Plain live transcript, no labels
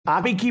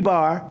Abhi ki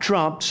bar,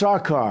 Trump,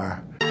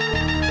 Sarkar.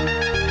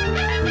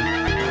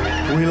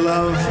 We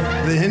love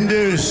the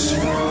Hindus.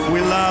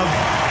 We love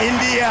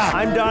India.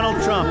 I'm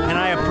Donald Trump, and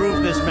I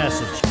approve this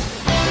message.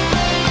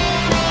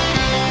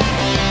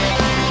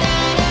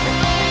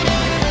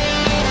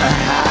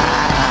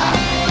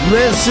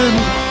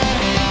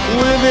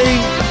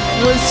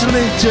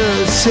 Listening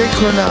to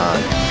Synchronon.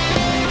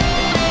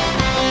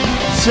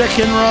 Sick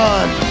and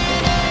Ron.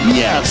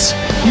 Yes,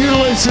 you're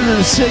listening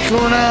to Sick and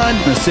Ron.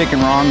 The Sick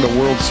and Wrong, the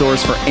world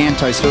source for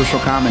antisocial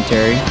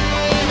commentary.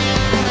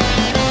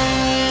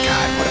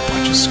 God, what a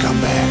bunch of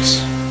scumbags.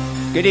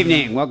 Good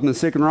evening. Welcome to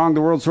Sick and Wrong,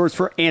 the world source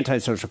for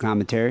antisocial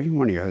commentary.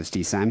 One of your hosts,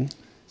 D. Simon.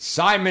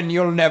 Simon,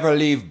 you'll never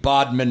leave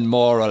Bodmin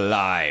Moor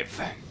alive.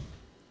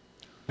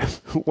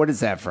 What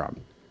is that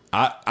from?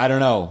 I don't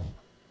know.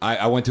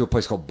 I went to a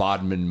place called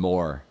Bodmin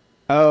Moor.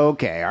 Oh,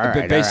 okay. All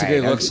right. It basically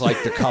all right. looks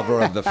like the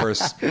cover of the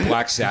first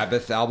Black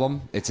Sabbath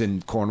album. It's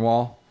in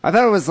Cornwall. I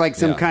thought it was like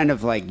some kind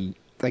of like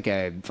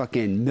a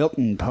fucking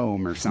Milton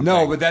poem or something.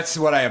 No, but that's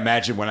what I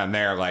imagine when I'm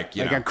there. Like,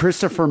 you like know, a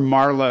Christopher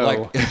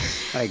Marlowe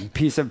like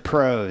piece of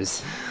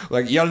prose.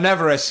 Like, you'll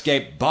never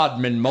escape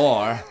Bodmin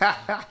Moor,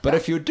 but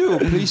if you do,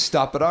 please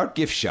stop at our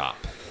gift shop.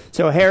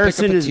 So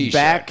Harrison is T-shirt.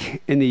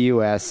 back in the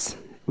U.S.,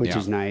 which Yeah.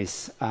 is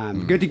nice.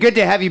 Good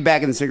to have you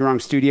back in the Sick and Wrong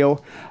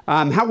studio.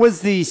 How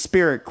was the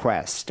spirit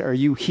quest? Are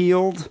you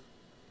healed?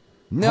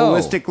 No.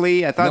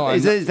 Holistically? I thought No,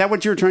 is that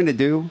what you were trying to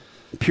do?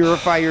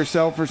 Purify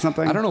yourself or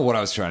something? I don't know what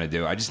I was trying to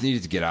do. I just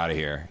needed to get out of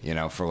here,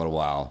 for a little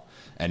while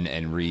and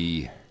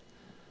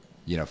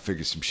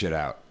figure some shit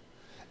out.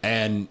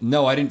 And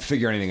no, I didn't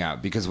figure anything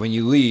out because when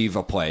you leave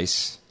a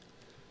place,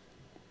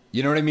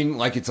 you know what I mean?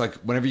 Like, it's like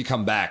whenever you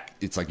come back,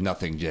 it's like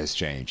nothing has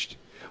changed.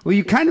 Well,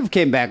 you kind of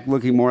came back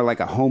looking more like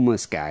a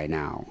homeless guy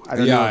now. I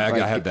don't know.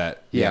 I have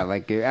that. Yeah,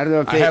 like, I don't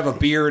know if I have a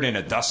beard and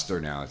a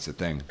duster now. It's a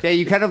thing. Yeah,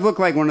 you kind of look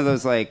like one of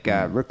those like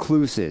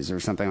recluses or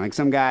something. Like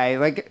some guy.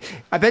 Like,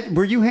 I bet.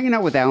 Were you hanging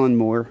out with Alan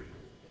Moore?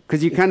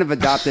 Because you kind of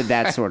adopted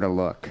that sort of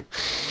look.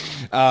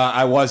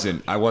 I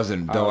wasn't.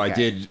 Though okay. I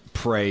did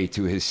pray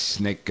to his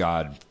snake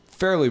god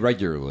fairly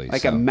regularly.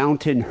 Like a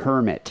mountain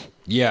hermit.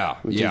 Yeah,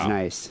 which is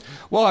nice.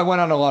 Well, I went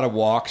on a lot of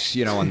walks,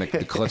 on the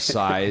cliff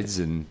sides,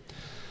 and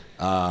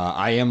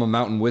I am a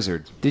mountain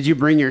wizard. Did you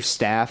bring your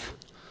staff?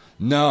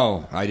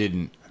 No, I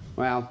didn't.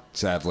 Well,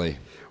 sadly.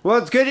 Well,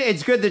 it's good.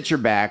 It's good that you're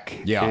back.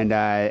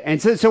 Yeah.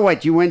 And so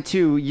what?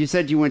 You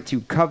said you went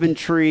to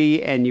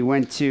Coventry and you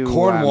went to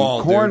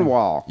Cornwall.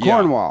 Cornwall. Yeah.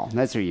 Cornwall.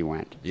 That's where you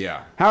went.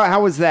 Yeah.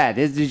 How was that?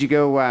 Did you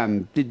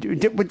go?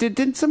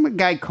 Did some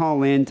guy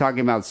call in talking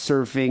about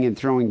surfing and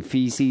throwing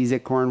feces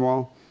at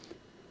Cornwall?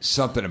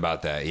 Something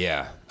about that.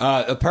 Yeah.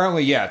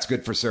 Apparently, yeah, it's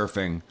good for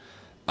surfing.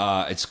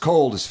 It's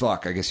cold as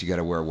fuck. I guess you got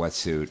to wear a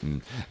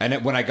wetsuit.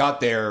 And when I got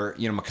there,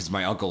 because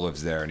my uncle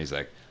lives there, and he's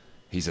like,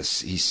 he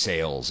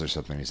sails or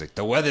something. He's like,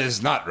 the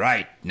weather's not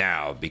right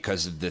now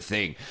because of the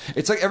thing.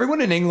 It's like everyone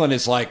in England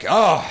is like,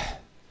 oh,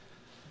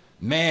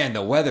 man,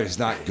 the weather's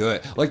not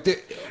good. Like,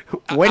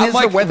 when is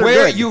the weather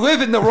good? You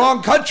live in the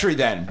wrong country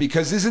then,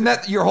 because isn't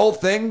that your whole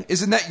thing?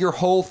 It's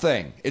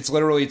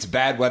literally, it's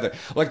bad weather.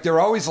 Like, they're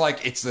always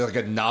like, it's like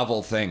a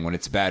novel thing when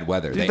it's bad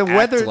weather.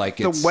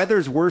 The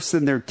weather's worse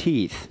than their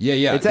teeth.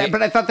 Yeah.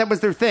 But I thought that was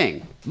their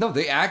thing. No,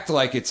 they act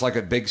like it's like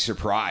a big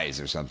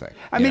surprise or something.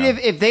 I mean,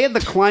 if they had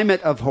the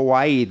climate of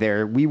Hawaii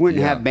there, we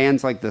wouldn't have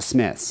bands like the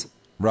Smiths.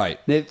 Right.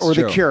 Or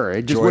The Cure.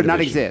 It just Joy would not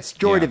Division. exist.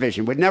 Joy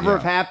Division would never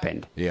have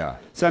happened. Yeah.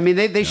 So, I mean,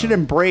 they should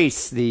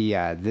embrace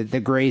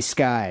the gray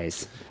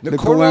skies, the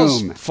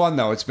Cornwall's gloom. fun,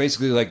 though. It's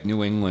basically like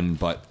New England,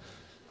 but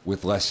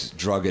with less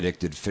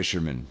drug-addicted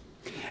fishermen.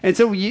 And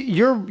so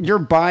your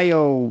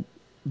biological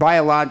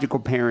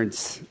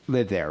parents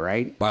live there,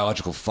 right?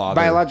 Biological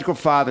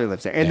father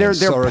lives there. And they're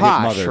surrogate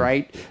posh, mother.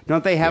 right?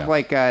 Don't they have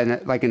like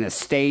an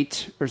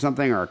estate or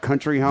something, or a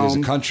country home?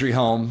 There's a country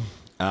home,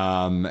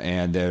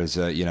 and there's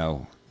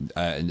a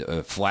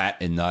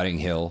flat in Notting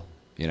Hill,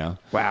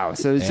 Wow.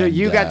 So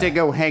you got to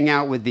go hang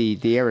out with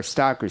the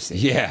aristocracy.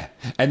 Yeah.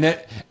 And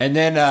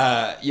then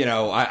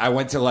I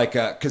went to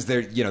because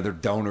they're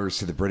donors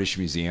to the British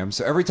Museum.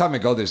 So every time I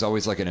go, there's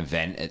always like an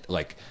event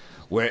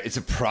where it's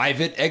a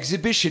private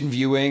exhibition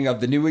viewing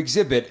of the new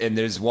exhibit, and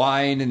there's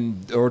wine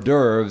and hors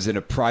d'oeuvres and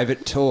a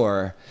private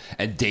tour,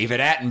 and David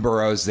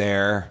Attenborough's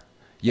there,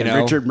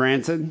 And Richard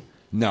Branson?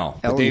 No,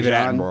 but Elton David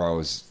John?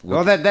 Attenborough is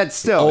that's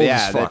still old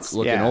as fuck,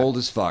 looking old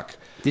as fuck.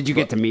 Did you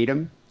get to meet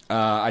him?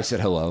 I said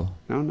hello.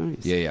 Oh,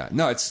 nice. Yeah.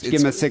 No, it's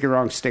give him a Sick and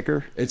Wrong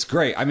sticker. It's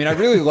great. I mean, I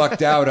really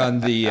lucked out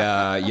on the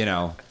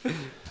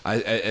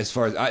as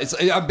far as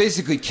I'm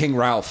basically King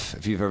Ralph.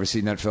 If you've ever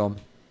seen that film,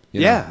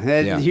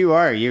 you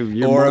are.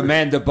 You're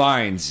Amanda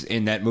Bynes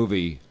in that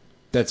movie.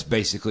 That's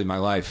basically my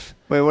life.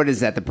 Wait, what is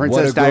that? The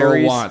Princess Diaries? What a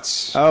girl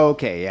wants. Oh,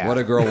 okay, yeah. What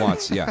a girl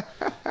wants. Yeah.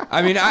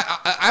 I mean,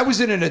 I was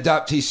in an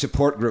adoptee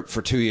support group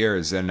for 2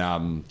 years,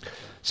 and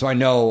so I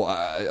know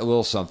a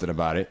little something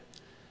about it.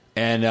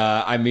 And,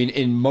 I mean,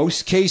 in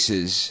most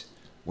cases,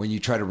 when you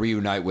try to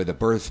reunite with a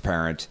birth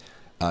parent,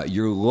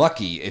 you're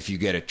lucky if you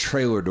get a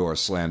trailer door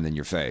slammed in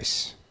your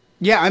face.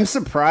 Yeah, I'm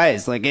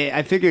surprised. Like,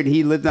 I figured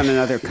he lived on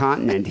another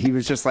continent. He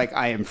was just like,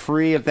 I am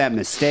free of that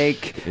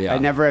mistake. Yeah. I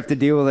never have to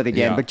deal with it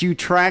again. Yeah. But you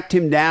tracked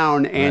him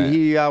down, and Right.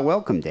 he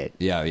welcomed it.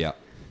 Yeah.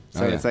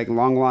 So it's like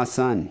long lost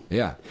son.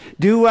 Yeah.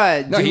 Do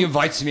He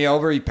invites me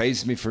over. He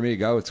pays me for me to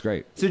go. It's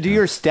great. So do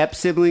your step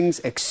siblings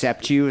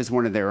accept you as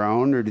one of their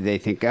own, or do they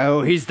think,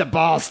 oh, he's the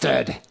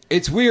bastard?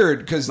 It's weird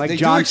because Like they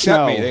Jon do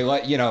accept me. Snow. They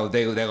like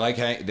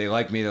they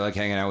like me. They like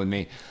hanging out with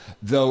me.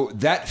 Though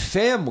that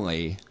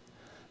family,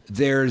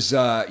 there's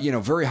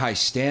very high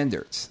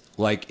standards.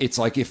 Like it's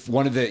like if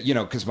one of the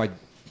because my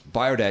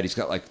bio dad, he's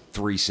got like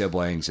 3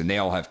 siblings and they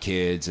all have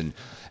kids and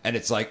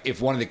it's like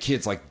if one of the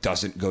kids like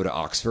doesn't go to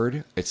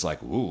Oxford, it's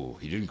like, ooh,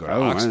 he didn't go to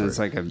Oxford. It's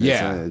like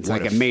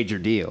What a major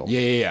deal.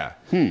 Yeah.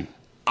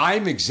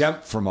 I'm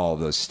exempt from all of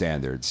those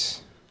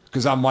standards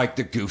because I'm like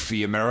the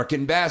goofy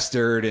American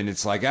bastard, and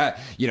it's like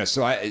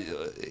so I.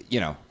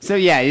 So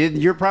yeah,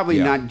 you're probably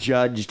Yeah. not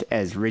judged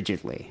as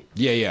rigidly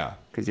Yeah.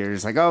 because you're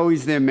just like, oh,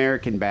 he's the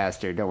American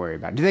bastard. Don't worry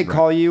about it. Do they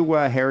call you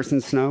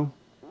Harrison Snow?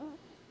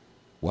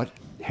 What?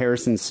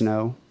 Harrison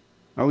Snow?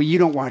 Oh, you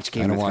don't watch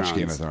Game of Thrones. I don't watch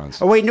Game of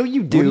Thrones. Oh wait, no,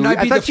 you do. Wouldn't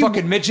I be the thought you-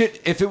 fucking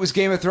midget if it was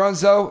Game of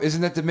Thrones, though?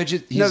 Isn't that the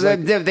midget? He's No,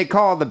 like- they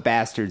call the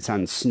bastard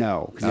son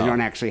Snow because they Oh.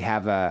 don't actually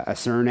have a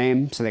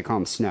surname, so they call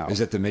him Snow. Is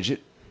that the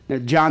midget? No,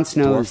 Jon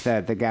Snow is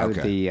Dwarf? the guy with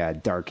Okay. the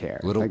dark hair,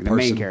 Little like the main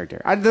person?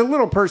 character. The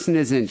little person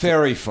isn't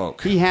Fairy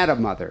folk. He had a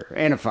mother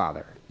and a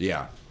father.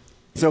 Yeah.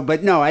 So,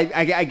 but no,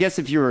 I guess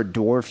if you're a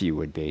dwarf, you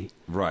would be.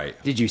 Right.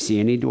 Did you see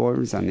any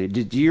dwarves on there?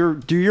 Does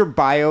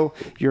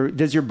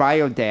your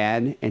bio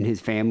dad and his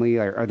family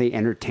are they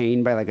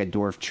entertained by like a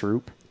dwarf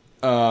troupe?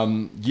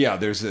 Yeah.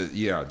 There's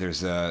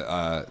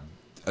a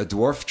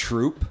dwarf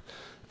troupe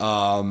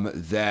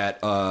that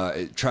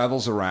it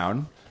travels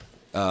around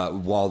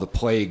while the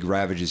plague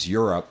ravages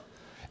Europe,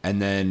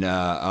 and then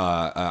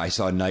I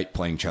saw a knight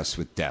playing chess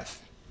with death.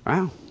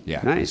 Wow.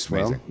 Yeah, Nice. it's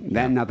Well,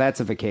 amazing. now that's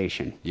a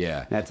vacation.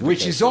 Yeah, That's a which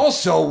vacation. is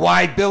also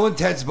why Bill and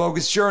Ted's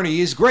Bogus Journey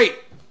is great.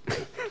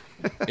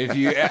 If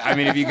you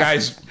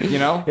guys,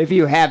 If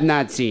you have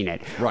not seen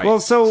it. Right, Well,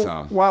 so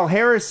so- while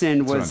Harrison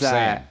That's what was I'm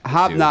saying,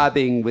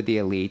 hobnobbing with the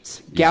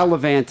elites,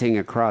 gallivanting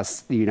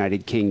across the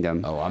United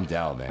Kingdom. oh, I'm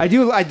down, man. I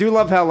do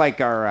love how like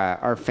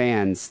our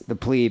fans, the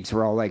plebes,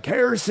 were all like,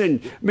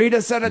 Harrison, meet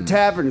us at a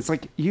tavern. It's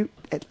like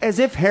as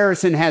if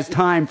Harrison has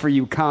time for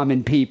you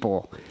common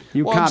people.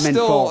 You Well, common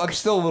folk. I'm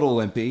still a little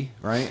limpy,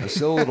 right? I'm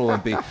still a little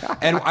limpy.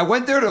 And I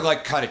went there to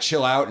like kind of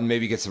chill out and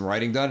maybe get some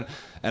writing done.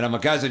 And I'm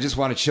like, guys, I just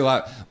want to chill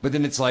out. But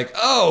then it's like,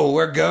 oh,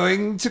 we're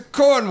going to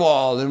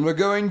Cornwall and we're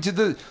going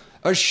to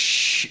a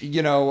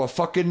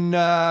fucking,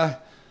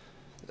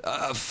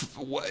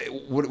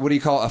 what do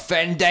you call it? A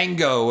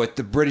fandango at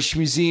the British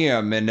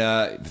Museum. And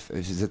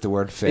is that the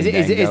word? Fandango?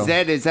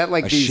 Is that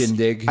like a these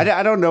shindig?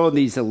 I don't know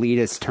these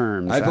elitist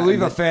terms. I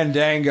believe a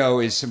fandango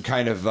is some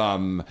kind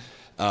of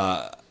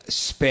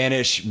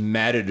Spanish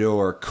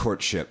matador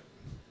courtship.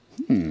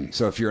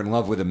 So if you're in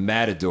love with a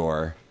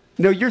matador,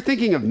 No, you're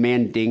thinking of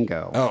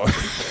Mandingo. oh,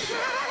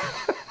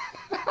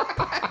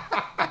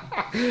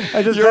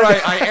 You're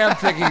right. I am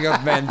thinking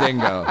of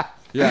Mandingo.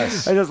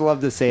 Yes. I just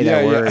love to say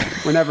Yeah, that yeah. word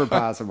whenever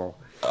possible.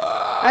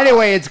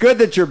 Anyway, it's good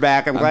that you're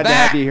back. I'm glad to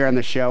back. have you here on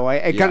the show.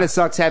 It Yeah. kind of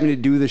sucks having to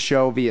do the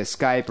show via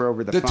Skype or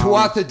over the The phone.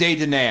 Tuatha De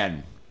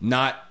Danann,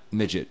 not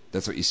midget.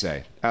 That's what you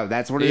say. Oh,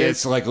 that's what it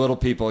It's is? like little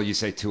people. You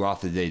say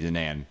Tuatha De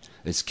Danann.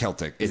 It's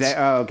Celtic. Is that,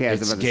 oh, okay. I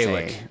was It's about to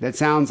Gaelic. say. That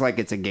sounds like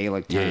it's a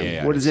Gaelic term.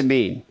 Yeah, what does it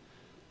mean?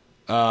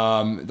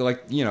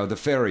 Like the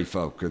fairy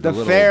folk or The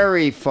little,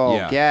 fairy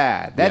folk,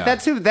 yeah.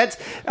 That's who. That's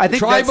I think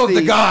Tribe that's of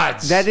the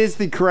gods. That is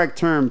the correct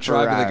term for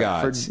Tribe of the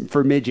gods.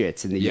 for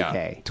midgets in the yeah.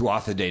 UK.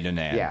 Tuatha De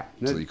Danann. Yeah,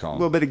 That's what you call a them.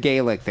 little bit of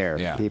Gaelic there,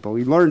 Yeah. people.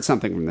 You learned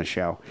something from the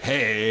show.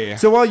 Hey.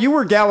 So while you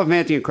were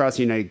gallivanting across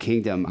the United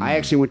Kingdom, Mm. I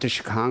actually went to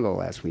Chicago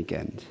last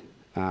weekend.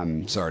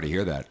 Sorry to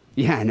hear that.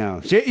 Yeah, I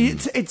know.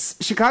 It's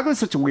Chicago is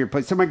such a weird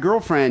place. So my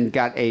girlfriend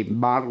got a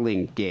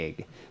modeling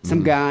gig.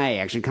 Some guy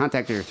actually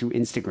contacted her through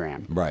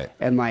Instagram, Right.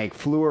 And like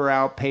flew her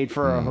out, paid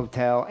for her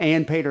hotel,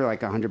 and paid her like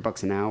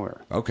 $100 an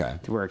hour. Okay.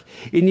 To work.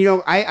 And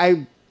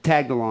I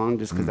tagged along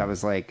just because I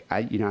was like,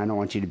 I don't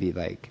want you to be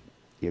like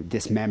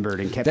dismembered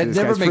and kept. That in this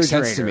never guy's makes sense to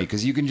refrigerator. me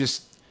because you can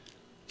just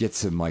get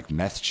some like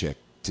meth chick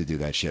to do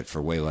that shit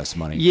for way less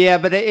money. Yeah,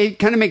 but it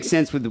kind of makes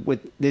sense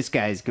with this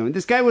guy's going.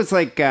 This guy was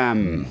like,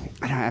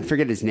 I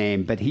forget his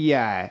name, but he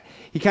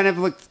kind of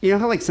looked. You know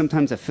how like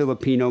sometimes a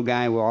Filipino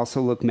guy will also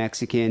look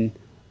Mexican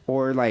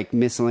or like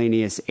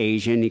miscellaneous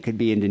Asian. He could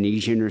be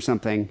Indonesian or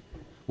something.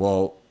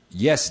 Well,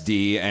 yes,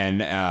 D,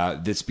 and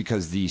that's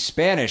because the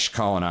Spanish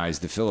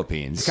colonized the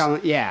Philippines.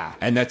 Yeah,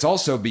 And that's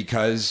also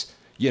because,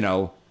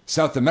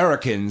 South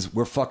Americans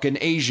were fucking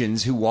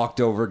Asians who walked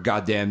over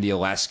goddamn the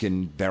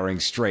Alaskan Bering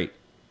Strait.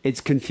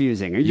 it's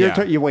confusing.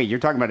 Yeah. You're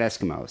talking about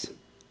Eskimos.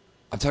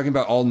 I'm talking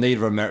about all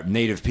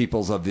native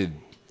peoples of the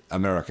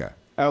America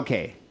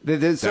Okay,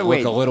 that so look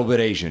wait, a little bit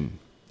Asian.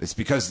 It's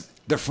because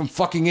they're from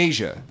fucking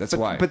Asia. That's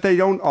why. but they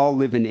don't all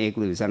live in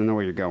igloos. I don't know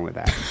where you're going with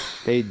that.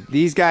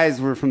 These guys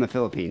were from the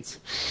Philippines.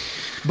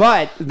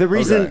 But the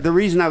reason Okay. the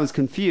reason I was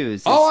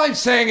confused. All I'm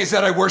saying is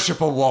that I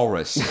worship a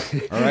walrus.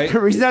 All right. The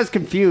reason I was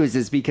confused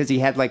is because he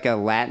had like a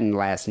Latin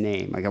last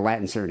name, like a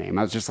Latin surname.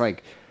 I was just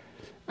like,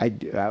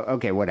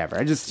 okay, whatever.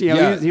 I just,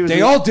 Yeah, he was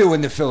they all do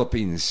in the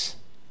Philippines.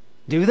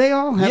 do they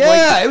all have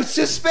Yeah, it's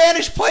a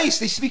Spanish place.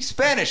 They speak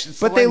Spanish. It's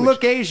the but they language.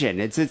 look Asian.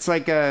 It's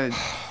like a,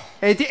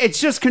 it's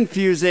just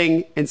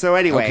confusing. And so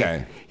anyway,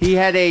 Okay. he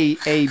had a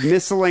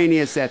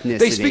miscellaneous ethnicity.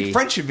 They speak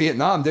French in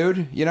Vietnam,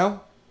 dude. You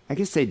know? I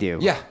guess they do.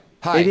 Yeah.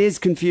 Hi. It is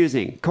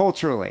confusing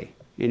culturally,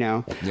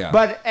 Yeah.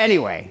 But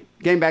anyway,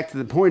 getting back to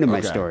the point of my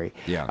Okay. story.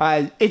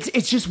 Yeah.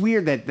 It's just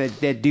weird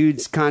that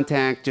dudes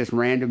contact just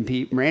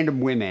random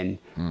women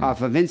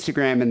off of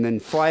Instagram and then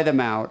fly them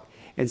out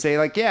and say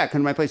like, yeah,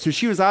 come to my place. So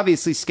she was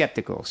obviously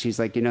skeptical. She's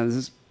like, this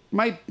is,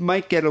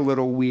 might get a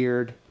little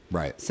weird.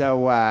 Right.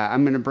 So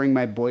I'm going to bring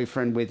my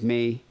boyfriend with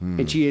me,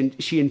 and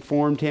she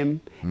informed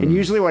him. And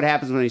usually, what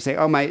happens when they say,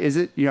 "Oh is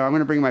it? I'm going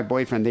to bring my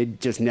boyfriend," they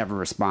just never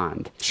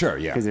respond. Sure,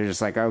 yeah. Because they're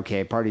just like,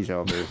 "Okay, party's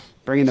over."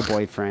 Bringing the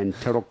boyfriend,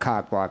 total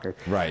cock blocker.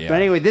 Right, yeah. But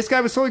anyway, this guy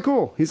was totally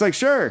cool. He's like,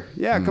 "Sure,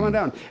 yeah, come on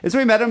down." And so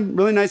we met him.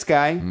 Really nice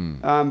guy.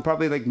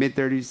 Probably like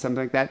mid-30s,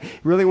 something like that.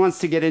 Really wants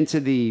to get into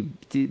the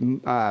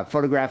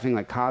photographing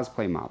like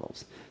cosplay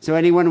models. So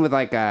anyone with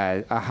like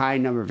a high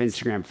number of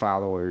Instagram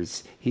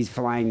followers, he's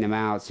flying them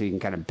out so he can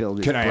kind of build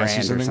his Can I ask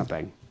you brand or something?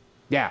 something.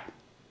 Yeah.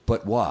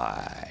 But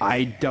why?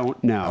 I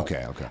don't know.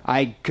 Okay.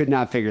 I could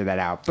not figure that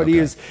out. But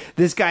Okay.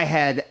 this guy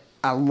had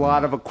a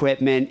lot of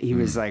equipment. He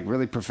was like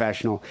really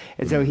professional.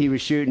 And so he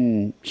was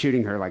shooting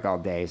her like all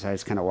day. So I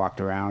just kind of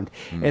walked around.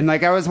 And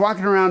like I was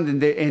walking around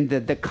and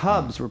the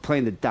Cubs were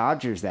playing the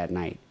Dodgers that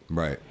night.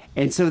 Right.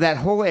 And so that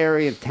whole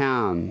area of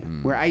town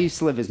where I used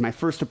to live, is my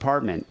first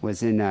apartment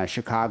was in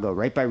Chicago,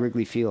 right by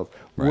Wrigley Field.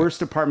 Right.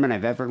 Worst apartment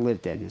I've ever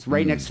lived in. It's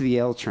right next to the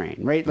L train,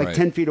 right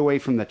 10 feet away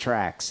from the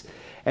tracks.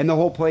 And the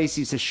whole place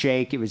used to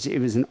shake. It was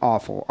an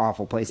awful,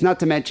 awful place. Not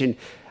to mention,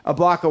 a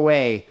block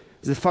away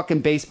is a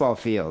fucking baseball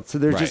field. So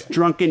there's just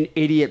drunken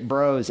idiot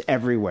bros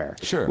everywhere.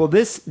 Sure. Well,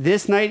 this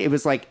night, it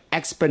was like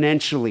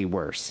exponentially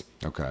worse.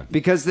 Okay.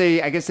 Because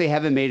I guess they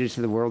haven't made it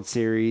to the World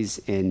Series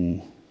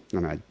in, I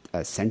don't know,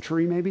 a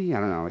century maybe?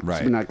 I don't know.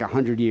 It's been like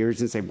 100 years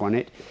since they've won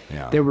it.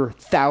 Yeah. There were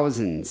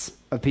thousands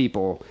of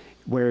people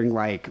wearing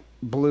like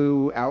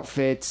blue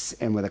outfits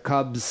and with a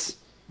Cubs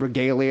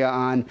regalia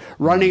on,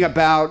 running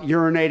about,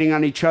 urinating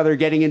on each other,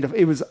 getting into...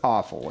 It was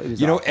awful. It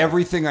was awful.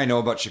 Everything I know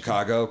about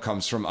Chicago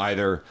comes from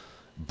either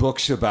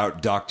books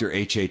about Dr.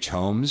 H.H.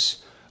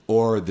 Holmes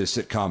or the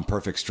sitcom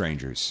Perfect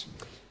Strangers.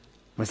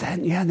 Was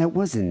that? Yeah, that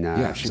was in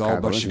Chicago. It's all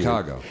about wasn't it?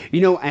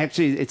 Chicago.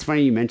 Actually, it's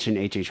funny you mentioned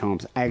H.H.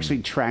 Holmes. I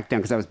actually tracked down,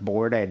 because I was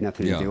bored, I had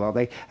nothing to do all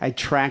day. I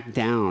tracked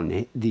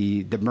down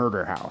the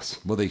murder house.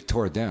 Well, they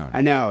tore it down.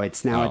 I know.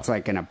 It's Oh.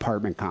 like an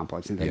apartment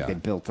complex. And they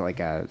built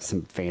like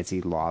some fancy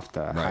loft,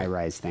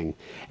 high-rise thing.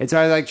 And so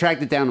I like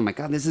tracked it down. I'm like,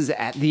 oh, this is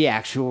at the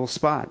actual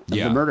spot of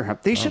the murder house.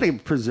 They should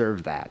have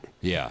preserved that.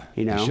 Yeah,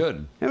 They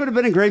should. It would have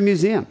been a great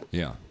museum.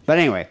 Yeah. But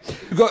anyway.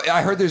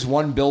 I heard there's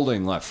one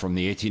building left from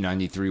the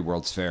 1893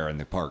 World's Fair in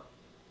the park.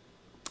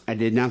 I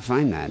did not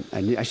find that.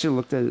 I should have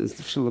looked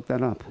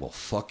that up. Well,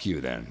 fuck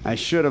you then. I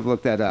should have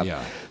looked that up.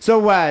 Yeah.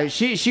 So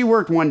she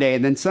worked one day,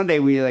 and then Sunday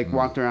we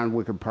walked around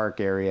Wicker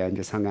Park area and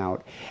just hung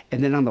out.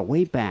 And then on the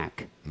way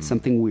back,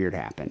 something weird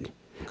happened.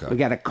 Okay. We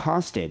got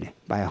accosted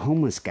by a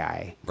homeless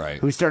guy, Right.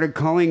 who started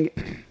calling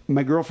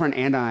my girlfriend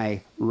and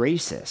I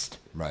racist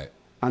Right.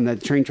 on the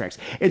train tracks.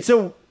 And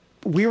so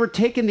we were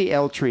taking the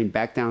L train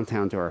back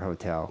downtown to our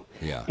hotel.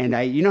 Yeah. And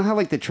you know how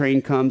like the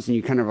train comes and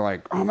you kind of are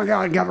like, oh my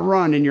God, I got to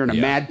run. And you're in a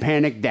mad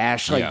panic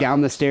dash down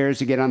the stairs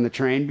to get on the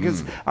train.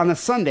 Because on a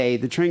Sunday,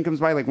 the train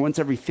comes by like once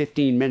every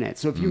 15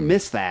 minutes. So if you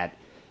miss that,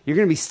 you're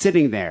going to be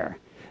sitting there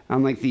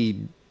on like the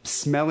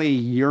smelly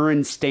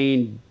urine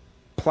stained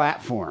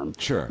platform,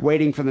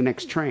 waiting for the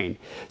next train.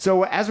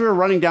 So as we were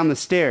running down the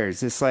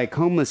stairs, this like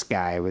homeless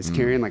guy was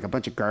carrying like a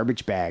bunch of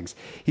garbage bags.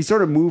 He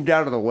sort of moved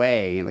out of the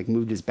way, like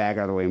moved his bag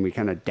out of the way, and we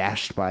kind of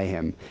dashed by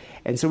him.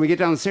 And so we get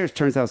down the stairs.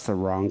 Turns out it's the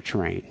wrong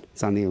train.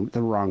 It's on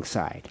the wrong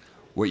side.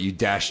 What, you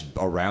dashed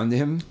around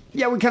him?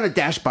 Yeah, we kind of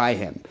dashed by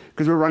him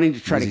because we're running to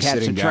try Was to he catch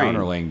the sitting train. down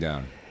or laying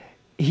down?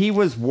 He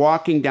was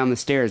walking down the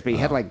stairs, but he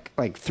had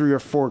like 3 or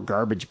 4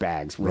 garbage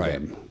bags with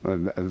him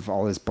of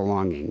all his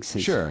belongings,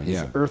 his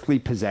earthly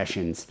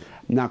possessions.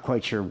 I'm not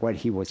quite sure what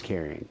he was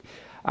carrying.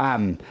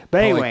 But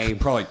anyway.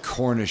 Probably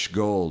Cornish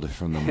gold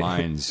from the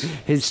mines.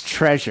 His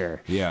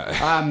treasure.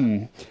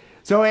 Yeah.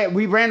 So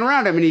we ran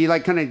around him, and he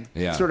like kind of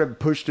Yeah. sort of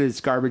pushed his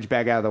garbage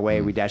bag out of the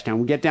way. We dashed down.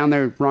 We get down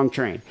there, wrong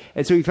train.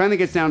 And so he finally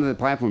gets down to the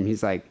platform.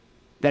 He's like,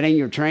 that ain't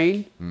your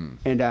train?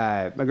 And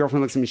my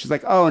girlfriend looks at me. She's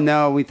like, oh,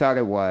 no, we thought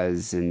it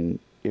was. And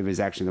it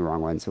was actually the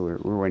wrong one. So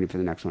we're waiting for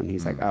the next one.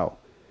 He's like, oh,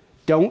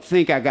 don't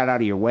think I got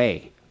out of your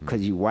way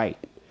because you white.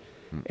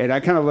 And I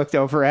kind of looked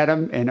over at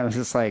him, and I was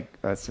just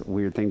like, that's a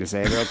weird thing to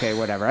say, but okay,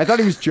 whatever. I thought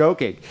he was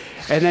joking.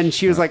 And then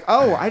she was like,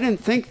 oh, I didn't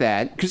think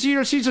that. Because,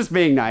 she's just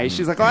being nice.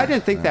 She's like, oh, I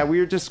didn't think that. We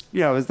were just,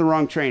 it was the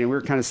wrong train, and we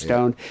were kind of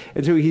stoned.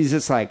 And so he's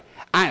just like,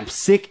 I am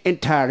sick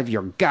and tired of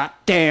your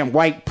goddamn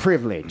white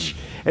privilege.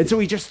 And so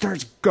he just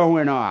starts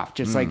going off,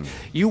 just like,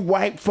 you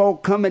white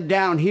folk coming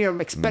down here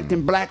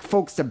expecting black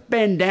folks to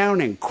bend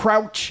down and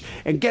crouch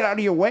and get out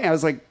of your way. I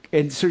was like,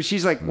 and so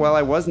she's like, well,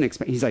 I wasn't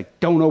expecting. He's like,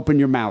 don't open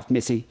your mouth,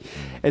 missy.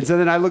 And so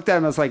then I looked at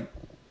him, I was like,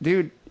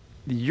 dude,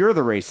 you're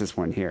the racist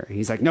one here.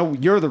 He's like, no,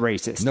 you're the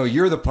racist. No,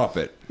 you're the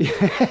puppet.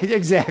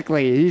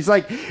 Exactly. He's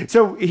like,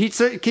 so he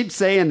keeps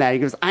saying that. He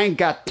goes, I ain't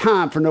got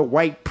time for no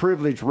white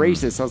privileged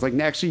racist. I was like,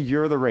 actually,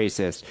 you're the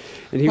racist.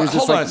 And he was just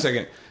hold like, on a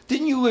second.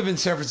 Didn't you live in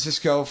San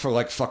Francisco for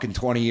like fucking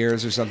 20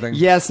 years or something?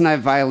 yes, and I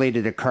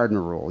violated a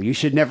cardinal rule. You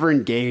should never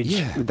engage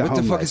with the What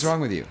homeless. the fuck is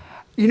wrong with you?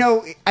 You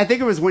know, I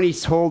think it was when he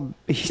told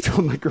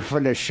my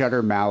girlfriend to shut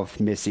her mouth,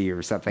 Missy,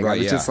 or something. Right,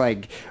 I was just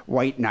like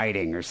white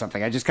knighting or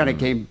something. I just kind of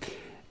came.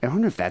 I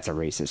wonder if that's a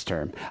racist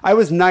term. I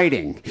was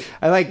knighting.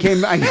 I like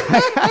came.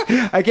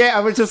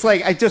 I was just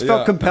like, I just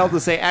felt compelled to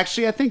say,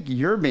 actually, I think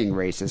you're being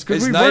racist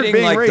because Is we weren't knighting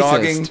being like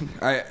racist. dogging?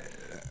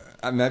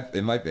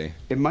 It might be.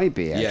 It might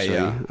be actually.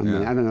 yeah, I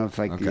mean, yeah. I don't know if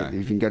like Okay.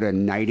 you can go to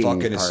knighting.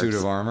 Fucking a parks. suit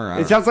of armor. I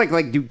It don't sounds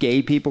like do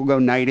gay people go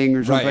knighting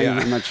or something? Right, yeah.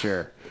 I'm not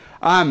sure.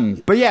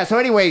 But yeah, so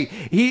anyway,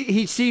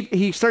 he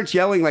starts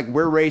yelling like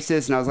we're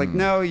racist, and I was like,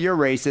 no, you're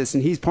racist,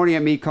 and he's pointing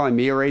at me, calling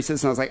me a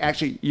racist, and I was like,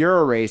 actually,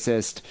 you're a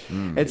racist.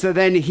 And so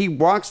then he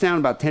walks down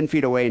about 10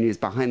 feet away, and he's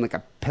behind like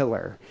a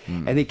pillar,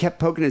 and he kept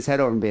poking his head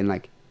over and being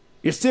like,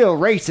 you're still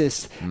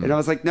racist. And I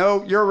was like,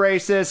 no, you're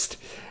racist.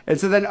 And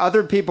so then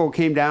other people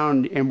came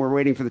down and were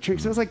waiting for the train.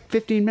 So it was like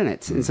 15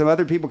 minutes. And so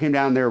other people came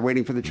down, they were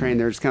waiting for the train.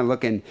 They're just kind of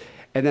looking.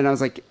 And then I was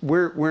like,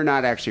 we're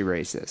not actually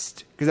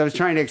racist. Because I was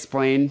trying to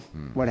explain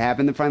what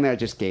happened. And finally I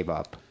just gave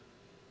up.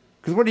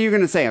 Because what are you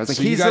going to say? I was like,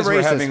 So he's you guys the were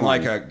racist having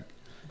one.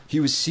 he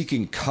was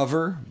seeking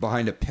cover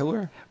behind a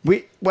pillar?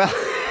 Well,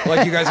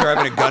 Like you guys were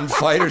having a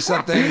gunfight or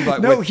something?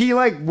 But no, with he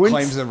like wouldn't,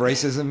 claims of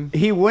racism?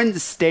 he wouldn't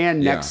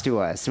stand Yeah. next to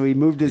us. So he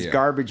moved his Yeah.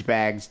 garbage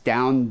bags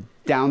down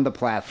the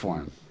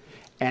platform.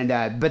 And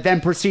but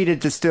then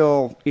proceeded to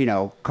still,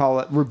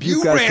 rebuke You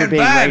us for ran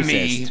being by racist.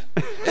 me,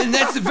 and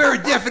that's the very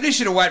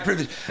definition of white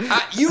privilege.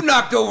 You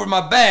knocked over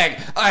my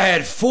bag. I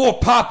had 4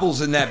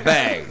 popples in that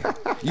bag.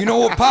 You know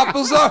what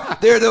popples are?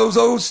 They're those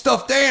old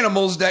stuffed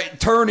animals that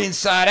turn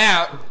inside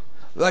out,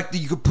 like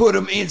you could put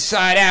them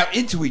inside out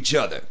into each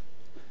other.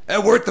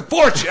 They're worth a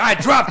fortune. I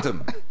dropped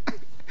them.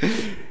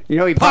 He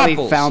probably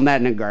Popples. found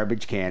that in a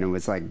garbage can and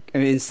was like,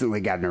 and instantly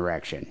got an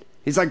erection.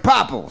 He's like,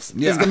 Popples.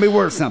 Yeah. It's going to be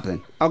worth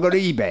something. I'll go to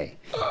eBay.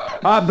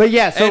 But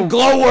yeah, so. And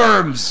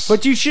glowworms.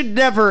 But you should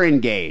never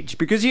engage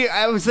because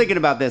I was thinking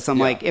about this. I'm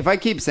like, if I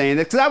keep saying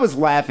this, because I was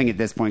laughing at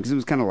this point because it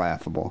was kind of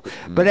laughable.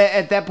 But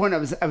at that point,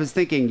 I was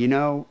thinking,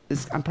 I'm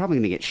probably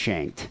going to get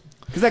shanked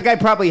because that guy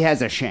probably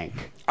has a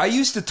shank. I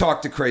used to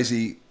talk to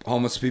crazy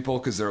homeless people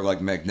because they're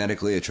like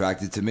magnetically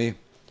attracted to me.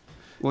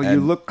 Well,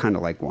 you look kind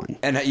of like one.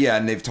 And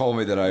and they've told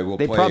me that I will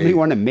They play. probably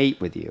want to mate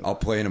with you. I'll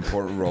play an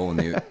important role in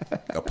the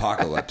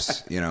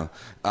apocalypse,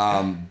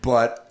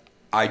 But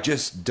I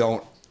just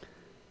don't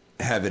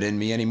have it in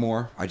me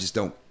anymore. I just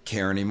don't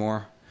care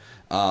anymore,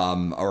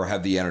 or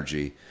have the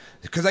energy.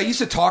 Because I used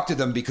to talk to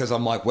them because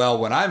I'm like, well,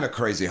 when I'm a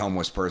crazy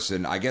homeless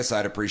person, I guess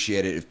I'd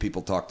appreciate it if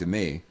people talk to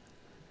me.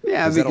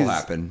 Yeah, Because that'll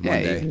happen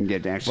one day. You can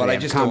get to actually But I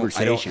have just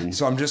conversation. don't.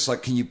 So I'm just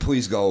like, can you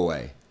please go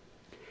away?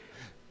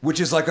 Which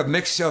is like a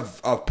mix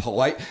of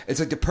polite. It's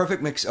like the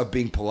perfect mix of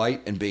being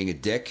polite and being a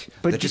dick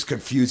But that just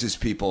confuses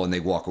people and they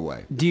walk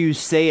away. Do you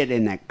say it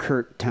in that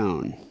curt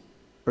tone?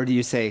 Or do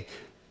you say,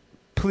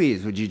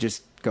 please, would you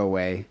just go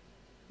away?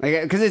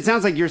 Like, because it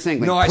sounds like you're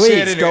saying, like, No, I please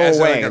say it go as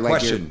away. like a like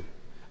question.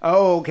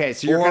 Oh, okay.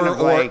 So you're kind of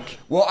like...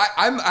 Well,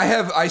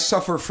 I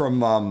suffer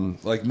from,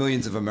 like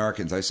millions of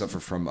Americans, I suffer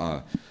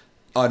from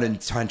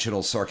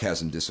unintentional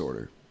sarcasm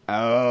disorder.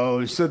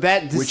 Oh, so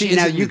that... Which See,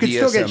 now isn't you the could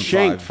still get DSM-5.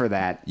 shanked for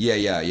that.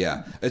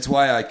 Yeah. It's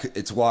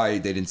why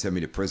they didn't send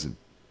me to prison.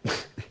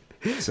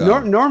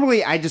 So,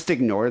 Normally, I just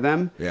ignore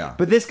them. Yeah.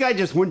 But this guy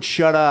just wouldn't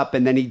shut up,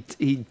 and then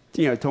he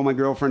told my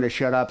girlfriend to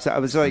shut up. So I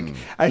was like,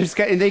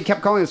 and they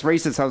kept calling us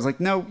racist. So I was like,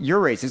 no,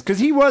 you're racist. Because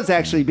he was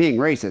actually being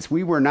racist.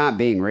 We were not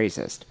being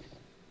racist.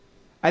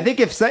 I think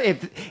if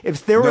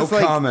there was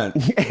comment.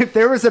 if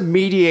there was a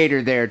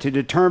mediator there to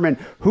determine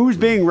who's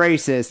being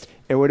racist,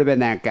 it would have been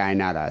that guy,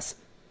 not us.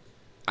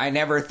 I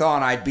never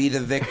thought I'd be the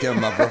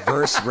victim of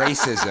reverse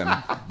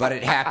racism, but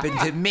it happened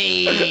to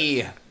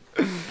me.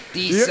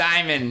 D.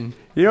 Simon.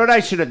 You know what I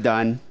should have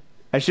done?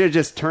 I should have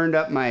just turned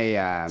up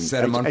my...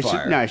 Set him on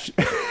fire. No,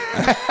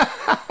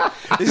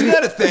 Isn't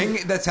that a thing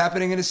that's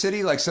happening in a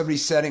city? Like somebody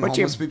setting What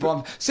you- homeless people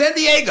on San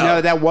Diego.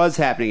 No, that was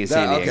happening in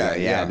San That- Diego.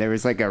 okay, yeah, yeah. there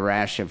was like a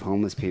rash of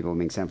homeless people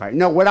being set on fire.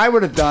 No, what I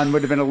would have done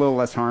would have been a little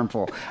less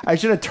harmful. I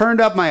should have turned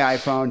up my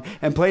iPhone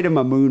and played him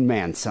a Moon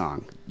Man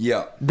song.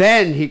 Yeah.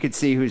 Then he could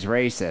see who's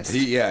racist.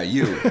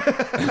 You.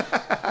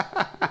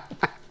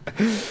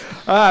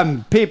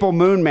 People,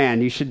 Moon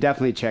Man, you should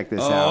definitely check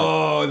this out.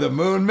 Oh, the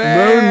Moon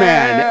Man. Moon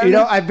Man.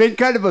 I've been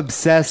kind of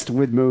obsessed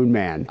with Moon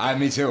Man.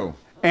 Me too.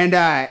 And,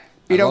 I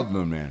love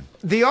Moon Man.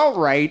 The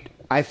alt-right,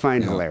 I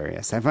find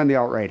hilarious. I find the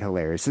alt-right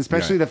hilarious,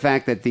 especially Right. the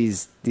fact that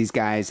these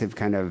guys have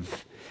kind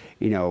of,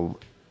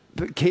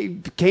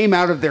 came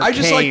out of their I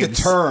just like the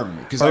caves. term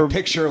because I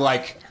picture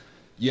like,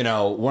 you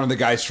know, one of the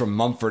guys from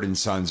Mumford and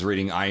Sons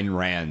reading Ayn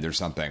Rand or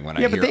something. When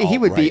I hear he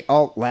would be alt-right.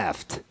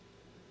 alt-left.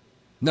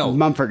 No,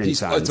 Mumford and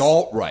Sons. It's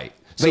alt-right.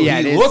 So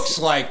yeah, he looks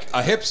like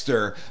a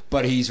hipster,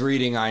 but he's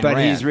reading Ayn Rand. But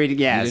he's reading,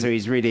 so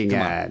he's reading.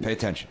 Come on, pay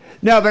attention.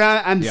 No, but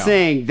I'm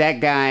saying that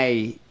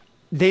guy.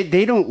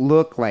 They don't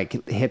look like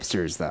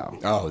hipsters though.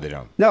 Oh, they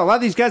don't. No, a lot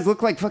of these guys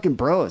look like fucking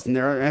bros, and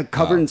they're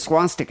covered in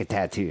swastika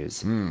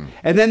tattoos. And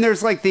then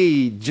there's like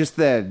the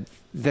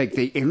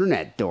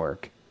internet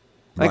dork.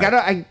 Like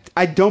Right.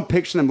 I don't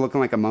picture them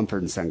looking like a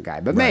Mumford and Son guy,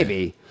 but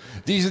maybe.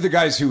 These are the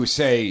guys who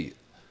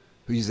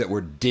use that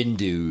word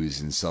dindoos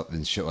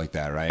and shit like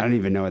that, right? I don't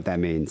even know what that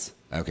means.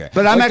 Okay.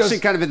 But I'm Like actually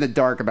those- kind of in the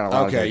dark about a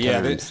lot of their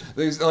terms.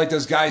 There's like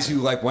those guys who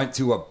like went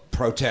to a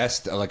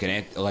protest, like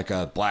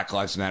a Black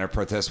Lives Matter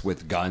protest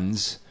with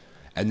guns,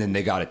 and then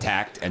they got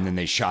attacked, and then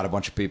they shot a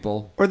bunch of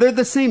people. Or they're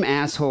the same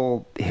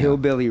asshole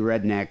hillbilly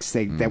rednecks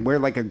that wear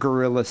like a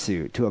gorilla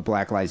suit to a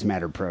Black Lives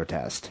Matter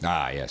protest.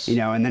 Ah, yes. You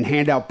know, and then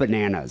hand out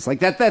bananas.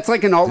 Like that's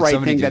like an alt-right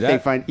somebody thing do that they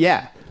that? find.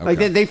 Yeah. Like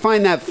Okay. they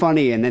find that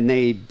funny, and then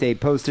they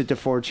post it to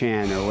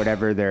 4chan or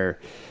whatever their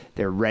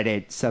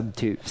Reddit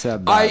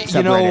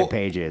subreddit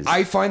pages.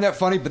 I find that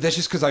funny, but that's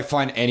just because I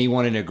find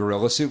anyone in a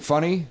gorilla suit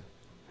funny.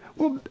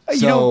 well,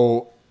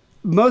 So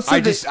most of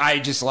it's just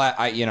funny.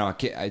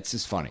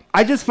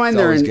 I just find It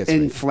their always gets me.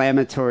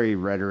 inflammatory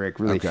rhetoric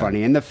really Okay.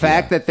 funny, and the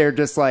fact that they're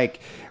just like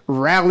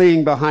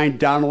rallying behind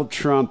Donald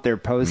Trump, their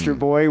poster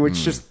boy,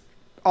 which just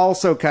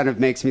also kind of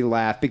makes me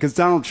laugh because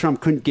Donald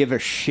Trump couldn't give a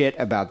shit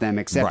about them,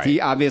 except Right.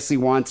 he obviously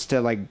wants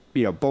to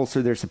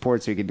bolster their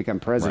support so he can become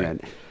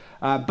president.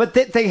 But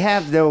they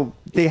have no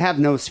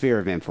sphere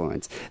of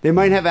influence. They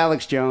might have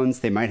Alex Jones,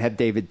 they might have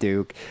David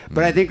Duke,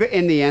 but I think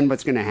in the end,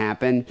 what's going to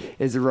happen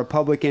is the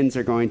Republicans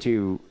are going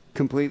to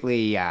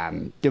completely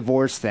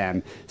divorce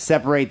them,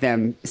 separate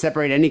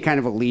any kind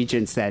of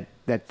allegiance that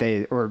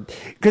they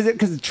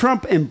because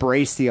Trump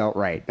embraced the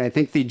alt-right. I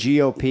think the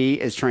GOP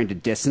is trying to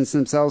distance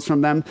themselves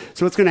from them.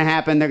 So what's going to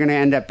happen? They're going to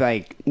end up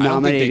like nominating.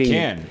 I don't think they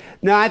can.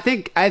 No, I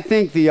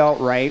think the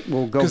alt-right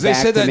will go back Because they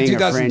said to that in being a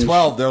fringe.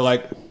 2012, they're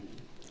like,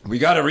 we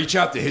got to reach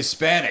out to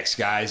Hispanics,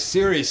 guys.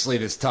 Seriously,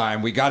 this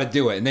time we got to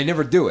do it, and they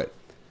never do it.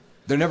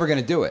 They're never going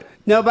to do it.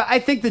 No, but I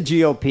think the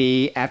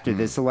GOP after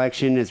this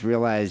election has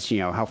realized,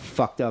 how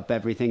fucked up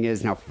everything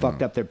is and how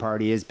fucked up their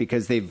party is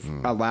because they've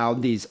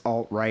allowed these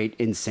alt-right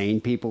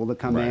insane people to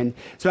come in.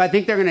 So I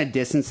think they're going to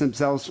distance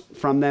themselves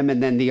from them,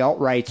 and then the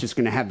alt-right's just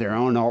going to have their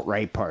own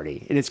alt-right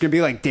party, and it's going to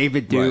be like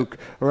David Duke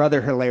or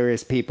other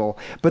hilarious people.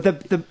 But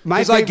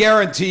Because I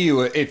guarantee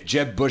you, if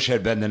Jeb Bush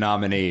had been the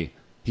nominee,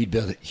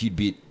 he'd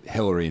beat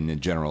Hillary in the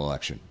general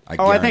election.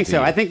 I think so.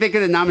 you. I think they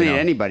could have nominated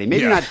anybody.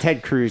 Maybe Yeah. not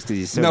Ted Cruz because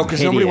he's so No, because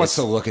hideous. nobody wants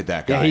to look at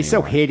that guy. Yeah, he's so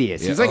anymore.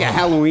 hideous. Yeah. He's like a Ugh.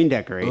 Halloween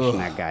decoration,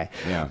 that guy.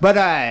 Yeah.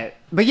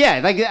 But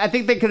yeah, like I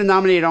think they could have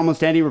nominated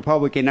almost any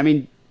Republican. I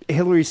mean,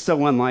 Hillary's so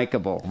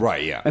unlikable.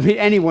 Right, yeah. I mean,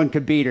 anyone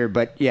could beat her,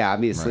 but yeah,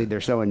 obviously they're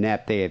so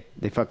inept they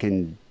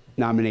fucking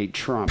nominate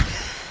Trump.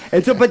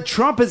 And so, but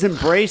Trump has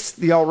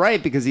embraced the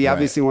alt-right because he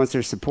obviously wants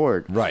their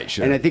support. Right,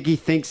 sure. And I think he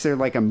thinks they're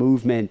like a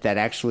movement that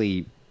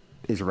actually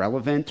is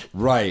relevant.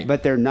 Right.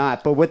 But they're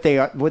not. But what they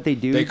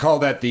do. They call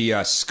that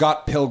the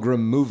Scott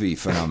Pilgrim movie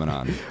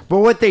phenomenon. But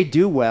what they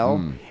do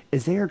well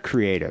is they are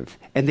creative,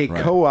 and they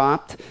Right.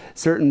 co-opt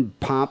certain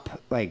pop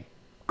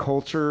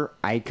culture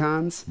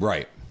icons,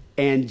 Right.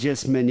 and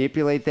just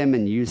manipulate them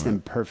and use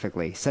them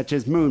perfectly, such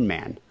as Moon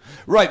Man.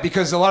 Right,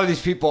 because a lot of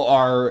these people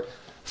are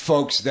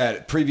folks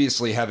that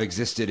previously have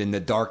existed in the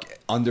dark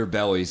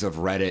underbellies of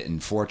Reddit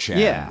and 4chan.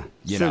 Yeah,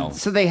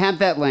 so they have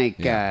that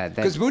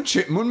Because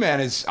Moon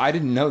Man is, I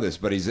didn't know this,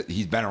 but he's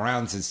been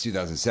around since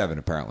 2007,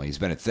 apparently. He's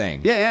been a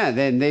thing. yeah.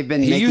 Then they've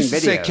been He making used to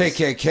videos. say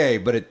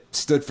KKK, but it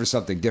stood for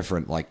something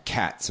different, like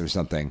cats or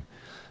something.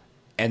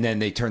 And then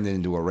they turned it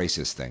into a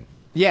racist thing.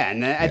 Yeah,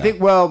 and I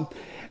think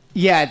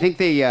I think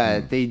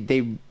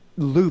they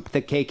looped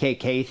the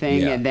KKK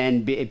thing, and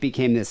then it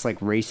became this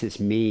racist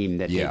meme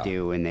that they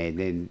do, and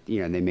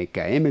they make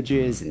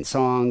images and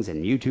songs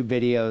and YouTube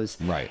videos,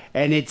 Right?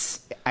 And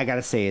I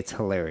gotta say it's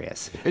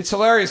hilarious. It's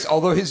hilarious,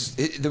 although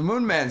the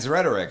Moon Man's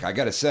rhetoric, I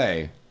gotta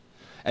say,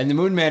 and the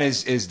Moon Man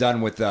is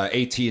done with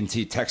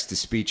AT&T text to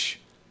speech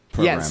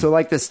program. Yeah, so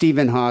like the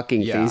Stephen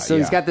Hawking thing. So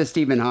he's got the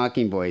Stephen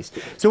Hawking voice.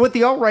 So what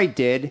the alt-right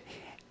did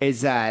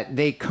is that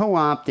they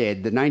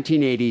co-opted the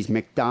 1980s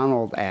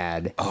McDonald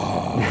ad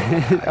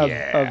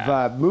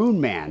of Moon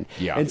Man.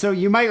 Yeah. And so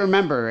you might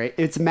remember,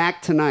 it's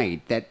Mac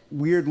Tonight, that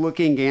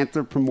weird-looking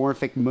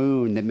anthropomorphic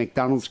moon that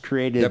McDonald's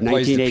created in That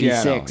plays the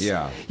 1986.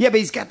 piano, Yeah, but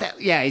he's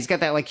got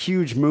that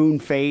huge moon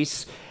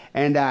face.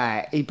 And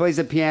he plays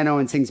the piano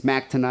and sings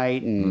Mac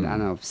Tonight and, I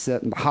don't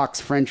know, Hawk's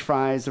French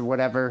fries or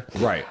whatever.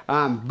 Right.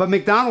 But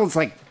McDonald's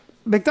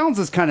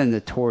is kind of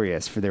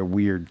notorious for their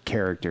weird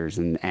characters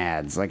and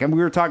ads. We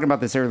were talking about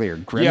this earlier.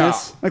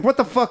 Grimace? Yeah. What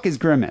the fuck is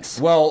Grimace?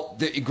 Well,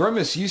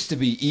 Grimace used to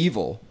be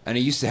evil, and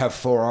he used to have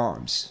 4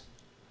 arms.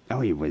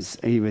 Oh, he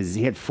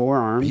had 4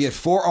 arms? He had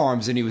 4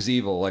 arms, and he was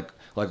evil.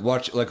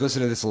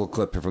 Listen to this little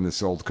clip from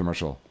this old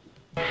commercial.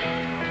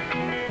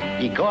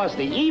 because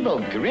the evil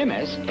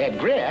Grimace had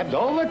grabbed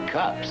all the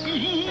cups.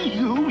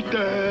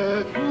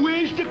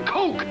 Where's the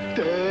Coke?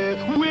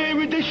 Where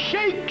are the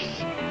shakes?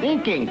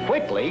 Thinking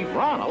quickly,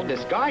 Ronald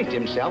disguised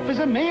himself as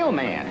a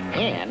mailman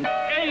and...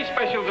 A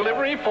special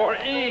delivery for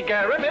E.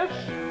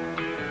 Grimace.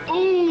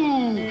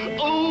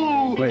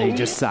 Ooh! Wait, he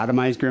just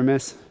sodomized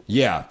Grimace?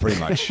 Yeah, pretty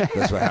much.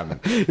 That's what happened.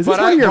 Is but this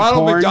one of your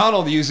Ronald porn?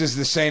 McDonald uses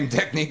the same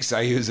techniques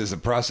I use as a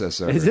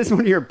processor. Is this one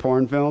of your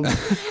porn films?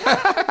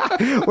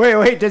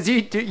 wait,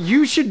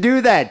 you should do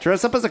that.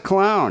 Dress up as a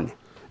clown.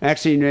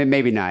 Actually,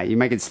 maybe not. You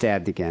might get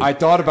stabbed again. I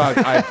thought about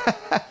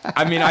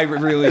I mean, I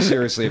really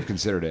seriously have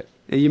considered it.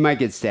 You might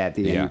get stabbed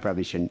again. Yeah. You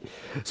probably shouldn't.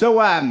 So,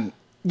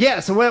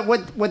 so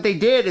what they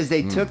did is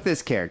they took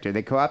this character.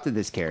 They co-opted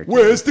this character.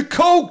 Where's the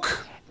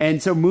Coke?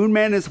 And so Moon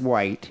Man is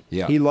white.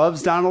 Yeah. He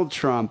loves Donald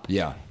Trump.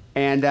 Yeah.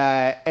 And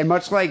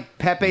much like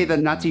Pepe the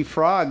Nazi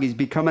Frog, he's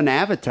become an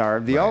avatar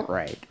of the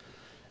alt-right.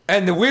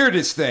 And the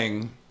weirdest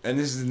thing, and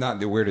this is not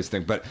the weirdest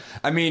thing, but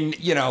I mean,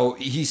 you know,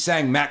 he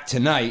sang Mac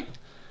Tonight,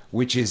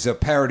 which is a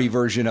parody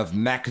version of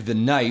Mac the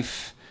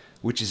Knife,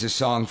 which is a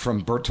song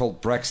from Bertolt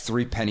Brecht's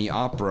Threepenny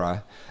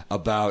Opera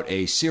about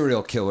a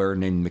serial killer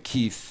named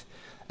McKeith.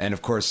 And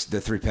of course,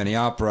 the Threepenny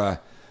Opera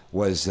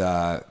was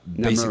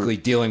basically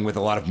dealing with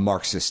a lot of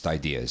Marxist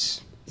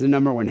ideas. It's the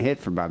number one hit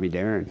for Bobby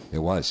Darin. It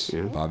was.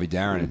 Yeah. Bobby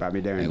Darin. Bobby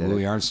Darin and did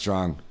Louis it.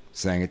 Armstrong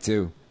sang it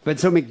too. But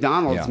so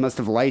McDonald's must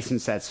have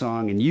licensed that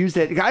song and used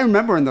it. I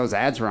remember when those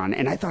ads were on,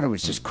 and I thought it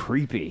was just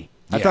creepy.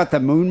 I thought the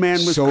Moon Man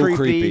was so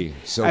creepy.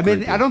 So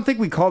creepy. I don't think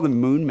we called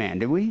him Moon Man,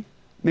 did we?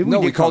 Maybe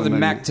No, did we called him Moon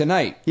Mac Man.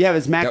 Tonight. Yeah, it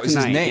was Mac That was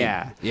Tonight. his name.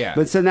 Yeah. Yeah.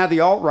 But so now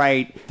the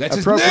alt-right That's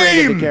his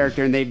appropriated name! the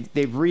character, and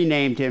they've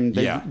renamed him.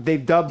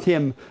 They've dubbed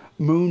him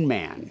Moon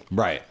Man.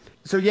 Right.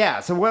 So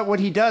so what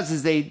he does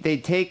is they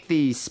take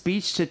the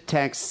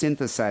speech-to-text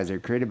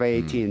synthesizer created by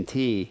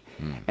AT&T,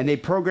 and they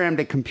programmed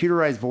a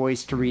computerized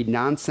voice to read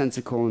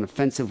nonsensical and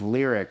offensive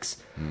lyrics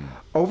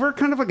over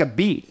kind of like a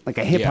beat, like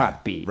a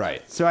hip-hop beat.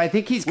 Right. So I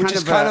think he's Which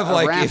is a kind of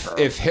like rapper.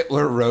 if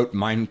Hitler wrote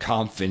Mein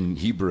Kampf in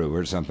Hebrew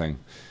or something.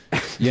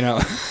 You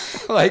know?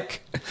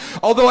 Like,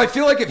 although I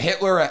feel like if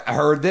Hitler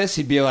heard this,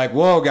 he'd be like,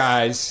 whoa,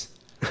 guys,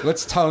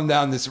 let's tone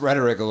down this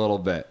rhetoric a little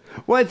bit.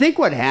 Well, I think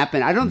what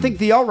happened, I don't think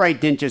the alt-right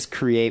didn't just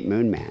create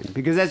Moon Man,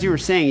 because as you were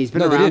saying, he's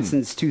been around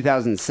since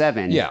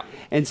 2007. Yeah.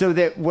 And so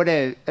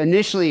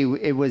initially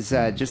it was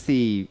just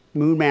the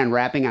Moon Man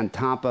rapping on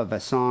top of a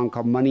song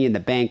called Money in the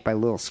Bank by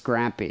Lil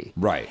Scrappy.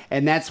 Right.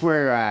 And that's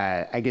where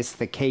I guess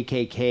the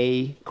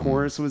KKK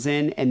chorus was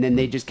in, and then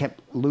they just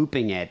kept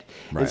looping it.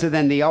 Right. And so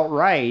then the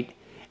alt-right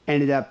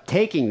ended up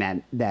taking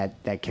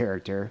that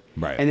character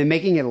right. and then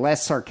making it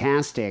less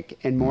sarcastic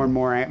and more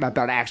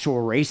about actual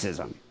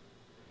racism.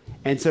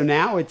 And so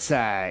now it's,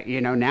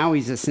 now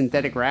he's a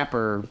synthetic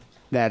rapper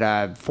that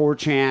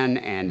 4chan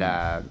and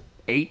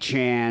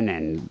 8chan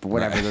and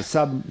whatever,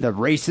 the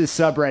racist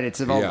subreddits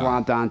have all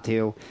glomped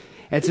onto.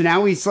 And so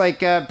now he's like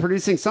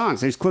producing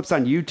songs. There's clips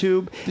on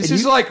YouTube. This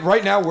is like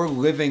right now we're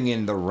living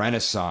in the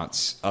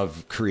renaissance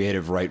of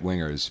creative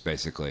right-wingers,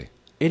 basically.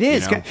 It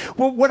is. You know?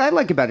 Well, what I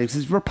like about it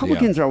is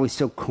Republicans are always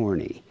so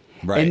corny.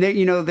 Right.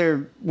 And they're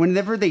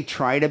whenever they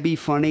try to be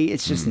funny,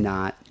 it's just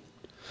not.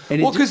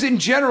 And well, because in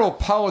general,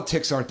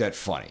 politics aren't that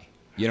funny.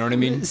 You know what I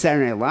mean?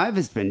 Saturday Night Live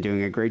has been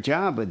doing a great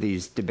job with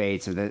these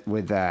debates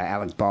with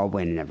Alec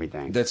Baldwin and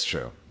everything. That's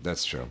true.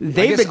 That's true.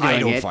 I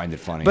don't find it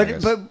funny. But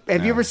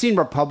have you ever seen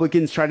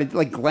Republicans try to,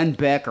 like Glenn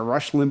Beck or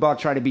Rush Limbaugh,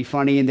 try to be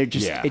funny and it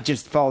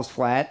just falls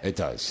flat? It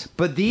does.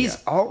 But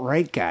these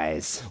alt-right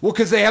guys... Well,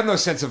 because they have no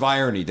sense of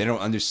irony. They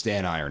don't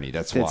understand irony.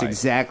 That's why.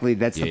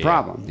 That's the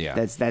problem. Yeah.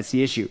 That's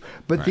the issue.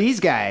 But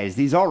these guys,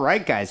 these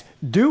alt-right guys,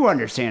 do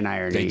understand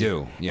irony. They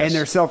do, yes. And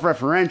they're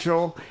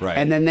self-referential. Right.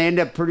 And then they end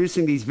up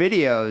producing these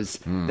videos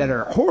that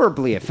are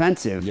horribly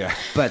offensive,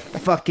 but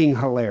fucking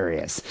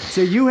hilarious. So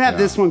you have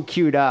this one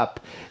queued up.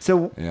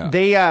 So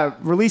they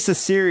released a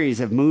series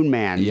of Moon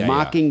Man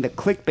mocking the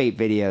clickbait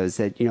videos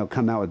that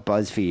come out with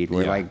BuzzFeed,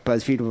 where like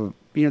BuzzFeed will,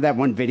 that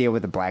one video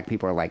with the black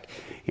people are like,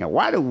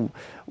 why do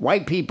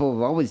white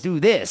people always do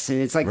this? And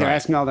it's like they're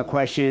asking all the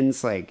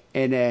questions, like,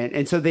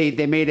 and so they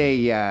made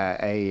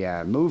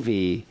a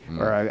movie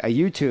or a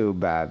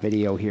YouTube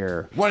video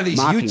here. One of these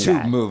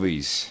YouTube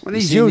movies. One of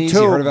these you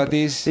YouTube. heard about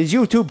these? These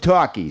YouTube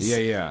talkies.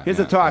 Yeah. Here's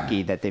a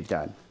talkie that they've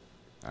done.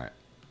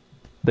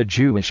 The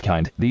Jewish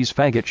kind, these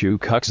faggot Jew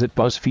cucks at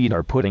BuzzFeed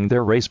are putting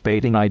their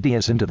race-baiting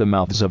ideas into the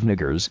mouths of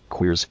niggers,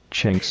 queers,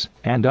 chinks,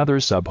 and other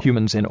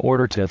subhumans in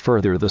order to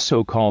further the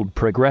so-called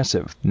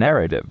progressive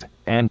narrative,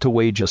 and to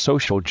wage a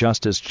social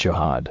justice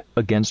jihad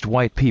against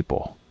white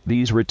people.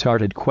 These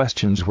retarded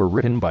questions were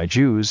written by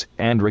Jews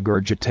and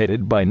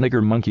regurgitated by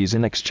nigger monkeys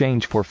in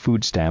exchange for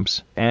food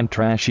stamps and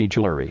trashy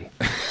jewelry.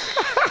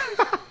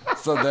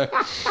 So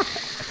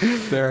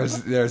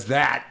there's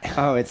that.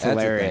 Oh, it's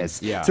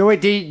hilarious. Yeah. So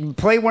wait,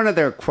 play one of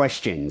their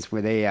questions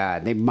where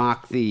they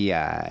mock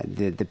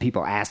the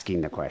people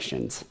asking the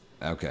questions.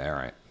 Okay, all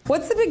right.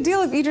 What's the big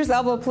deal if Idris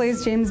Elba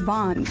plays James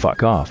Bond?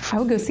 Fuck off. I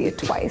would go see it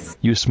twice.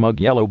 You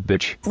smug yellow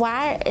bitch.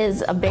 Why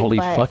is a big Holy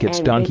butt fuck, it's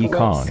and Donkey big lips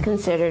Kong.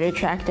 considered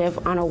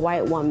attractive on a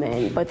white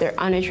woman, but they're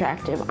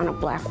unattractive on a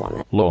black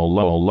woman? Lol,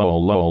 lol,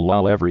 lol, lol,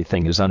 lol,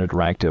 everything is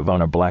unattractive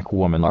on a black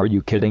woman. Are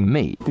you kidding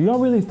me? Do y'all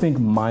really think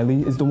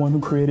Miley is the one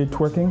who created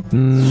twerking?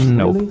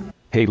 Nope. Really?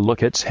 Hey,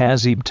 look, it's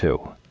Hazib too.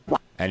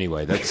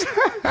 Anyway, that's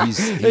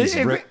he's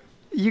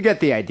you get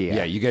the idea.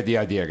 Yeah, you get the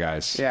idea,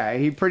 guys. Yeah,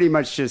 he pretty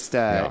much just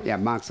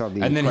mocks all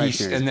the and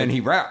then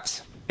he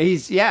raps.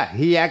 He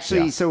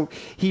actually so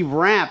he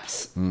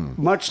raps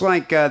much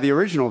like the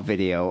original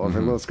video of a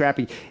Little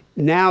Scrappy.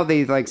 Now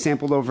they like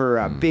sampled over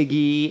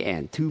Biggie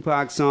and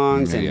Tupac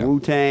songs and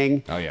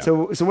Wu-Tang. Oh yeah.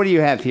 So what do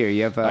you have here?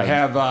 You have I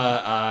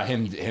have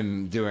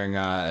him doing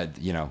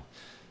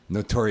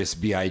Notorious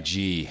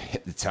B.I.G.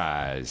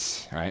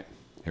 Hypnotize. Right.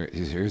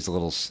 Here's a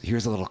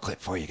little clip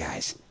for you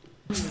guys.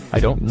 I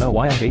don't know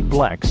why I hate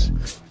blacks.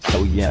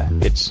 Oh yeah,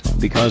 it's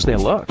because they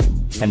look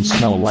and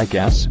smell like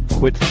ass.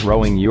 Quit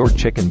throwing your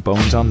chicken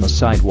bones on the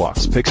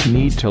sidewalks. Pics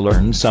need to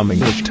learn some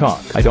English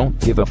talk. I don't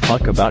give a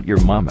fuck about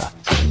your mama.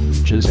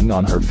 Jizzing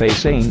on her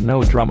face ain't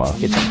no drama.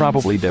 It's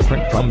probably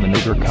different from the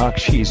nigger cock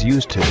she's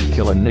used to.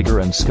 Kill a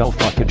nigger and skull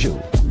fuck a Jew.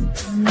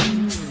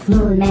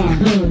 Moon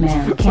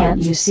man,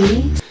 can't you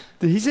see?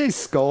 Did he say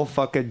skull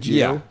fuck a Jew?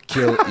 Yeah,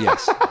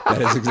 yes,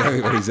 that is exactly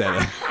what he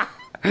said.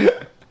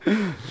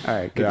 All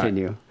right,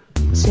 continue.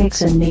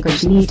 Sticks and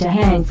niggers need to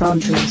hang from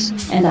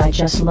trees, and I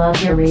just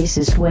love your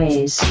racist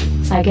ways.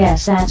 I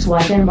guess that's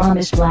why their mom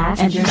is black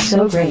and you're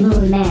so great.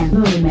 Moon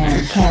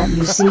man, can't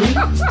you see?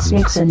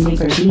 Sticks and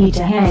niggers need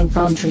to hang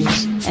from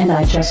trees, and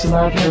I just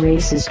love your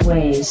racist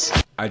ways.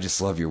 I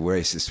just love your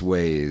racist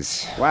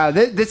ways. Wow,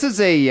 this is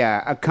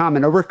a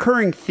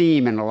recurring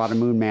theme in a lot of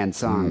Moon Man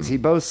songs. He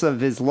boasts of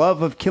his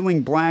love of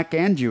killing black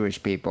and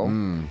Jewish people,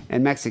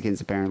 and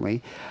Mexicans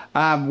apparently.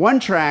 One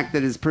track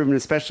that has proven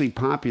especially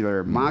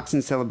popular mocks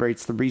and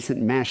celebrates the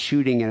recent mass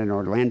shooting at an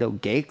Orlando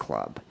gay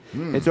club.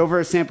 It's over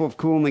a sample of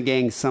Kool and the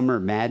Gang's Summer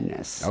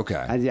Madness. Okay.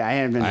 I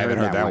haven't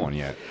heard that one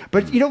yet.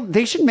 But,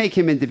 they should make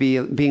him into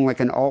being like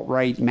an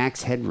alt-right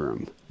Max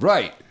Headroom.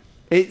 Right.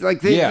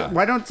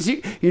 Why don't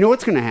you know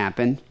what's going to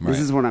happen? Right. This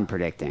is what I'm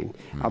predicting.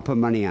 I'll put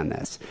money on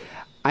this.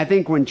 I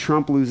think when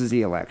Trump loses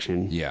the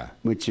election,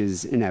 which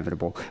is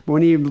inevitable, but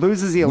when he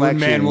loses the election,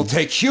 Moon Man will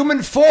take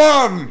human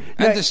form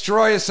and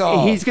destroy us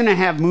all. He's going to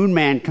have Moon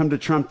Man come to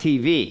Trump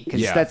TV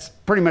because that's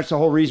pretty much the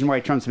whole reason why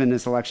Trump's been in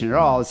this election at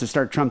all is to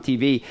start Trump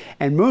TV,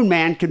 and Moon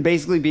Man can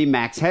basically be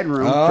Max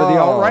Headroom for the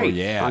alt-right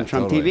on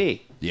Trump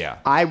TV. Yeah,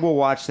 I will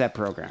watch that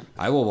program.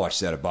 I will watch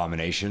that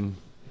abomination.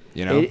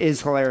 It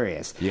is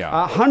hilarious.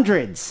 Yeah.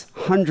 Hundreds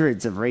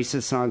of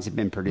racist songs have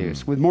been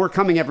produced, with more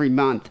coming every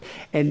month.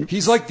 And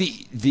he's like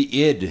the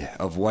id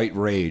of white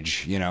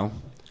rage,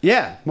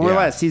 Yeah, more or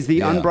less. He's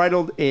the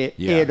unbridled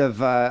id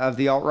of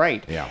the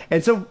alt-right. Yeah.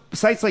 And so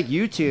sites like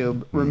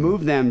YouTube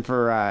remove them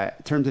for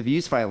terms of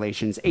use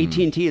violations.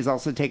 AT&T has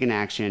also taken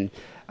action,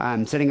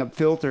 setting up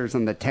filters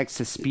on the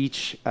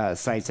text-to-speech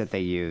sites that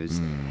they use.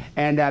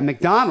 And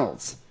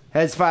McDonald's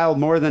has filed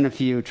more than a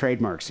few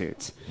trademark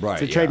suits. Right.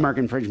 So trademark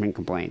infringement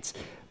complaints.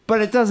 But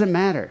it doesn't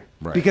matter.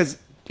 Right. Because,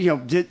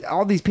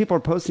 all these people are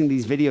posting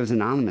these videos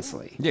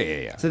anonymously.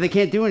 Yeah. So they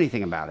can't do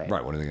anything about it.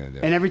 Right, what are they going to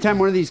do? And every time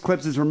one of these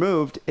clips is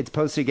removed, it's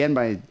posted again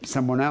by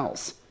someone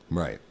else.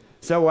 Right.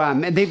 So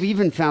and they've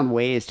even found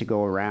ways to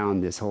go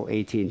around this whole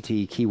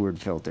AT&T keyword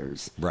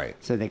filters. Right.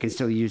 So they can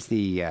still use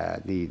the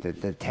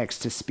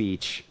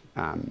text-to-speech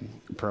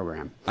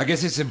program. I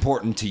guess it's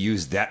important to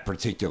use that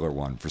particular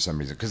one for some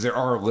reason because there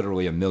are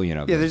literally a million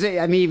of them.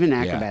 Yeah, even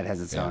Acrobat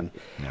has its own.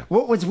 Yeah.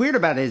 What's weird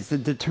about it is the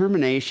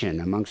determination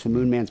amongst the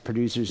Moon Man's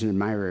producers and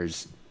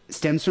admirers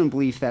stems from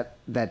belief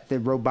that the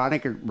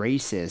robotic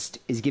racist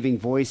is giving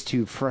voice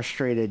to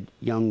frustrated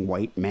young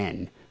white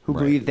men who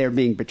believe they're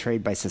being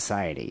betrayed by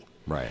society.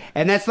 Right.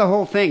 And that's the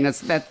whole thing.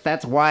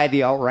 That's why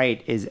the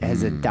alt-right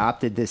has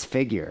adopted this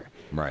figure.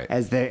 Right.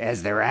 As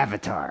their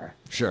avatar.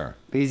 Sure.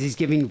 Because he's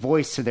giving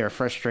voice to their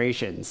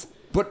frustrations.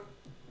 But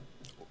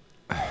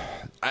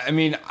I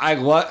mean, I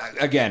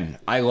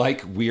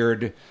like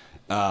weird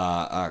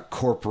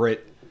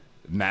corporate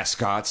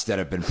mascots that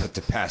have been put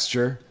to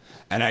pasture,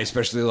 and I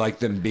especially like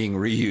them being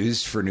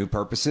reused for new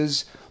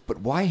purposes. But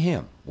why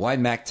him? Why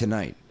Mac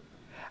Tonight?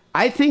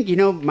 I think,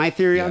 my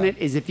theory on it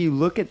is if you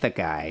look at the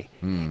guy,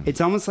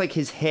 it's almost like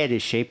his head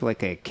is shaped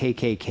like a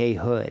KKK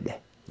hood.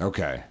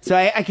 Okay. So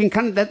I can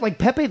kind of, that like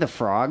Pepe the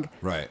Frog.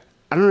 Right.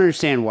 I don't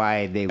understand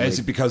why they would. Is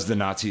it because the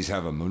Nazis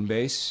have a moon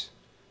base?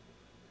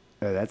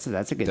 Oh, that's a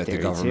good theory, that the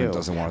government too.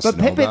 Doesn't want us but to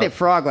know Pepe about? the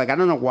Frog, I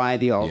don't know why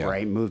the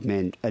alt-right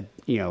movement,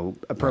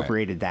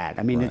 appropriated that.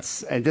 I mean, it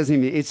doesn't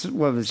even, it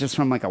was just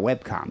from like a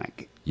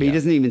webcomic. But he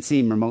doesn't even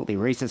seem remotely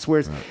racist.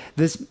 Whereas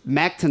this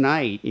Mac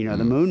Tonight, the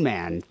Moon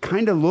Man,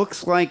 kind of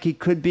looks like he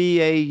could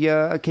be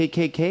a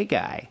KKK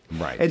guy.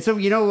 Right. And so,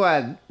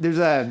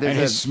 there's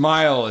his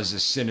smile is a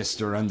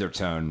sinister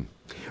undertone.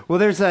 Well,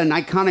 there's an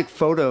iconic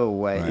photo.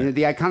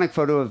 The iconic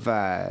photo of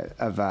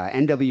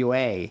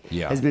NWA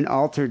has been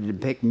altered to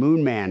depict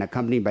Moon Man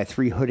accompanied by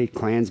 3 hooded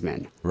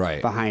Klansmen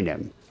behind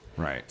him.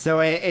 Right. So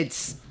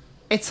it's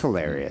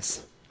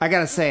hilarious. I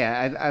gotta say,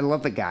 I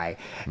love the guy,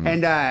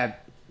 and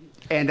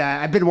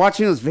I've been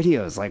watching those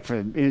videos like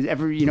for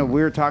every. We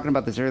were talking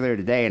about this earlier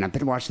today, and I've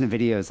been watching the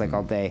videos like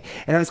all day,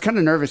 and I was kind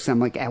of nervous. I'm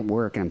like at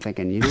work, and I'm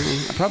thinking,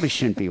 I probably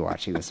shouldn't be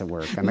watching this at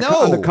work. On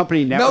the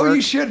company network. No,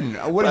 you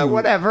shouldn't.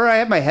 Whatever. I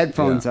have my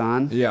headphones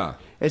on. Yeah.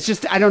 It's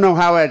just I don't know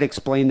how I'd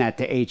explain that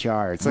to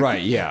HR. It's like,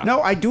 right, yeah.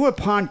 No, I do a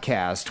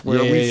podcast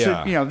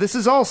where this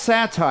is all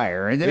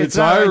satire and it's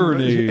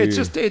irony. It's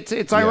just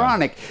it's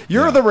ironic.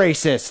 You're the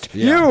racist.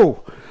 Yeah. You.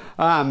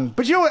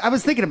 But I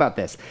was thinking about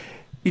this.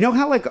 You know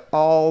how like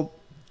all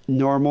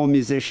normal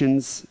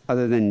musicians,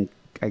 other than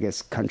I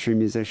guess country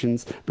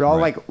musicians, but all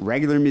like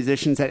regular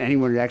musicians that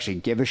anyone would actually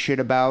give a shit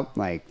about,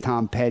 like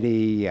Tom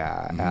Petty,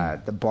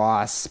 the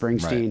Boss,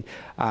 Springsteen,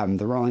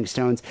 the Rolling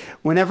Stones.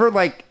 Whenever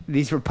like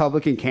these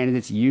Republican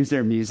candidates use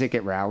their music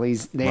at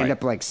rallies, they end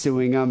up like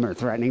suing them or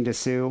threatening to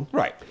sue.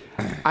 Right.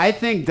 I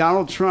think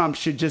Donald Trump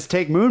should just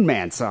take Moon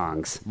Man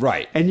songs,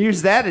 and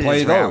use that at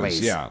his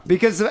rallies,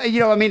 because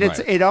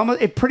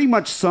it pretty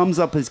much sums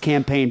up his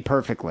campaign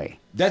perfectly.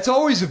 That's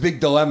always a big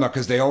dilemma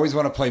because they always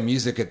want to play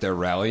music at their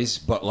rallies,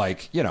 but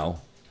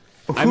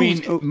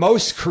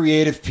most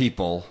creative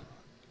people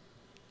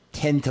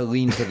tend to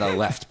lean to the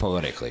left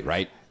politically,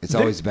 right? It's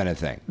always been a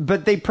thing.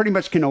 But they pretty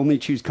much can only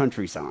choose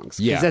country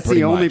songs. Yeah, that's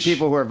the only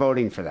people who are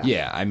voting for that.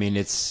 Yeah, I mean,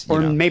 it's...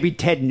 maybe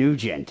Ted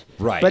Nugent.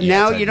 Right. But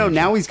now,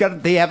 now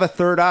they have a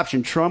third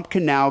option. Trump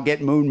can now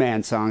get Moon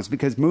Man songs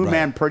because Moon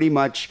Man pretty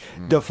much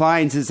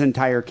defines his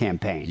entire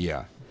campaign.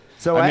 Yeah.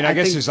 So I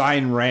guess there's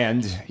Ayn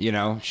Rand, she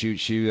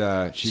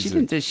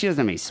doesn't have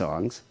any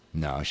songs.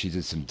 No, she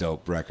did some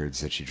dope records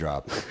that she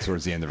dropped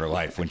towards the end of her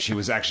life when she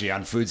was actually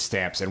on food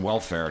stamps and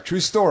welfare. True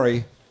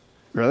story.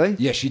 Really?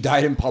 Yeah, she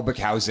died in public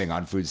housing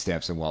on food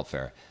stamps and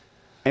welfare.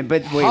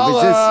 But wait,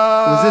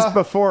 was this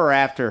before or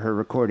after her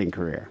recording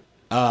career?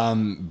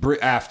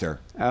 After.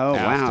 Oh,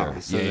 after. Wow.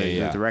 So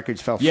the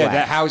records fell flat. Yeah,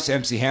 that house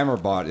MC Hammer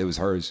bought, it was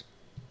hers.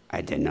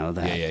 I didn't know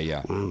that.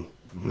 Yeah.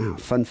 Wow.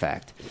 Fun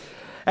fact.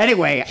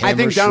 Anyway, I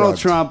think Donald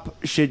Trump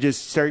should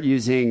just start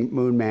using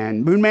Moon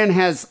Man. Moon Man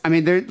has,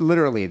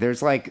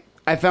 there's like,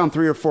 I found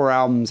 3 or 4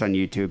 albums on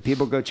YouTube.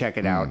 People go check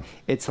it out.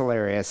 It's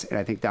hilarious, and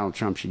I think Donald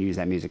Trump should use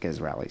that music at his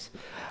rallies.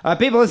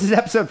 People, this is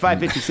episode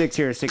 556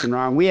 here at Sick and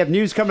Wrong. We have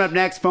news coming up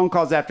next, phone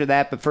calls after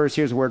that, but first,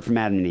 here's a word from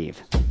Adam and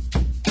Eve.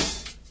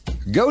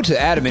 Go to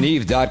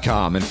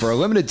adamandeve.com, and for a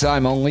limited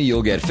time only,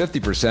 you'll get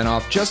 50%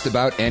 off just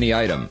about any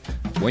item.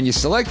 When you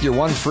select your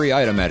one free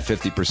item at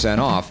 50%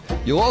 off,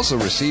 you'll also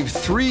receive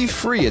 3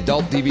 free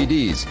adult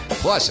DVDs,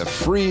 plus a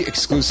free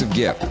exclusive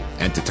gift.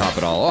 And to top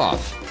it all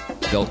off,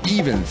 they'll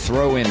even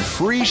throw in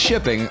free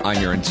shipping on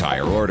your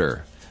entire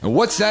order. And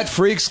what's that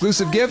free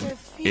exclusive gift?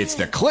 It's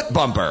the Clit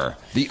Bumper,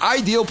 the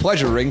ideal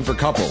pleasure ring for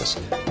couples.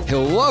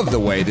 He'll love the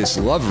way this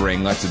love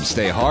ring lets him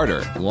stay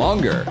harder,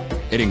 longer.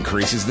 It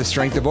increases the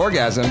strength of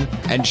orgasm,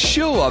 and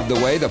she'll love the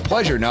way the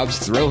pleasure nubs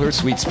thrill her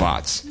sweet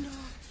spots.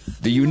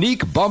 The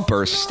unique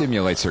bumper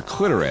stimulates her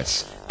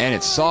clitoris, and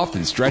it's soft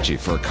and stretchy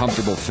for a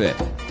comfortable fit.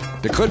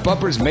 The Clit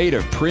Bumper is made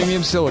of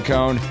premium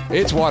silicone,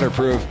 it's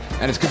waterproof,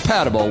 and it's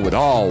compatible with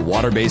all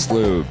water-based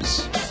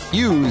lubes.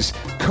 Use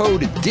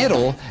code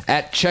DIDDLE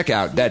at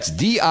checkout. That's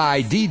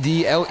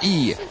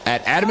DIDDLE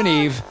at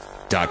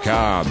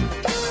adamandeve.com.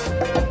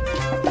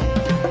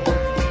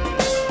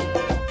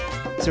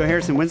 So,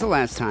 Harrison, when's the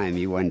last time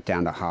you went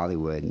down to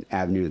Hollywood,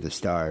 Avenue of the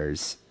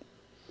Stars,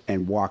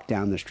 and walked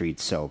down the street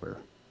sober?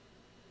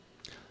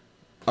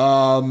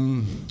 Not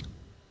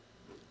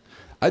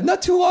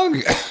too long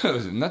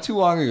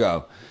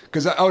ago.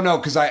 Because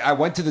I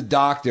went to the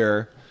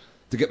doctor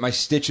to get my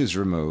stitches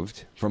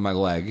removed from my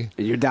leg.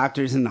 And your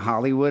doctor's in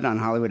Hollywood, on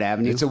Hollywood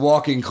Avenue? It's a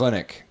walk-in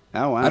clinic.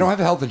 Oh, wow. I don't have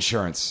health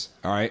insurance,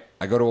 all right?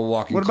 I go to a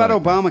walk-in clinic. What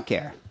about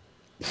Obamacare?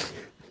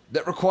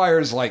 That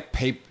requires, that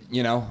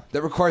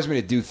requires me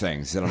to do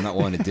things that I'm not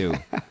willing to do.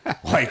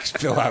 Like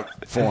fill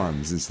out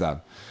forms and stuff.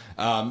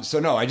 So,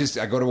 no, I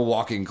go to a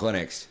walk-in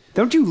clinics.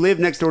 Don't you live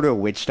next door to a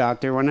witch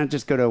doctor? Why not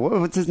just go to,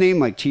 what's his name,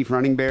 like Chief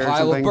Running Bear or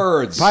something? Pile of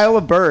Birds. Pile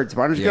of Birds.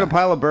 Why don't you go to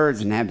Pile of Birds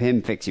and have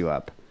him fix you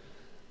up?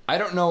 I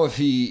don't know if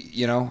he,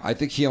 I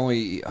think he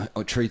only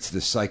treats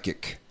the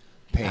psychic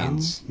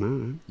pains,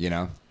 and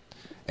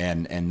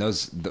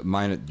those,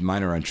 mine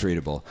are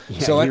untreatable. Yeah,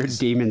 so your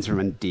demons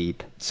run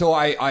deep. So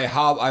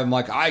I'm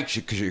like, I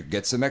should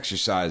get some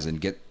exercise and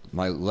get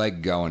my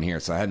leg going here.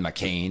 So I had my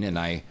cane and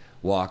I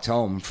walked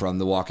home from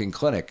the walk-in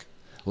clinic,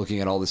 looking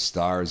at all the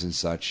stars and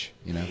such,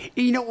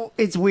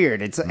 it's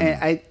weird. It's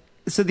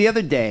so the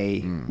other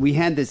day we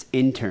had this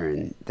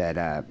intern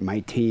that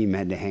my team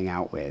had to hang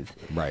out with,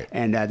 right?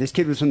 And this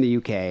kid was from the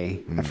UK.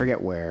 I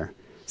forget where,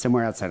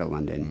 somewhere outside of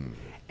London.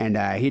 And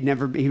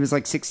he was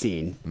like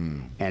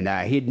 16, and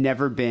he'd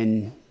never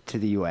been to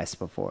the U.S.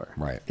 before.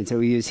 Right. And so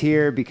he was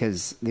here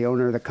because the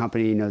owner of the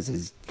company knows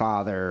his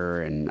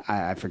father, and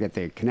I forget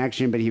the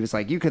connection, but he was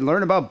like, you can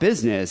learn about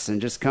business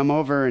and just come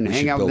over and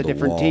hang out with the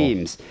different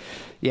teams.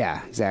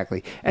 Yeah,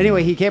 exactly.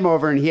 Anyway, he came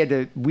over and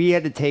we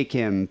had to take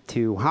him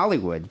to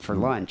Hollywood for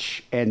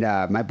lunch. And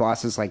my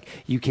boss was like,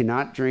 you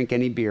cannot drink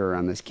any beer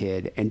around this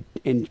kid. And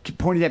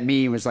pointed at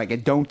me and was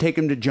like, don't take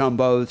him to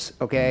Jumbo's,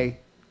 okay?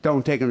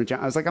 Don't take him to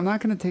Jumbo's. I was like, I'm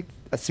not going to take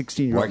a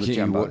 16-year-old to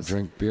Jumbo's. Why can't you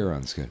drink beer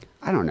on this kid?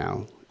 I don't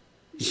know.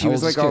 She How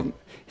was old is like, this kid?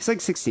 he's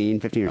like 16,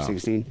 15 or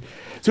 16.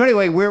 So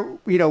anyway,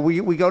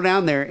 we go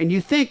down there, and you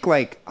think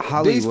like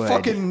Hollywood. They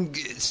fucking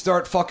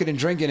start fucking and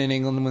drinking in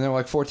England when they're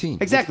like 14.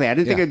 Exactly. I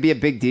didn't think it'd be a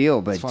big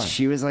deal, but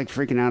she was like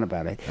freaking out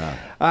about it.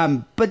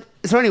 But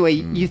so anyway,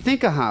 you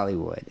think of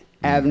Hollywood,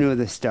 Avenue of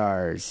the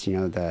Stars,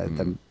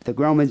 the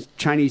Roman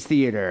Chinese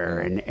theater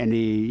and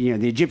the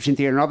the Egyptian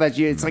theater and all that.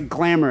 It's like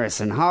glamorous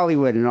and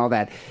Hollywood and all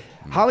that.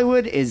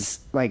 Hollywood is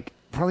like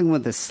probably one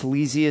of the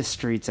sleaziest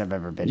streets I've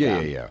ever been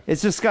down. Yeah.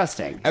 It's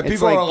disgusting. And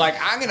people are like,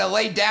 I'm going to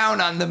lay down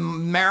on the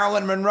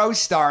Marilyn Monroe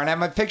star and have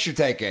my picture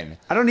taken.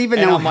 I don't even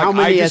know how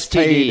many I just STDs.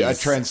 paid a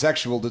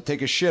transsexual to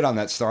take a shit on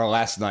that star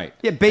last night.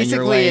 Yeah,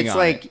 basically it's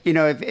like,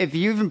 if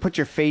you even put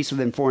your face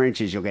within 4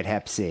 inches, you'll get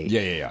hep C.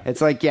 Yeah.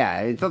 It's like,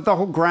 the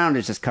whole ground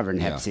is just covered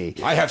in hep C.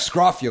 I have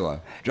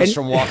scrofula just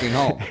from walking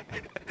home.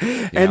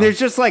 And there's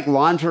just like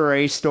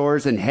lingerie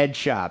stores and head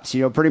shops,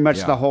 pretty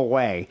much the whole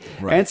way.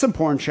 Right. And some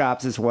porn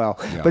shops as well.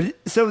 Yeah. But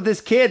so this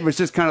kid was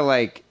just kind of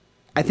like,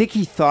 I think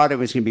he thought it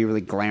was going to be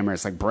really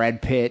glamorous. Like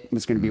Brad Pitt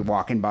was going to be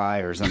walking by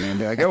or something. And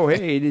be like, oh,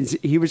 hey.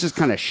 He was just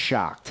kind of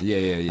shocked.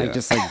 Yeah. Like,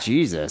 just like,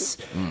 Jesus.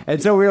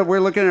 And so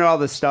we're looking at all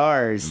the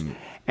stars.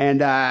 And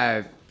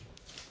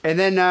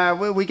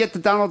then we get the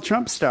Donald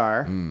Trump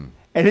star. And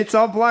it's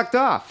all blocked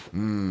off.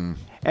 And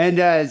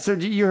so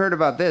you heard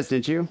about this,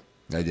 didn't you?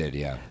 I did,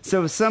 yeah.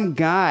 So some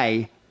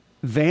guy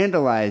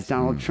vandalized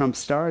Donald Trump's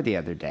star the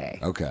other day.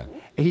 Okay.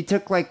 He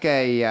took like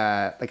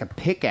a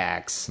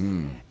pickaxe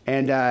and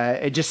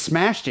it just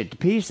smashed it to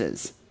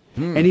pieces.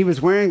 And he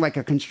was wearing like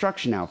a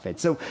construction outfit.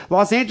 So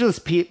Los Angeles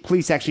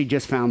police actually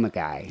just found the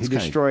guy who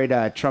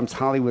destroyed Trump's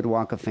Hollywood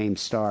Walk of Fame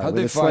star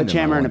with a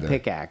sledgehammer and a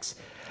pickaxe.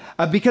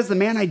 Because the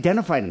man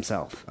identified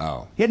himself.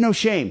 Oh. He had no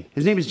shame.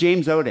 His name is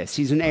James Otis.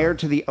 He's an heir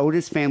to the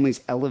Otis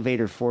family's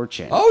elevator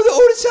fortune. Oh, the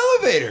Otis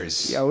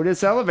elevators. The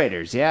Otis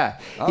elevators, yeah.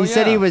 He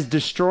said he was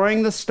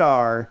destroying the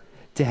star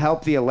to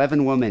help the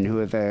 11 women who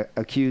have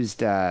accused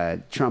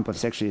Trump of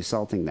sexually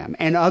assaulting them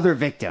and other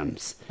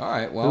victims. All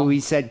right, well. Who he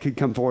said could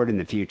come forward in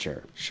the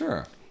future.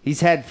 Sure.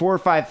 He's had 4 or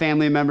 5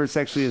 family members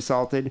sexually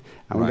assaulted.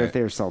 I wonder if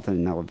they're assaulted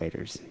in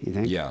elevators. You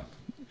think? Yeah.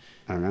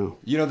 I don't know.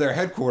 Their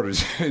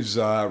headquarters is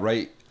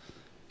right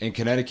in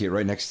Connecticut,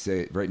 right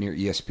near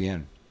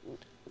ESPN.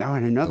 Oh, I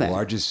didn't know that. The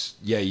largest,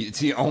 it's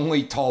the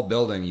only tall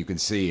building you can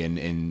see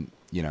in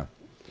the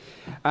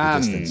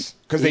distance.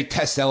 Because they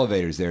test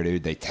elevators there,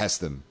 dude. They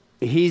test them.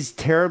 He's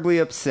terribly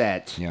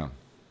upset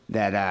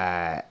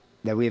that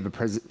we have a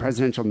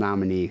presidential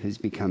nominee who's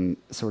become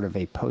sort of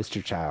a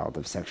poster child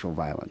of sexual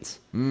violence.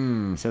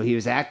 So he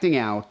was acting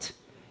out,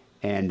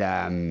 and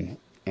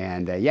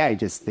they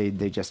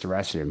just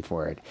arrested him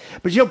for it.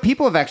 But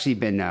people have actually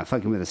been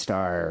fucking with a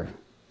star.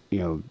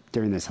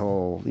 During this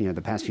whole,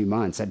 the past few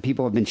months, and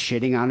people have been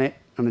shitting on it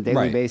on a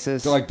daily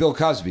basis. So like Bill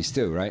Cosby's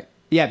too, right?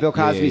 Yeah, Bill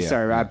Cosby's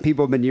star.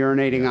 People have been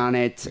urinating on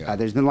it.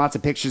 There's been lots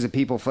of pictures of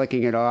people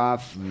flicking it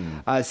off.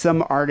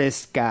 Some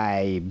artist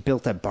guy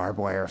built a barbed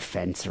wire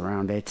fence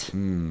around it.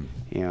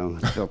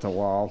 Built a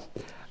wall.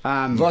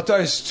 What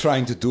I was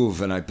trying to do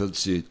when I built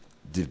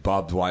the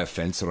barbed wire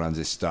fence around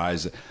the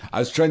stars, I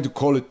was trying to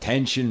call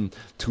attention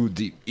to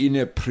the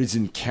inner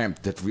prison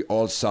camp that we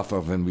all suffer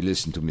when we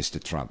listen to Mr.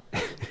 Trump.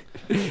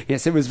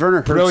 Yes, it was Werner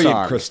Herzog.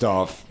 Brilliant,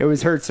 Christoph. It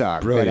was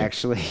Herzog that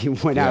actually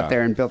went out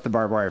there and built the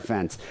barbed wire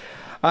fence.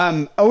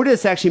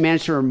 Otis actually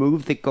managed to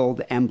remove the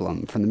gold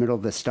emblem from the middle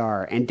of the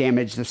star and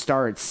damage the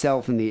star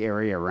itself and the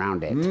area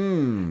around it.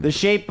 The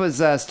shape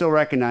was still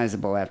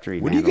recognizable after he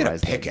vandalized it. Where do you get a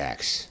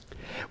pickaxe?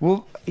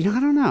 Well, I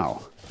don't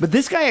know. But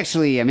this guy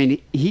actually,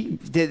 he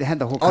had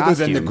the whole costume. Other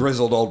than the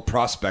grizzled old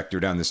prospector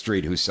down the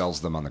street who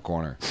sells them on the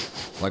corner.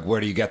 Like,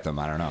 where do you get them?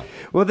 I don't know.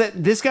 Well,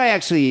 this guy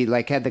actually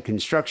had the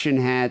construction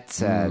hat,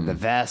 the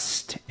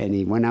vest, and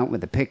he went out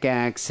with a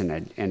pickaxe and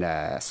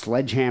a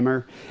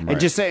sledgehammer,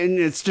 and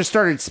it's just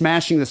started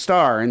smashing the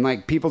star,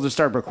 and people just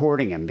started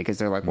recording him because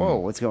they're like, "Whoa,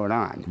 what's going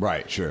on?"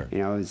 Right, sure.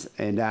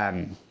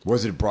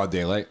 Was it broad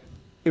daylight?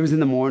 It was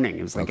in the morning.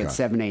 It was at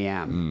 7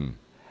 a.m.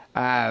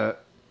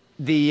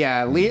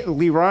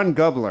 Leron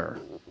Gubler,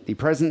 the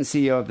president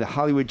and CEO of the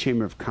Hollywood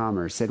Chamber of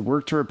Commerce, said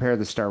work to repair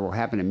the star will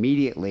happen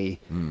immediately,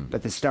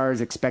 but the star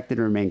is expected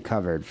to remain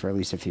covered for at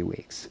least a few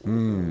weeks.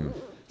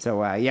 So,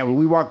 when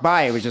we walked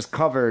by, it was just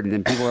covered, and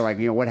then people were like,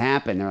 what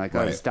happened? They're like,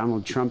 oh, it's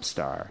Donald Trump's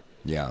star.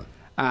 Yeah.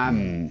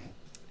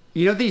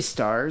 These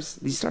stars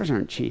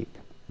aren't cheap.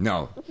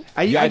 No.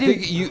 I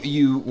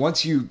think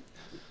once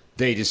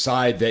they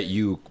decide that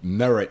you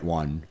merit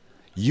one,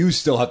 you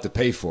still have to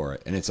pay for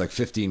it, and it's like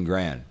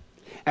 $15,000.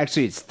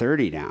 Actually, it's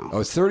 30 now. Oh,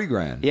 it's 30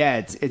 grand. Yeah,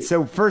 it's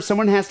so first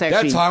someone has to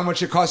actually. That's how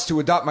much it costs to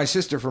adopt my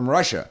sister from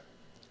Russia.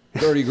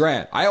 30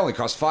 grand. I only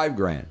cost 5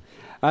 grand.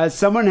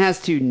 Someone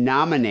has to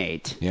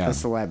nominate a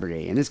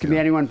celebrity, and this can be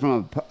anyone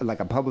from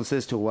a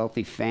publicist to a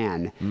wealthy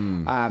fan.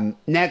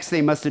 Next,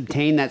 they must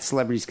obtain that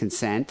celebrity's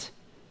consent,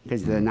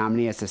 because the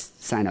nominee has to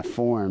sign a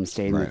form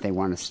stating that they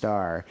want a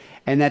star,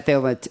 and that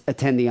they'll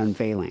attend the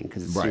unveiling,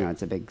 because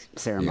it's a big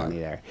ceremony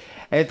there.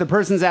 If the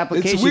person's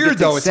application it's weird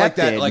gets though.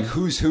 accepted, It's like that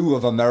who's who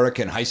of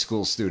American high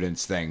school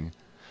students thing,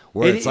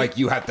 where it's like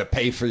you have to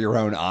pay for your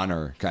own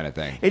honor kind of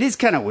thing. It is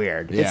kind of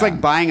weird. Yeah. It's like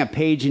buying a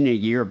page in a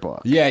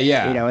yearbook. Yeah.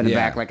 In the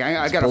back, like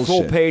I got a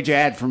full page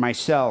ad for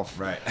myself.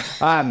 Right.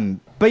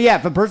 But yeah,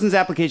 if a person's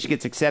application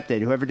gets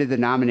accepted, whoever did the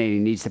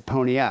nominating needs to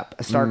pony up.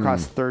 A star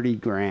costs 30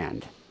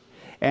 grand.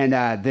 And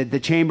the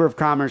Chamber of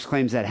Commerce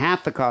claims that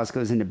half the cost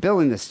goes into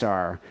building the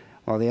star,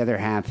 while the other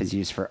half is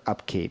used for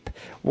upkeep.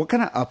 What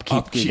kind of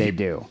upkeep do they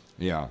do?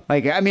 Yeah.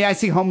 Like, I mean, I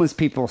see homeless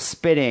people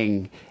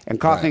spitting and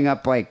coughing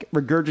up, like,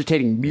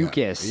 regurgitating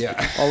mucus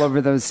all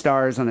over those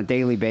stars on a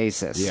daily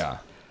basis. Yeah.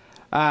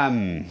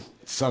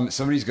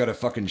 Somebody's got to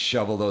fucking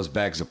shovel those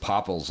bags of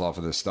popples off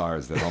of the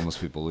stars that homeless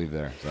people leave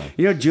there. So.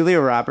 You know, Julia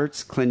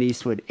Roberts, Clint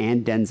Eastwood,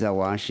 and Denzel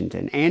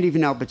Washington, and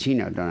even Al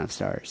Pacino don't have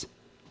stars.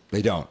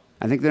 They don't.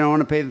 I think they don't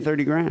want to pay the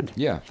 30 grand.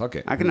 Yeah, fuck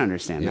it. I can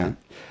understand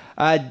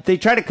that. They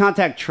tried to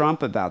contact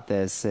Trump about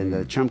this, and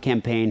the Trump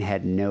campaign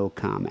had no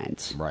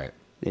comment. Right.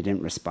 They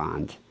didn't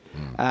respond.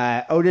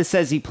 Otis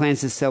says he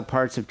plans to sell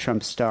parts of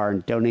Trump's star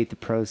and donate the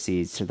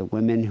proceeds to the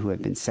women who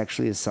have been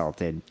sexually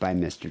assaulted by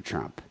Mr.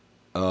 Trump.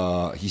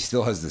 He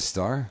still has the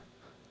star?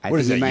 I What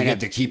is think that? he You might get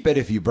to keep it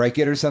if you break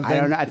it or something? I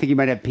don't know. I think he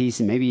might have peace,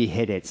 and maybe he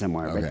hid it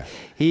somewhere. Okay.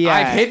 But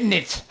I've hidden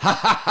it. Ha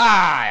ha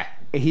ha.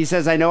 He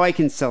says, I know I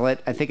can sell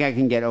it. I think I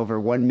can get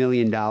over $1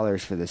 million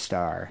for the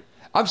star.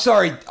 I'm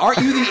sorry. Aren't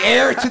you the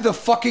heir to the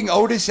fucking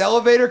Otis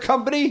Elevator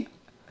Company?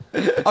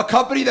 A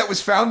company that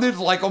was founded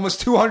like almost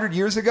 200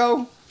 years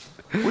ago?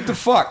 What the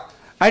fuck?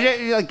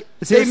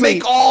 They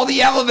make all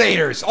the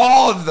elevators.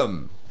 All of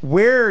them.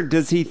 Where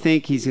does he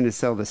think he's going to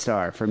sell the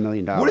star for $1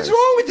 million? What is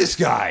wrong with this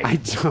guy? I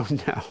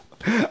don't know.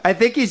 I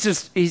think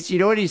he's you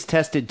know what, he's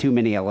tested too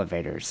many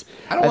elevators.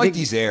 I don't like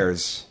these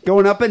airs.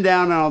 Going up and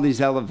down on all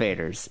these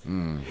elevators.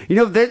 You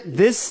know,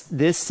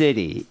 this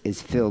city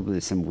is filled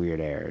with some weird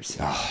airs.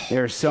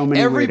 There are so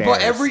many weird airs.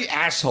 Every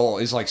asshole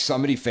is like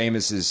somebody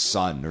famous's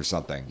son or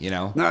something, you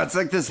know? No, it's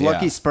like this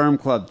Lucky Sperm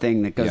Club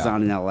thing that goes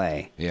on in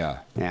L.A. Yeah.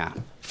 Yeah.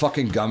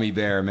 Fucking gummy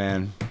bear,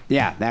 man.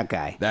 Yeah, that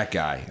guy. That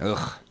guy.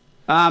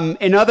 Ugh.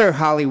 In other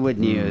Hollywood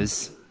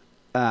news...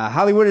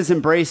 Hollywood has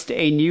embraced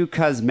a new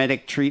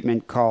cosmetic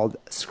treatment called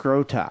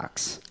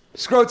Scrotox.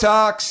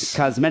 Scrotox!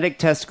 Cosmetic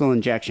testicle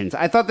injections.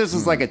 I thought this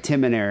was like a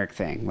Tim and Eric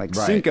thing. Like,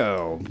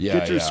 Cinco,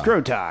 get your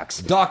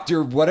Scrotox.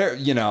 Doctor, whatever,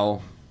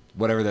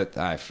 whatever that...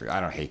 I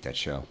don't hate that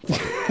show.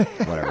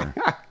 Whatever.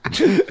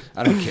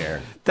 I don't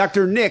care.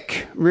 Dr.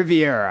 Nick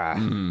Riviera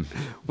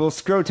will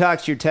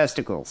Scrotox your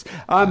testicles.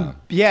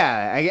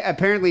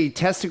 Apparently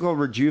testicle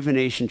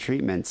rejuvenation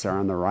treatments are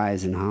on the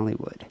rise in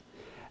Hollywood.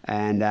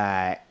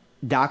 And...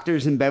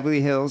 doctors in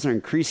Beverly Hills are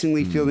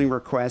increasingly fielding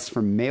requests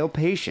from male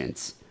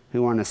patients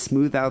who want to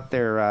smooth out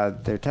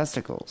their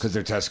testicles. Because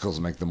their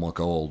testicles make them look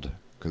old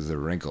because they're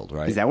wrinkled,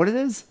 right? Is that what it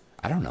is?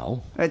 I don't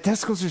know.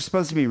 Testicles are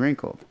supposed to be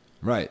wrinkled.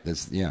 Right.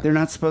 They're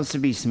not supposed to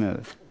be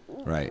smooth.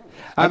 Right.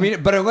 I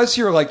mean, but unless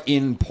you're like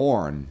in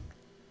porn,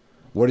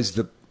 what is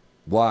the...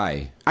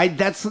 Why?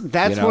 That's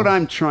what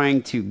I'm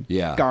trying to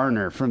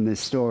garner from this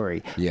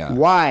story. Yeah.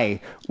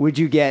 Why would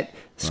you get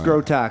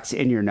Scrotox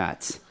in your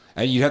nuts?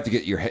 And you'd have to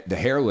get the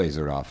hair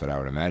lasered off it, I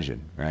would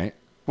imagine, right?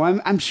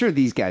 Well, I'm sure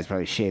these guys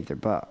probably shave their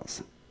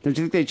balls. Don't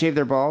you think they'd shave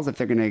their balls if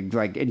they're going to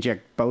like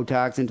inject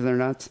Botox into their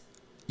nuts?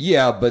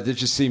 Yeah, but it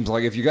just seems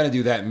like if you're going to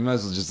do that, you might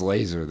as well just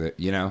laser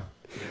that,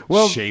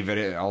 Well, shave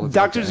it all the time.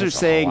 Doctors are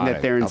saying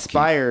that they're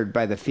inspired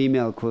by the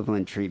female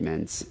equivalent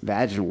treatments,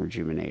 vaginal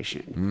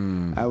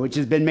rejuvenation, which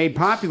has been made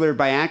popular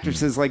by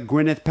actresses like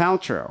Gwyneth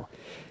Paltrow.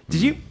 Do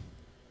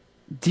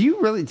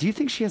you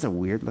think she has a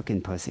weird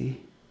looking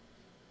pussy?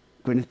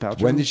 Gwyneth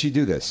Paltrow? When did she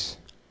do this?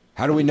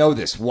 How do we know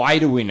this? Why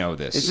do we know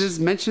this? This is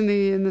mentioned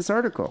in this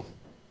article.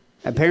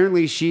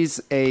 Apparently, she's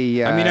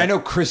a... I mean, I know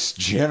Kris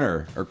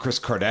Jenner or Kris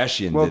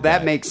Kardashian. Well, did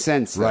that makes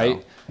sense, though.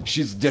 right?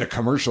 She did a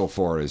commercial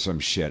for it or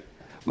some shit.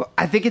 Well,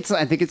 I think it's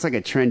like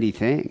a trendy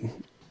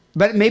thing.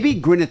 But maybe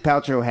Gwyneth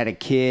Paltrow had a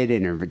kid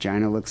and her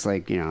vagina looks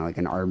like like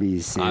an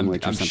Arby's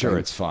sandwich or something. I'm sure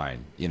it's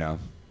fine.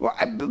 Well,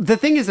 the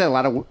thing is that a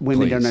lot of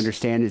women don't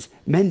understand is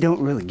men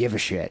don't really give a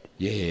shit.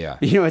 Yeah.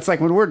 It's like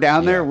when we're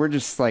down there, we're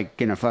just like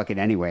gonna fuck it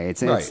anyway.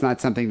 It's not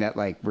something that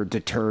like we're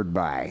deterred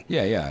by.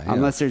 Yeah.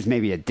 Unless there's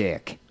maybe a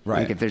dick.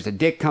 Right. Like if there's a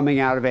dick coming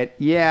out of it,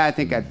 I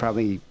think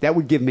that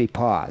would give me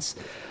pause.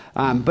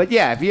 But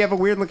yeah, if you have a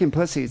weird looking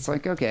pussy, it's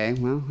like, okay,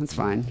 well, that's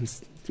fine.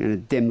 It's gonna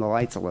dim the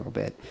lights a little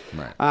bit.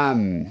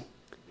 Right.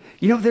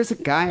 There's a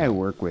guy I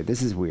work with.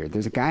 This is weird.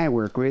 There's a guy I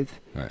work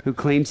with who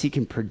claims he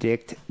can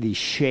predict the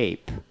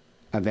shape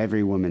of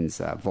every woman's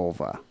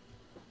vulva.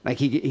 Like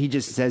he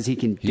just says he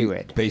can do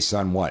it. Based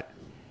on what?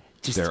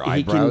 their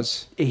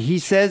eyebrows. He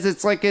says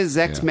it's like his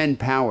X-Men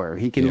power.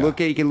 He can Yeah.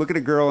 look at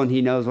a girl and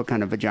he knows what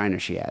kind of vagina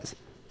she has,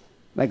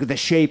 like the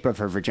shape of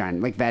her vagina,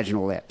 like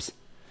vaginal lips.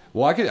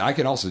 Well, I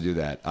can also do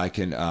that. I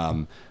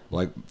can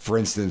like, for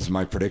instance,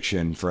 my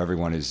prediction for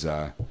everyone is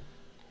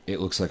it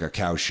looks like a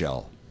cow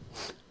shell.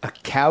 A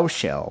cow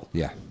shell.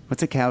 Yeah.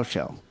 What's a cow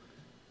shell?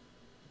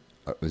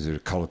 Is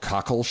it called a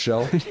cockle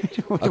shell?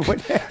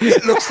 What?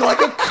 It looks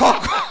like a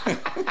cockle.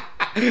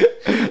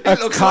 It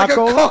looks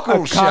cockle? like a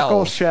cockle A shell.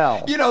 cockle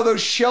shell. You know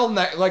those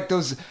like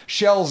those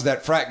shells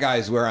that frat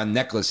guys wear on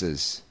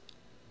necklaces.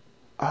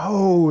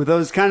 Oh,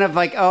 those kind of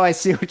like, I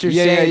see what you're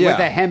saying, with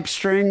the hemp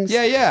strings.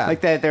 Yeah, yeah.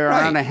 Like that, they're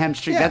Right. on a hemp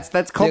string. Yeah.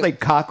 That's called a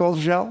cockle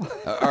shell.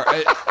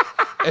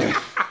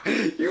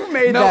 You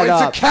made No, that it's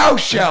up. a cow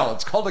shell.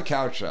 It's called a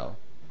cow shell.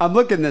 I'm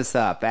looking this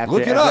up. After,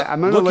 Look it up.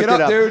 I'm going to look it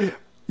up, dude.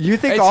 You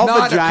think It's all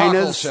not a cockle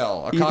vaginas?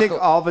 shell. You think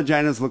all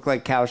vaginas look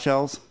like cow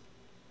shells?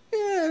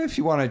 Yeah, if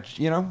you want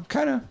to,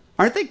 kind of.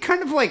 Aren't they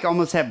kind of like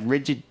almost have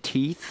rigid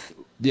teeth?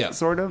 Yeah.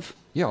 Sort of.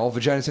 Yeah, all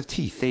vaginas have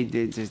teeth. They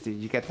just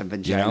you got the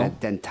vagina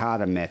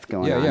dentata myth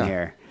going on yeah.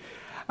 here.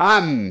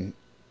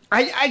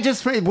 I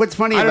just what's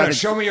funny I don't about know. it.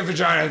 Show me a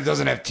vagina that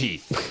doesn't have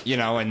teeth.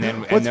 And then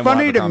What's and then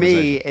funny we'll have a to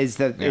me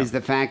conversation. is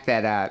the fact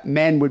that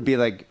men would be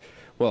like,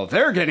 well, if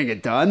they're getting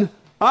it done,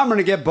 I'm going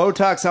to get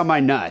Botox on my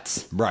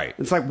nuts. Right.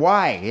 It's like,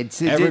 why?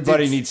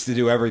 Everybody needs to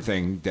do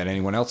everything that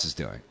anyone else is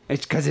doing.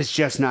 It's because it's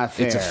just not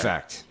fair. It's a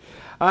fact.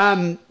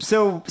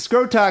 So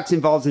Scrotox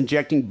involves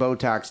injecting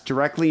Botox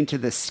directly into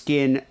the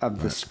skin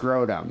of the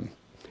scrotum.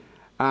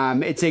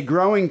 It's a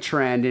growing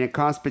trend, and it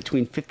costs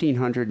between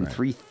 $1,500 and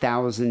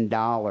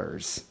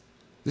 $3,000.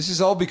 This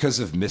is all because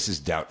of Mrs.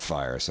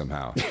 Doubtfire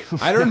somehow.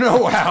 I don't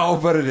know how,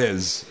 but it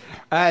is.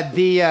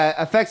 The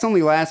effects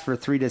only last for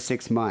 3 to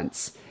 6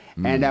 months.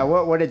 And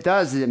what it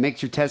does is it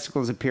makes your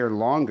testicles appear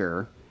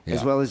longer,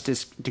 as well as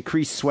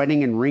decrease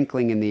sweating and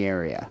wrinkling in the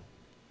area.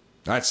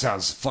 That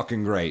sounds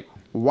fucking great.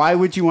 Why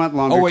would you want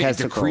longer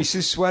testicles? It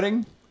decreases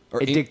sweating?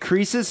 It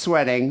decreases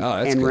sweating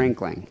and good.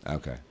 wrinkling.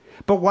 Okay.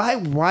 But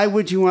why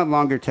would you want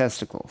longer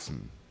testicles?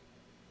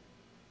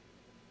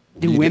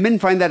 Do women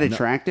find that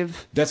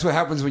attractive? That's what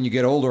happens when you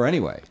get older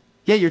anyway.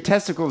 Yeah, your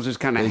testicles just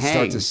kind of hang. They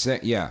start to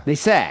sag. Yeah. They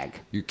sag.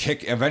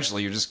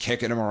 Eventually, you're just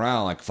kicking them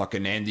around like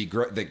fucking the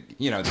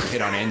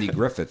kid on Andy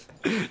Griffith.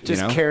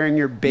 Just carrying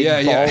your big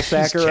ball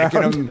sack just around.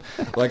 kicking them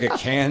like a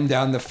can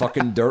down the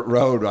fucking dirt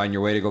road on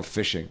your way to go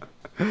fishing.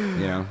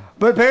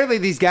 But apparently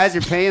these guys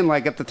are paying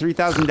like up to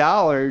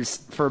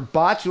 $3,000 for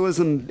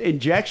botulism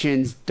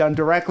injections done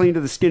directly into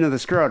the skin of the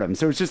scrotum.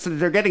 So it's just that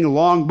they're getting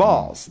long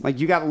balls. Like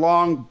you got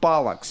long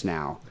bollocks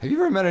now. Have you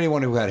ever met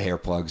anyone who had hair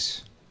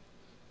plugs?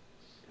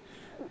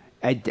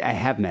 I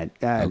have met.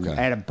 Okay. I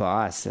had a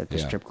boss at the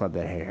strip club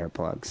that had hair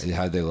plugs.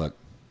 How'd they look?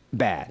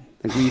 Bad.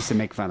 Like we used to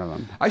make fun of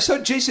them. I saw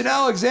Jason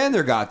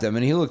Alexander got them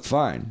and he looked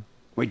fine.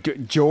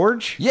 Wait,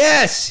 George?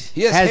 Yes,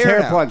 he has hair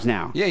now. plugs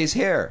now. Yeah, he's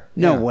hair.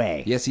 No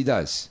way. Yes, he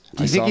does.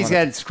 Do you think he's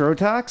got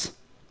Scrotox?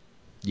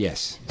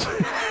 Yes.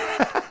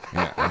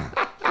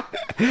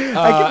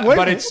 What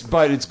But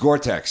it's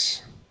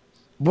Gore-Tex.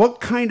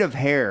 What kind of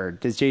hair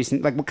does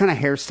Jason? Like, what kind of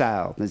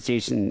hairstyle does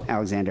Jason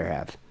Alexander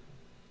have?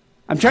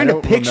 I'm trying to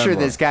picture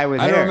this guy with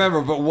hair. I don't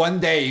remember, but one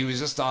day he was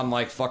just on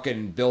like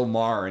fucking Bill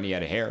Maher and he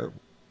had hair.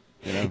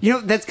 You know,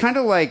 that's kind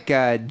of like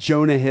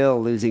Jonah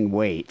Hill losing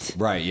weight.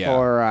 Right, yeah.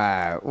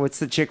 Or what's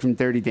the chick from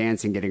Dirty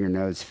Dancing getting her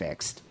nose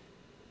fixed?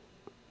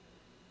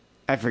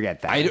 I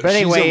forget that. But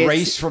anyway, she's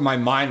erased from my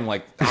mind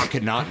like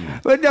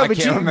Akhenaten. But no, I but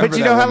can't you remember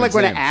know that how woman's like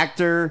when name. an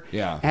actor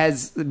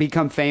has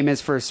become famous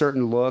for a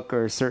certain look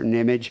or a certain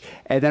image,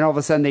 and then all of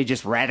a sudden they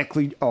just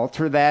radically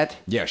alter that.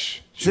 Yes.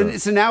 Sure.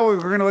 So now we're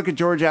going to look at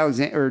George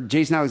Alexander or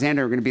Jason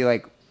Alexander. We're going to be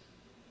like,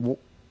 well,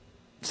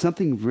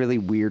 something really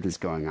weird is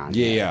going on.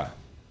 Yeah, here. yeah.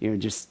 You know,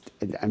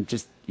 I'm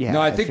just. Yeah,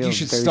 No, I think you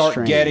should start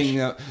strange. getting.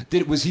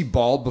 Was he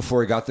bald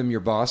before he got them? Your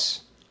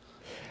boss,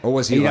 or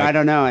was he? You know, like, I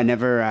don't know. I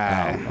never.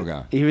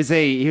 okay. He was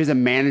a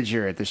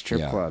manager at the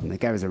strip club. And the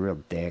guy was a real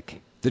dick.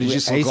 Did he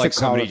just look like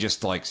somebody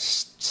just like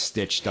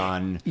stitched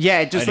on? Yeah,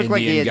 it just an looked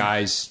like Indian he had,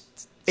 guy's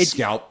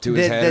scalp to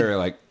his head, or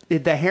like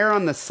the hair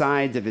on the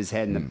sides of his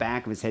head and the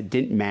back of his head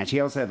didn't match.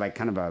 He also had like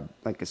kind of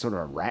a sort of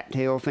a rat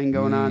tail thing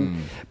going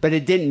on, but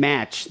it didn't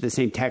match the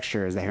same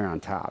texture as the hair on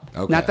top.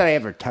 Okay. Not that I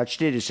ever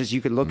touched it. It's just you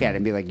could look at it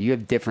and be like, you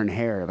have different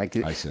hair.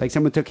 Like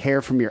someone took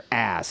hair from your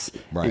ass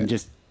and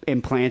just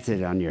implanted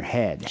it on your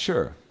head.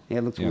 Sure. Yeah,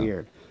 it looked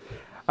weird.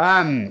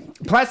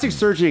 Plastic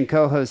surgeon and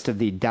co-host of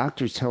the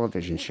Doctor's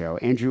television show,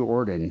 Andrew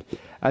Orden,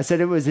 said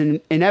it was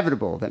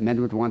inevitable that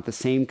men would want the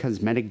same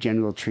cosmetic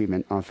genital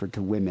treatment offered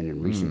to women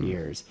in recent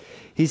years.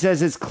 He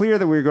says it's clear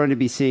that we're going to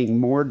be seeing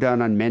more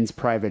done on men's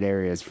private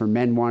areas for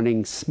men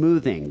wanting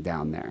smoothing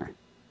down there.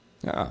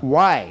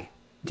 Why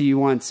do you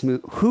want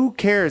smooth? Who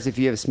cares if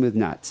you have smooth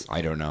nuts?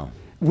 I don't know.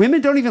 Women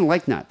don't even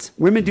like nuts.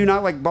 Women do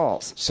not like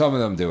balls. Some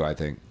of them do, I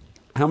think.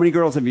 How many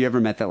girls have you ever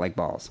met that like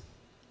balls?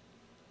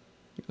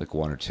 Like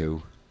one or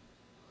two.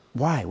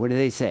 Why? What do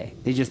they say?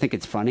 They just think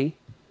it's funny?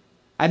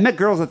 I've met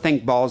girls that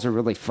think balls are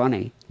really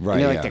funny. Right,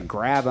 And they like to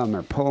grab them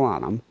or pull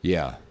on them.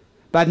 Yeah.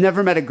 But I've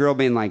never met a girl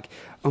being like,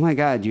 "Oh my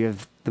God, you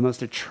have the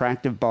most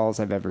attractive balls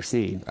I've ever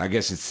seen." I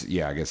guess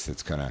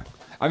it's kind of.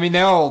 I mean,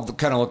 they all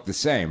kind of look the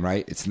same,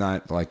 right? It's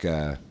not like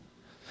a.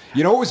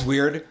 You know what was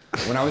weird?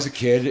 When I was a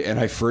kid and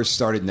I first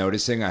started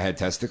noticing I had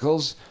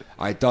testicles,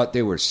 I thought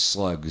they were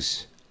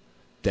slugs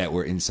that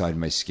were inside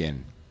my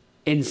skin.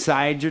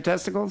 Inside your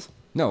testicles?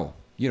 No.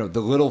 You know,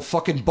 the little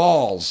fucking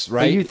balls,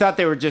 right? And you thought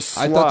they were just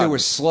slugs. I thought they were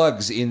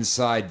slugs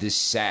inside this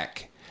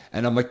sack.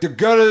 And I'm like, they're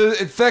gonna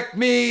infect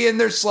me, and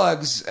they're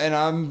slugs, and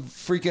I'm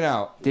freaking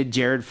out. Did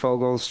Jared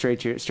Fogle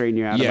straighten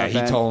you out? Yeah, about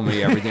that? he told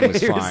me everything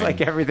was He fine. was like,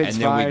 everything's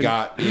and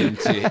then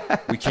fine.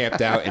 we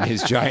camped out in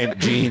his giant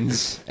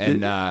jeans,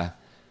 and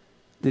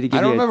did he give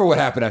I don't remember what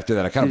happened after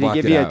that. I kind of blocked it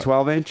out. Did he give you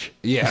a 12-inch?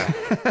 Yeah.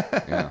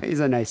 Yeah. He's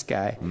a nice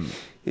guy.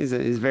 He's a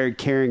very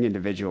caring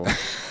individual.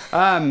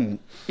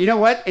 You know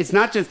what? It's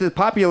not just the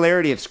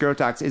popularity of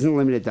Scrotox isn't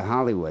limited to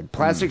Hollywood.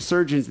 Plastic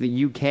surgeons in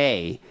the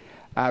UK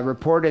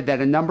reported that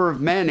a number of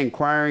men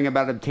inquiring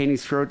about obtaining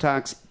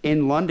Scrotox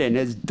in London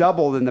has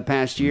doubled in the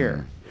past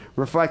year,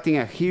 reflecting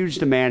a huge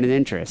demand and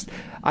interest.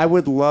 I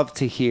would love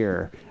to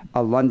hear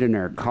a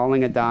Londoner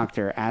calling a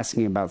doctor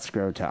asking about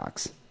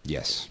Scrotox.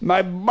 Yes.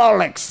 My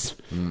bollocks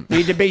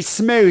need to be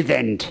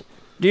smoothened.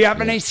 Do you have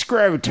any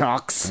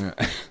Scrotox?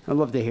 I'd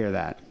love to hear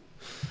that.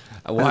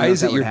 Why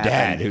is it your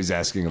dad who's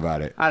asking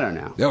about it? I don't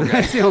know. Okay.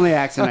 That's the only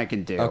accent I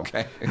can do.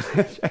 Okay.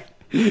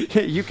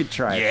 You could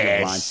try if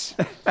you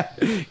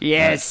want.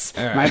 Yes,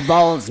 All right. my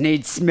balls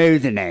need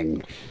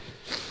smoothening.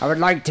 I would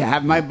like to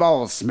have my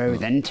balls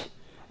smoothened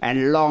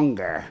and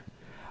longer.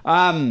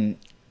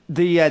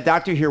 The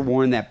doctor here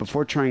warned that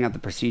before trying out the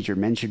procedure,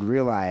 men should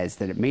realize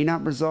that it may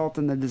not result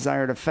in the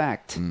desired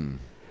effect.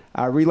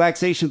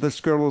 Relaxation of the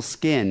scrotal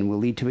skin will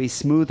lead to a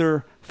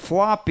smoother,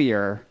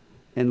 floppier,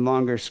 and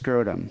longer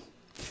scrotum.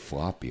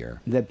 Floppier.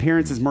 The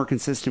appearance is more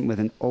consistent with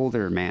an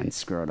older man's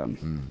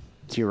scrotum.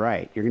 So you're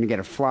right. You're going to get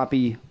a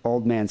floppy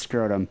old man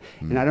scrotum.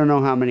 And I don't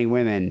know how many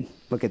women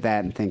look at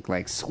that and think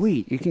like,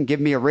 sweet, you can give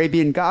me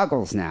Arabian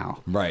goggles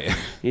now. Right.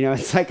 You know,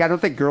 it's like I don't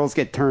think girls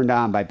get turned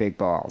on by big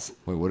balls.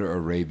 Wait, what are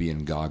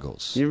Arabian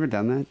goggles? You ever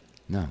done that?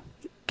 No.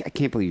 I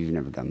can't believe you've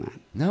never done that.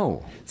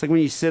 No. It's like when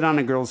you sit on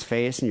a girl's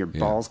face and your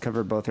balls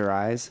cover both her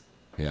eyes.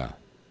 Yeah.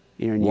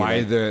 You know, and why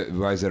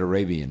is that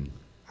Arabian?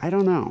 I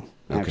don't know.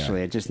 Okay.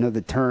 Actually, I just know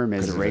the term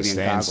is Arabian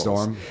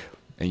sandstorm, goggles.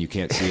 And you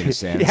can't see in a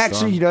sandstorm.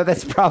 Actually, you know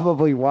that's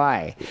probably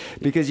why,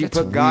 because you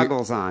put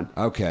goggles on.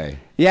 Okay.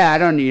 Yeah, I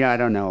don't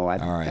know. All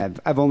right.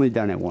 I've only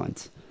done it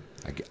once.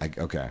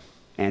 Okay.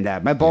 And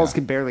my balls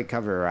can barely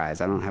cover her eyes.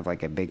 I don't have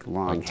like a big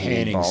long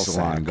tanning ball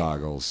salon sack.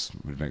 goggles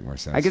would make more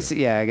sense. I guess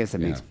that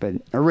makes. But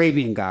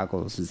Arabian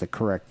goggles is the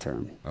correct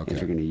term if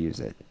you're going to use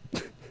it.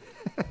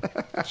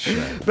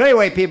 Sure. But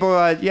anyway, people,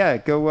 go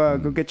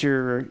get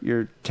your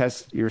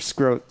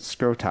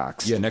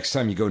Scrotox. Yeah, next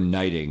time you go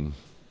knighting,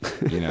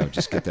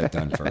 just get that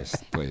done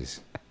first, please.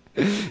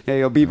 Yeah,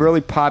 you'll be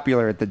really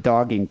popular at the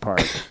dogging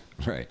park.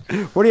 Right.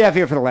 What do you have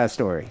here for the last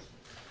story?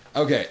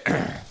 Okay.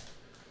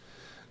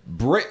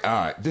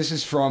 This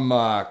is from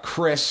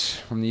Chris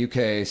from the UK.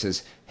 It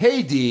says,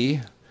 "Hey Dee,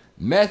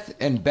 meth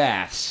and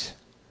baths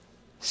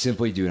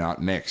simply do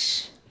not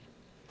mix."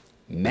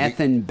 Meth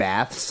and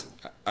baths?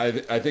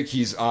 I think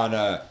he's on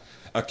a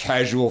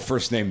casual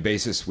first name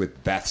basis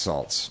with bath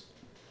salts.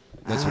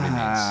 That's what he means.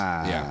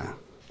 Yeah.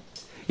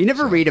 You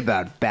never read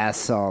about bath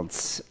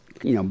salts.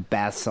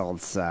 Bath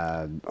salts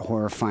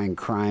horrifying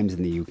crimes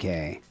in the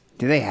UK.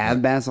 Do they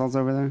have bath salts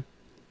over there?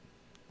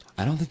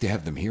 I don't think they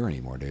have them here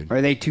anymore, dude. Or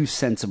are they too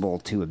sensible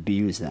to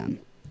abuse them?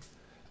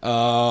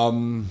 I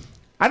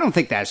don't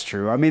think that's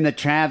true. I mean, the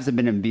Travs have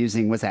been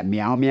abusing, what's that,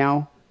 Meow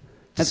Meow?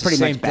 That's pretty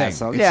much bath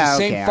salts. It's the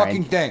same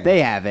fucking thing.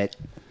 They have it.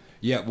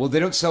 Yeah, well, they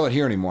don't sell it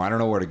here anymore. I don't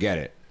know where to get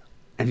it.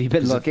 Have you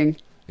been looking?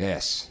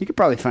 Yes. You could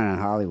probably find it in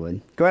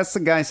Hollywood. Go ask the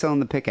guy selling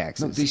the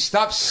pickaxes. No, they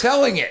stopped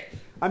selling it.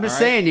 I'm just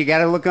saying, you got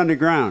to look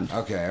underground.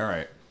 Okay, all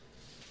right.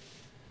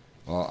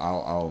 Well,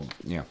 I'll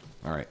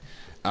all right.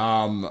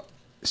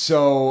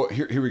 So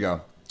here we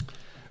go.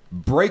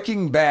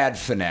 Breaking Bad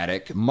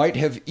fanatic might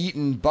have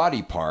eaten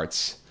body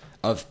parts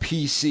of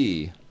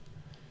PC.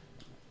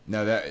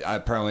 Now that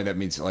apparently that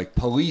means like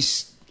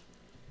police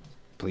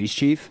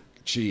chief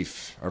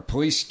or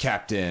police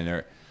captain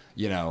or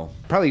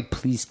probably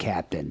police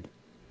captain.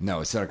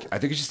 No, it's not. I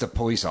think it's just a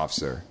police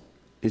officer.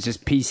 It's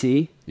just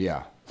PC.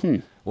 Yeah.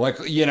 Like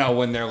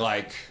when they're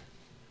like,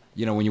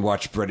 when you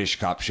watch British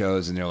cop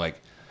shows and they're like,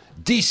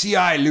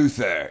 DCI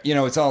Luther.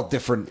 It's all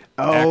different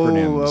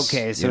acronyms. Oh,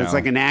 okay. So it's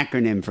like an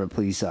acronym for a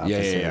police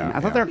officer. Yeah. I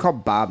thought they were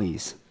called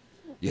Bobbies.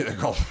 Yeah, they're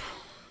called.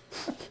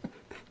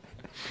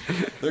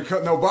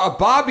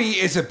 Bobby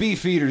is a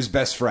beefeater's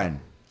best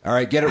friend. All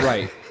right, get it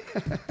right.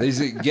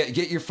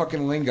 Get your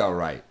fucking lingo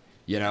right.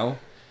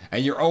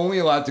 And you're only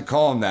allowed to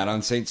call him that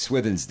on St.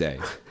 Swithin's Day,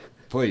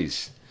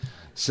 please.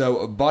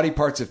 So, body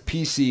parts of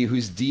PC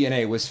whose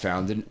DNA was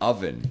found in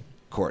oven,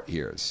 court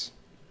hears.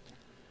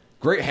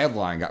 Great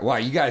headline. Wow,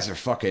 you guys are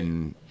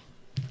fucking,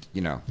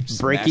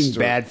 Breaking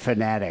Bad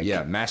fanatic.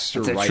 Yeah,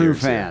 master That's writers. a true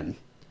fan.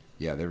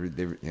 Yeah, they were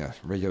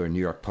regular New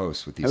York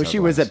Post with these. I wish he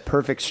was a headlines.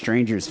 perfect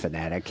strangers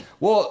fanatic.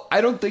 Well, I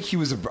don't think he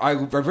was. I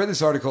read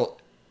this article.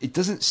 It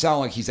doesn't sound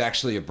like he's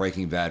actually a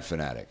Breaking Bad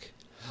fanatic.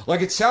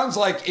 Like it sounds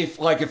like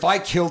if I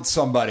killed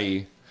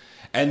somebody,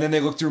 and then they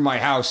look through my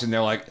house and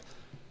they're like,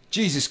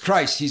 Jesus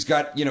Christ, he's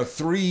got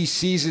 3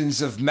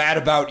 seasons of Mad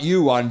About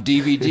You on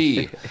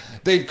DVD.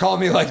 They'd call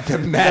me like the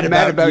Mad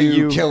About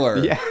You killer.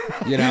 Yeah.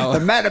 The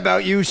Mad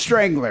About You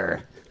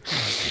strangler.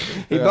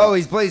 He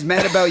always plays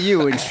Mad About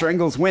You and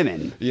strangles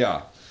women.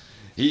 Yeah.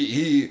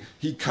 He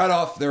cut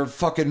off their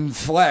fucking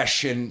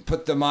flesh and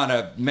put them on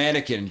a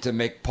mannequin to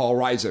make Paul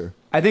Reiser.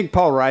 I think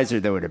Paul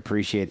Reiser, though, would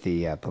appreciate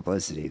the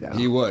publicity, though.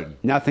 He would.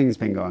 Nothing's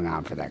been going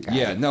on for that guy.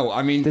 Yeah, no,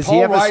 I mean, Does Paul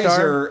he have a Reiser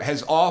star?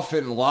 has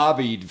often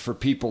lobbied for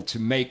people to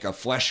make a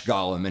flesh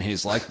golem in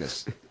his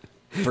likeness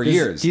for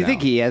years. Do you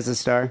think he has a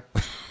star?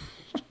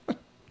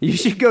 You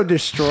should go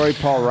destroy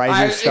Paul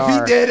Reiser's star.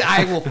 If he did,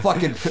 I will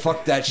fucking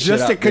fuck that shit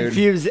Just up, to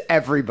confuse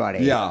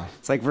everybody. Yeah.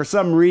 It's like for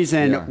some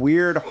reason,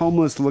 weird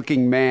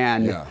homeless-looking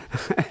man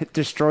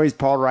destroys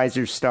Paul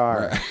Reiser's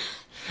star. Right.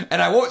 And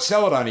I won't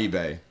sell it on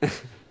eBay.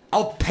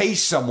 I'll pay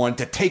someone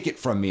to take it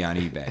from me on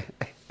eBay.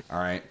 All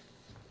right?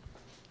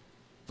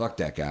 Fuck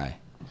that guy.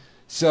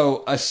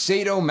 So, a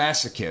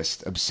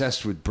sadomasochist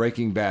obsessed with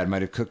Breaking Bad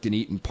might have cooked and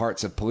eaten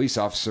parts of police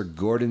officer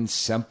Gordon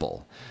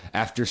Semple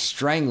after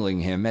strangling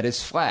him at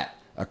his flat,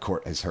 a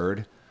court has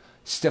heard.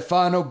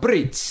 Stefano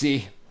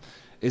Brizzi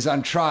is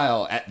on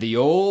trial at the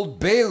Old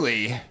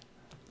Bailey,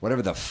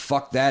 whatever the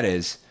fuck that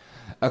is,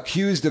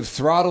 accused of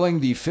throttling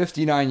the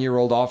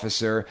 59-year-old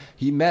officer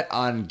he met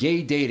on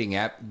gay dating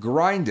app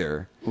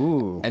Grindr,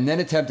 and then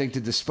attempting to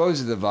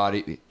dispose of the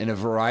body in a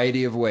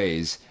variety of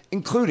ways,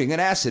 including an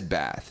acid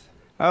bath.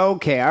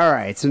 Okay, all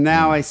right. So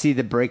now I see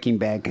the Breaking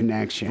Bad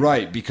connection.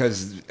 Right,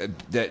 because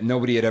that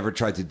nobody had ever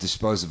tried to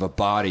dispose of a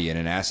body in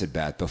an acid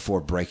bath before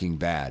Breaking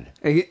Bad.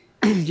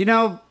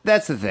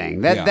 That's the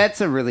thing. That's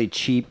a really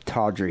cheap,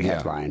 tawdry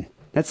headline.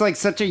 That's like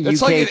such a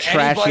That's UK like if trashy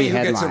anybody who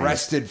headline. gets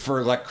arrested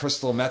for like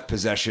crystal meth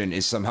possession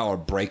is somehow a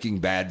Breaking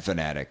Bad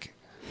fanatic.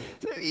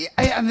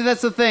 I mean,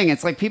 that's the thing.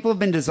 It's like people have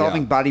been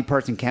dissolving body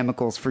parts in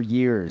chemicals for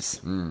years.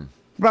 What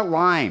about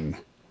lime?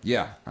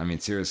 Yeah, I mean,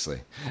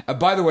 seriously.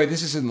 By the way,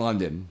 this is in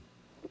London,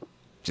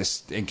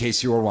 just in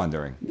case you were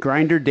wondering.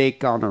 Grindr date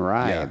gone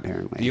awry,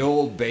 apparently. The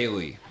Old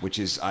Bailey, which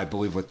is, I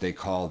believe, what they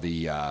call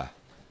the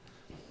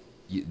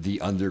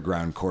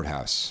underground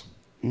courthouse.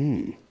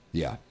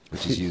 Yeah,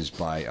 which is used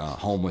by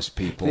homeless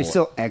people. They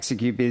still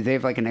execute people. They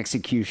have like an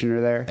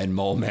executioner there. And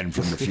mole men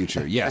from the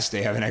future. Yes,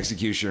 they have an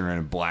executioner in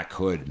a black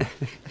hood.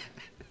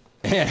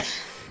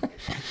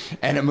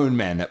 and a moon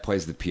man that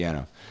plays the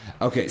piano.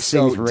 Okay,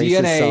 so Sings racist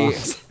DNA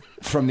songs.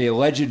 from the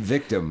alleged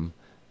victim.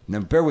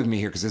 Now, bear with me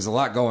here because there's a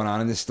lot going on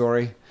in this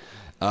story.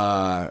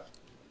 Was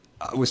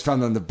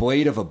found on the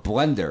blade of a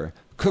blender,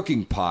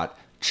 cooking pot,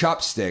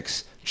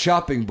 chopsticks,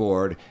 chopping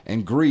board,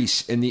 and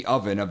grease in the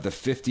oven of the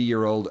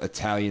 50-year-old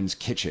Italian's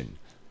kitchen.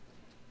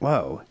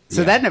 Whoa.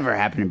 So that never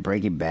happened in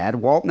Breaking Bad.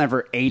 Walt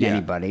never ate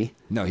anybody.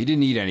 No, he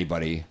didn't eat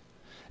anybody.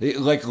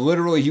 Like,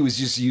 literally, he was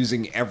just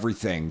using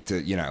everything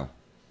to, Yeah,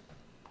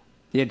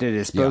 to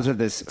dispose of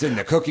this. It's in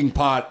the cooking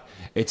pot.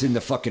 It's in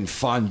the fucking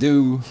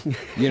fondue.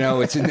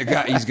 It's in the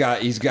guy.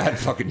 He's got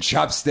fucking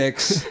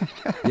chopsticks.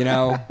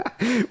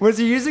 Was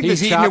he using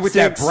He's the eating it with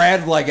that chopsticks?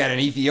 bread like at an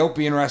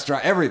Ethiopian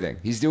restaurant. Everything.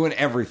 He's doing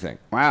everything.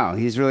 Wow,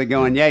 he's really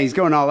going. Yeah, he's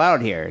going all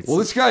out here. Well,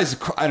 this guy's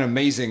an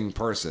amazing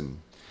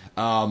person.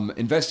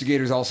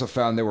 Investigators also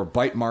found there were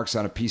bite marks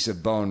on a piece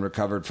of bone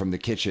recovered from the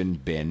kitchen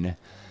bin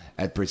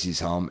at Brizzi's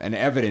home, and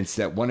evidence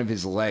that one of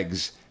his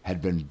legs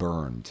had been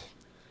burned.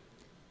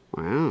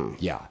 Wow.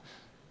 Yeah.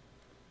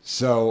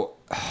 So,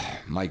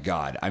 my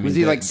God. I mean, was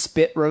he like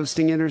spit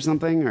roasting it or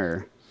something?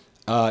 Or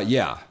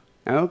yeah.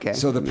 Okay.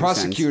 So the Makes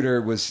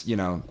prosecutor was,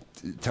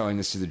 telling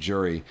this to the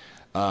jury.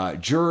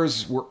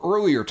 Jurors were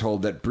earlier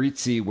told that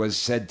Brizzi was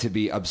said to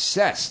be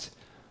obsessed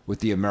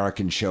with the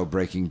American show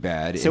Breaking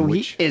Bad. So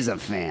he is a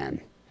fan.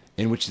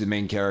 In which the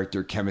main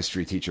character,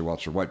 chemistry teacher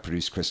Walter White,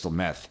 produced crystal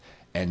meth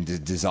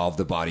and dissolved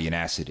the body in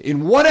acid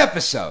in one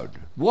episode.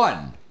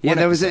 One. Yeah,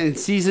 that was in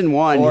season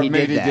 1. Or he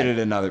maybe did that. they did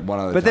it one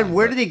other But time. then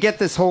where did he get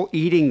this whole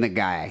eating the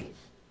guy?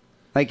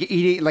 Like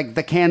eating, like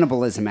the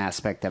cannibalism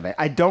aspect of it.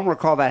 I don't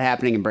recall that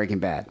happening in Breaking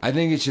Bad. I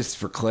think it's just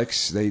for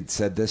clicks. They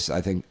said this.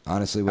 I think,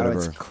 honestly, whatever.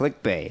 Oh, it's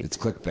clickbait. It's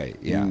clickbait,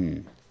 yeah.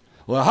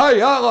 Well,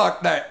 hey, I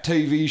like that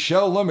TV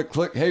show. Let me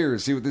click here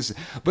and see what this is.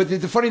 But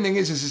the funny thing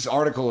is this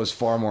article is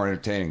far more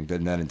entertaining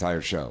than that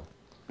entire show.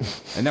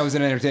 And that was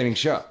an entertaining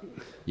show,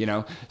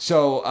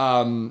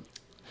 So,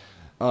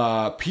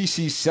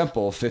 PC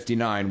Semple,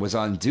 59, was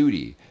on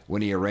duty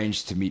when he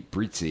arranged to meet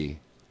Brizzi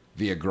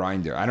via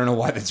Grindr. I don't know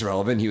why that's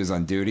relevant. He was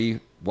on duty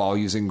while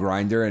using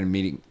Grindr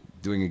and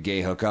doing a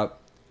gay hookup.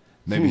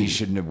 Maybe he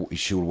should have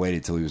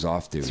waited till he was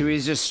off duty. So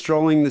he's just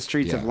strolling the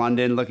streets of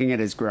London looking at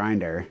his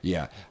Grindr.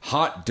 Yeah.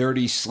 Hot,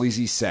 dirty,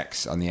 sleazy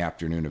sex on the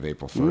afternoon of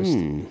April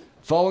 1st.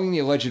 Following the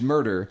alleged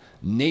murder,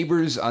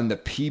 neighbors on the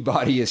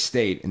Peabody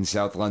estate in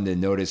South London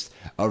noticed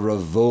a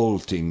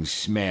revolting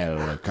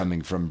smell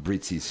coming from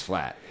Britzi's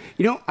flat.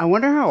 You know, I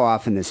wonder how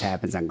often this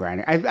happens on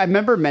Grindr. I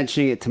remember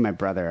mentioning it to my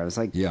brother. I was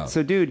like,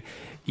 so dude,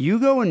 you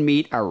go and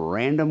meet a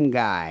random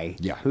guy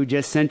who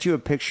just sent you a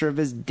picture of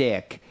his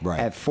dick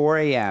at 4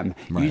 a.m.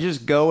 You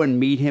just go and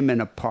meet him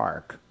in a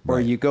park. Or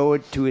you go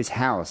to his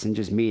house and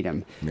just meet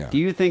him. Yeah. Do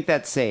you think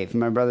that's safe? And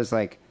my brother's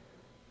like,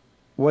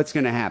 what's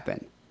going to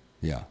happen?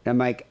 Yeah. I'm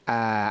like,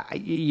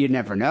 you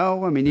never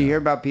know. I mean, you hear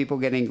about people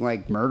getting,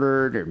 like,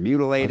 murdered or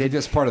mutilated. I think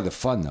that's part of the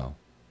fun, though.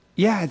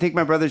 Yeah, I think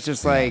my brother's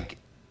just like,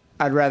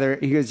 I'd rather...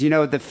 He goes, you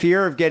know, the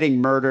fear of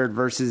getting murdered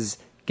versus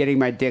getting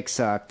my dick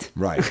sucked.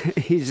 Right.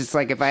 He's just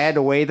like, if I had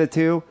to weigh the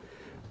two,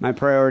 my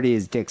priority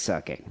is dick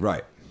sucking.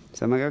 Right.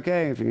 So I'm like,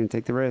 okay, if you're going to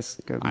take the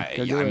risk, go do it.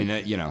 I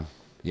mean, you know,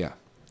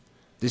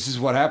 This is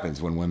what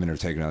happens when women are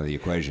taken out of the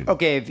equation.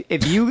 Okay,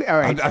 if you... All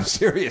right. I'm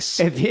serious.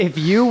 If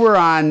you were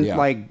on,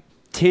 like,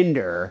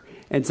 Tinder...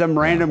 And some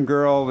random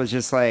girl was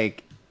just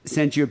like,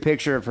 sent you a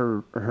picture of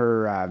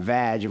her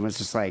vag and was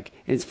just like,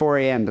 it's 4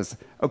 a.m. Just,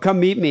 oh, come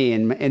meet me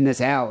in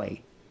this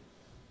alley,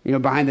 you know,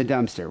 behind the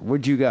dumpster.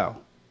 Would you go?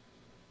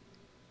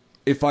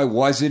 If I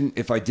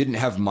didn't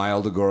have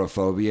mild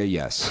agoraphobia,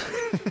 yes.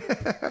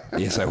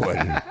 Yes, I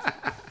would.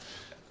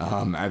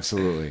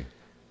 Absolutely.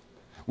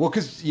 Well,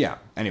 because,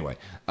 anyway.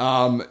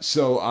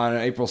 So on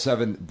April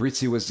 7th,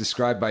 Britzi was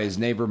described by his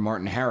neighbor,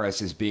 Martin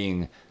Harris, as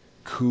being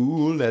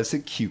cool as a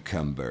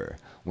cucumber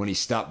when he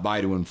stopped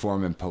by to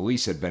inform him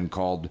police had been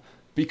called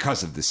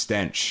because of the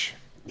stench.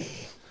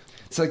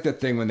 It's like that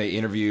thing when they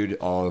interviewed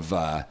all of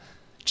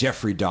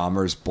Jeffrey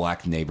Dahmer's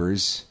black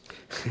neighbors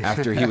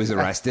after he was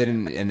arrested,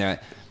 and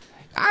they're,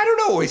 I don't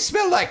know, it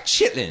smelled like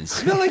chitlins. It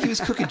smelled like he was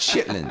cooking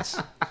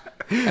chitlins.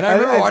 And I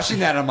remember watching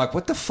that, and I'm like,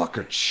 what the fuck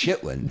are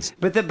chitlins?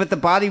 But the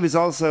body was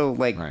also,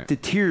 like,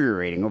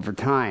 deteriorating over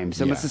time,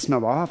 so it must have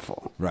smelled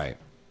awful. Right.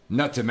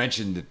 Not to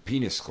mention the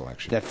penis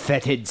collection. The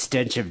fetid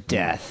stench of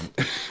death.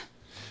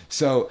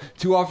 So,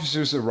 2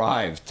 officers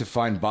arrived to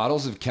find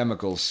bottles of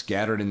chemicals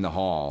scattered in the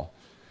hall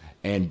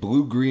and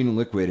blue-green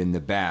liquid in the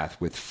bath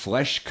with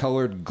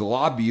flesh-colored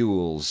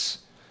globules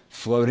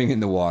floating in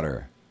the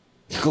water.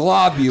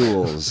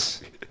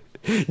 Globules.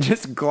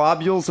 Just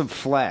globules of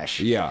flesh.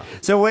 Yeah.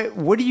 So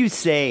what do you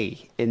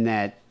say in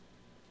that,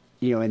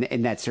 you know,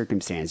 in that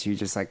circumstance? You're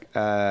just like,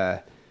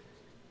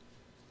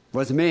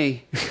 wasn't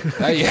me.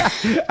 Yeah.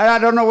 I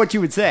don't know what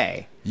you would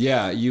say.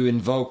 Yeah, you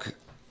invoke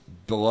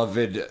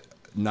beloved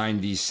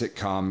 90s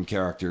sitcom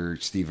character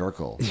Steve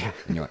Urkel. Yeah.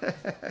 And you're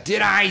like,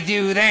 did I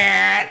do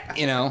that?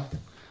 You know,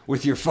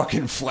 with your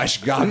fucking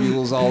flesh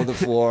globules all over the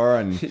floor.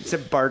 And it's a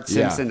Bart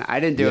Simpson. I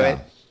didn't do it.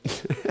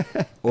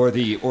 or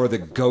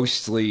the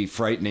ghostly,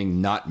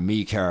 frightening not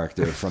me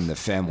character from the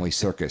Family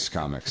Circus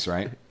comics,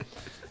 right?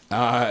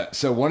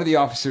 So one of the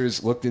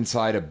officers looked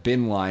inside a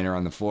bin liner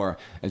on the floor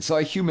and saw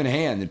a human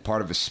hand and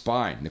part of a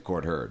spine, the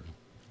court heard.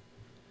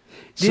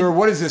 Sir,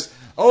 what is this?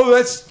 Oh,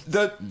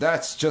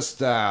 that's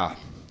just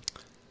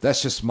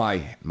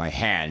my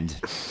hand,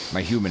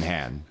 my human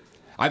hand.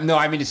 I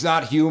mean it's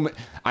not human.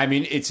 I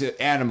mean it's an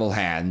animal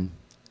hand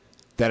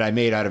that I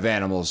made out of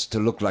animals to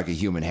look like a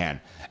human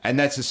hand. And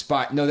that's a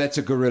spine. No, that's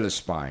a gorilla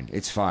spine.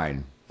 It's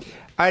fine.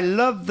 I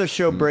love the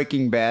show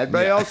Breaking Bad,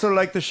 but I also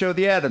like the show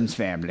The Addams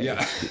Family.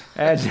 Yeah.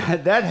 And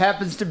that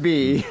happens to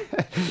be...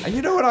 And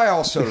you know what I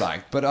also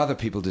like, but other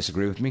people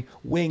disagree with me?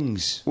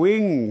 Wings.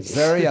 Wings.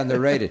 Very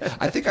underrated.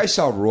 I think I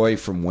saw Roy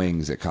from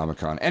Wings at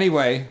Comic-Con.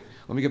 Anyway,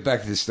 let me get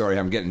back to this story.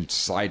 I'm getting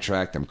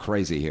sidetracked. I'm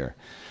crazy here.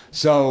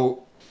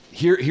 So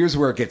here's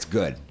where it gets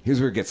good. Here's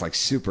where it gets like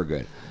super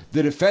good.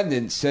 The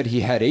defendant said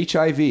he had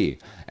HIV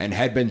and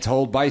had been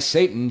told by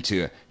Satan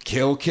to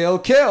kill, kill,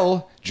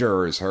 kill,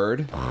 jurors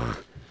heard.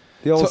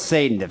 The old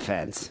Satan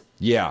defense.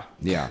 Yeah.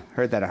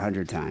 Heard that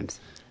 100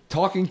 times.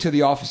 Talking to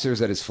the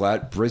officers at his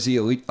flat,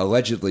 Brizzy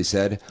allegedly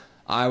said,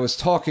 I was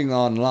talking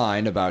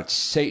online about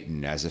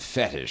Satan as a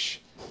fetish,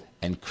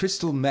 and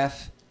crystal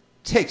meth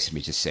takes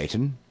me to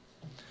Satan.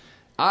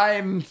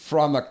 I'm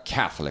from a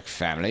Catholic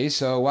family,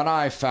 so when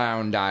I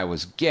found I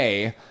was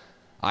gay,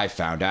 I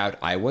found out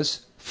I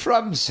was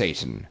from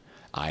Satan.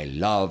 I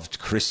loved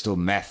crystal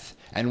meth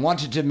and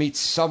wanted to meet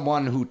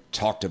someone who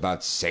talked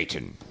about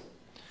Satan.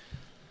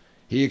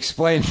 He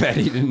explained that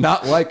he did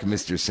not like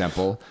Mr.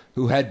 Semple,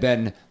 who had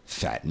been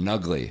fat and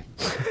ugly.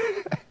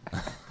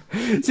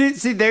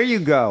 See, there you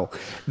go.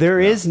 There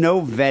is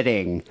no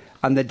vetting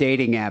on the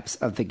dating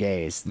apps of the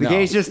gays. The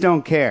gays just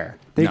don't care.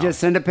 They just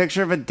send a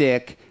picture of a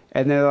dick,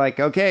 and they're like,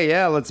 okay,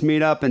 yeah, let's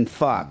meet up and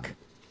fuck.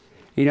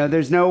 You know,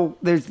 there's no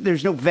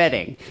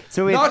vetting.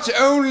 So not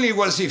only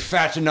was he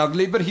fat and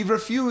ugly, but he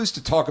refused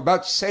to talk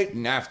about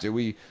Satan after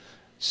we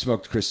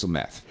smoked crystal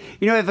meth.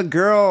 You know, if a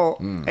girl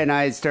and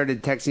I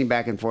started texting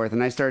back and forth,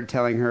 and I started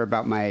telling her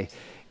about my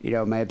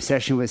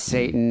obsession with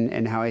Satan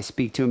and how I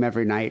speak to him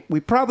every night, we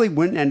probably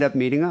wouldn't end up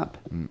meeting up.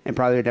 It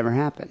probably would never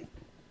happen.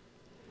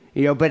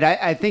 You know, but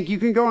I think you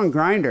can go on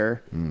Grindr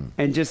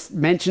and just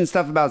mention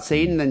stuff about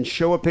Satan, then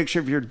show a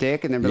picture of your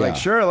dick, and then be like,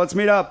 sure, let's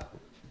meet up.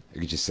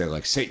 You could just say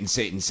like Satan,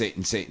 Satan,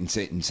 Satan, Satan,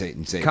 Satan,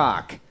 Satan, Satan.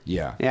 Cock.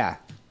 Yeah. Yeah.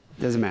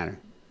 Doesn't matter.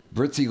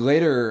 Britzy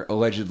later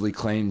allegedly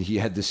claimed he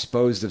had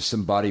disposed of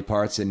some body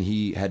parts and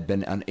he had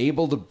been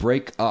unable to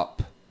break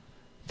up.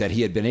 That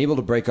he had been able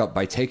to break up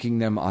by taking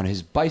them on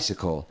his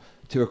bicycle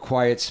to a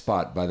quiet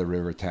spot by the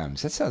River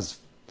Thames. That sounds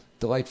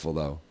delightful,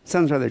 though.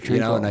 Sounds rather tranquil.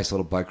 You know, a nice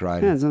little bike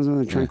ride. Yeah, it sounds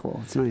rather tranquil.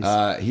 Yeah. It's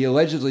nice. He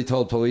allegedly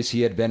told police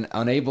he had been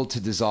unable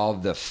to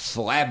dissolve the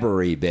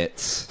flabbery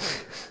bits.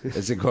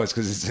 As it goes,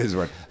 because it's his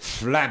word.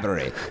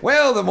 Flabbery.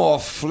 Well, the more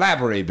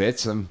flabbery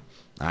bits,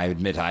 I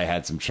admit I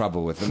had some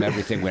trouble with them.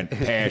 Everything went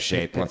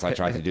pear-shaped once I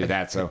tried to do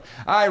that. So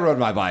I rode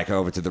my bike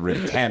over to the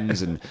River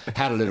Thames and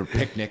had a little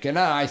picnic, and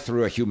I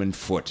threw a human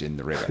foot in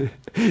the river.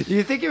 Do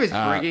you think he was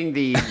bringing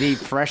the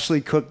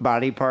freshly cooked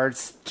body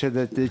parts to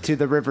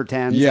the River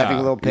Thames, having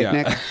a little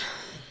picnic?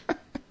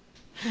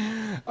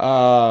 Yeah.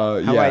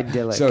 How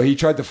idyllic. So he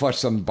tried to flush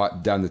some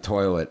down the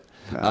toilet.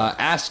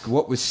 Asked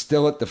what was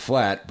still at the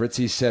flat,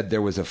 Britzy said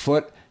there was a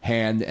foot,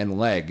 hand, and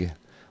leg,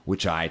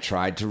 which I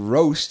tried to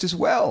roast as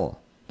well,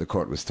 the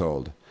court was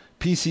told.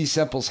 P.C.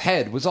 Semple's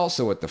head was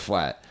also at the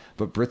flat,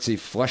 but Britzy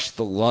flushed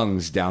the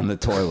lungs down the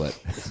toilet.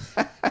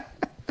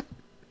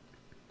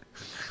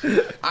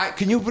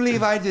 Can you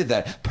believe I did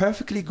that?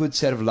 Perfectly good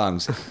set of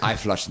lungs. I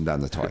flushed them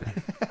down the toilet.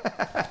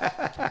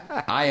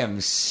 I am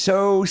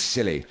so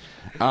silly.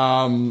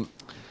 A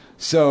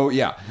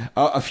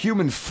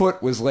human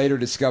foot was later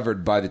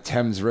discovered by the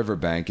Thames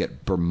riverbank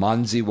at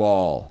Bermondsey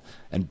Wall,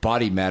 and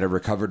body matter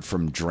recovered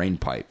from drain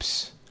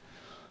pipes.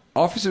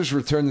 Officers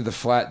returned to the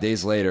flat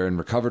days later and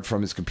recovered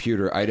from his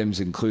computer items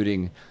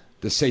including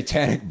the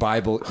Satanic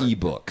Bible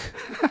e-book.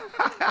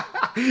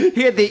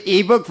 He had the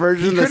e-book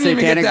version of the Satanic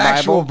even get the Bible?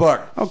 actual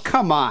book. Oh,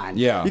 come on.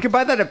 Yeah. You can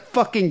buy that at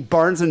fucking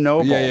Barnes &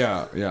 Noble.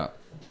 Yeah.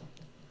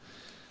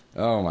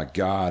 Oh, my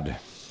God.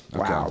 Okay.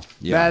 Wow.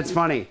 Yeah. That's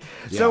funny.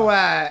 Yeah. So,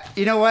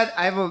 you know what?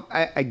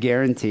 I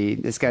guarantee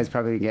this guy's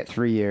probably going to get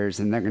 3 years,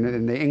 and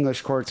the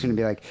English court's going to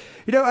be like,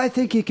 I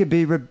think he could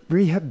be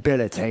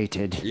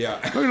rehabilitated. Yeah.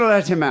 We're going to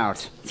let him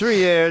out. 3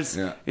 years.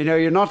 Yeah.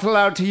 You're not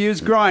allowed to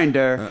use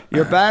Grindr.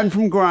 You're banned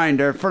from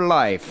Grindr for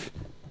life.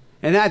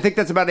 And I think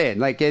that's about it.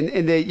 Like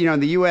in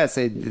the U.S.,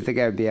 the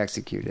guy would be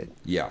executed.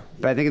 Yeah.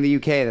 But I think in the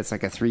U.K., that's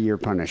like a 3-year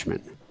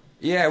punishment.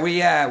 Yeah,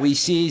 we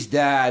seized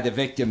the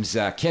victim's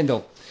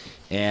Kindle,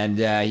 and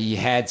he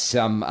had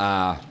some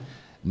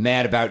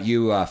mad about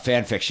you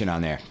fan fiction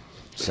on there.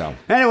 So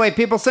anyway,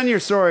 people, send your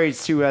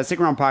stories to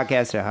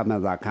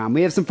stickaroundpodcast@hotmail.com.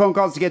 We have some phone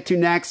calls to get to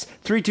next.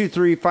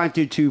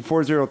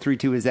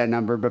 323-522-4032 is that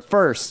number. But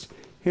first,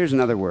 here's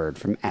another word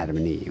from Adam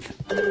and Eve.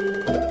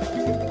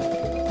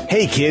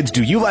 Hey kids,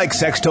 do you like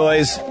sex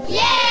toys?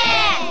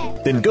 Yeah!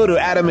 Then go to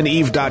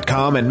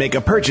adamandeve.com and make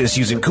a purchase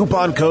using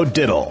coupon code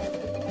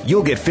DIDDLE.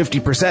 You'll get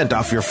 50%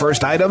 off your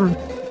first item,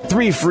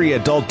 3 free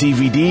adult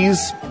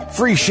DVDs,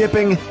 free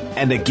shipping,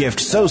 and a gift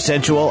so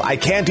sensual I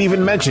can't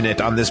even mention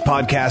it on this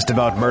podcast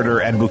about murder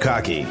and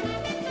bukkake.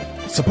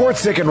 Support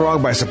Sick and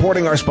Wrong by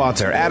supporting our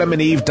sponsor,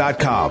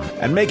 adamandeve.com,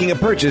 and making a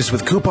purchase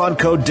with coupon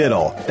code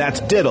DIDDLE.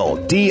 That's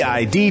DIDDLE,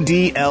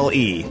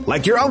 D-I-D-D-L-E,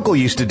 like your uncle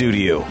used to do to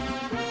you.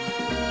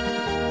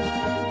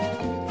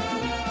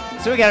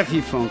 So we got a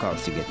few phone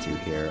calls to get to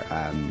here.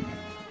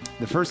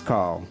 The first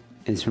call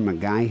is from a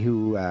guy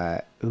who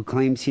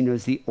claims he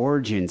knows the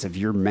origins of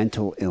your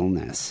mental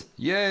illness.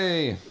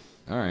 Yay!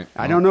 All right.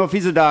 I don't know if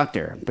he's a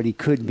doctor, but he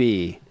could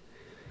be.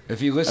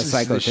 If he listens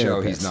to the show,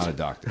 he's psychotherapist. not a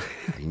doctor.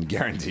 I can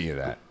guarantee you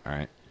that. All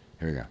right.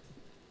 Here we go.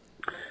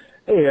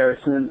 Hey,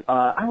 Harrison.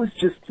 I was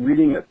just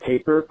reading a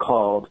paper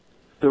called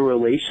The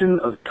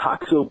Relation of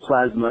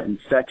Toxoplasma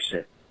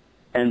Infection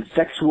and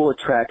Sexual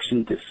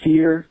Attraction to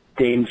Fear,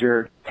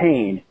 Danger,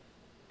 Pain,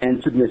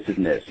 and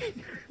Submissiveness.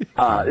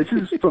 This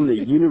is from the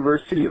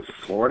University of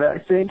Florida, I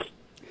think.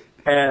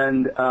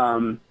 And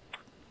I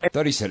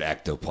thought he said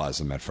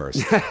ectoplasm at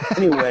first.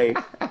 Anyway,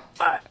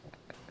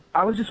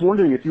 I was just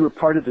wondering if you were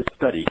part of this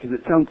study, because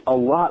it sounds a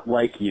lot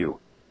like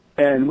you.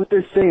 And what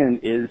they're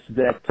saying is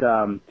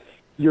that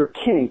your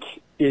kink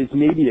is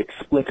maybe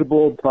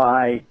explicable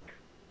by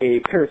a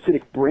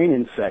parasitic brain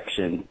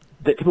infection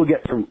that people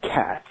get from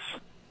cats.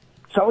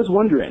 So I was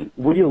wondering,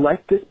 would you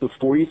like this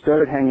before you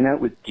started hanging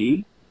out with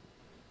Dee?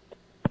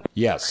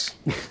 Yes.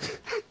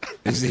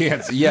 Is the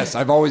answer. Yes,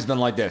 I've always been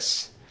like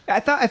this. I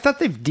thought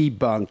they've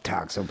debunked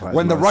toxoplasmosis.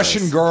 When the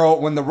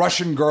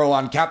Russian girl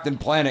on Captain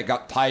Planet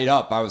got tied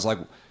up, I was like,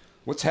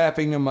 "What's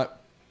happening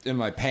in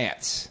my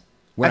pants?"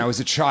 I was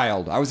a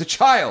child.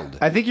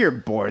 I think you're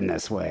born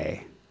this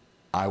way.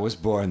 I was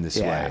born this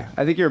way.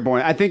 I think you're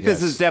born. I think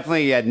this is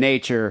definitely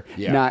nature,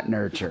 not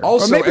nurture.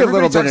 Also, or maybe a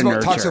little bit of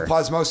about nurture.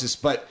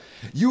 toxoplasmosis, but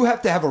you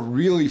have to have a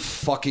really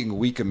fucking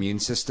weak immune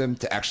system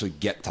to actually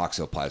get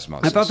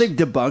toxoplasmosis. I thought they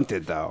debunked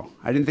it, though.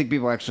 I didn't think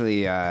people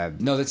actually...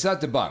 No, that's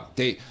not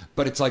debunked.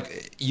 But it's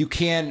like, you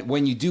can,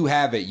 when you do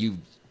have it, you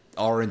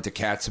are into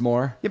cats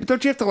more. Yeah, but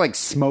don't you have to, like,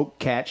 smoke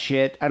cat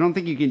shit? I don't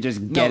think you can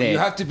just get it. You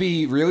have to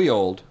be really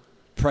old,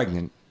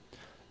 pregnant,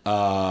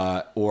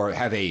 or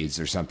have AIDS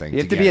or something. You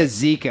have to be a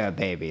Zika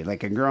baby,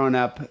 like a grown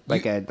up,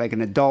 like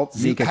an adult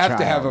Zika child. You have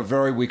to have a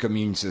very weak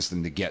immune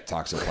system to get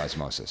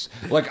toxoplasmosis.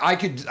 Like I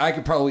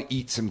could probably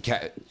eat some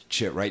cat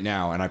shit right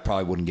now, and I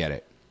probably wouldn't get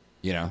it.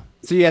 You know.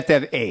 So you have to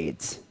have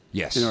AIDS.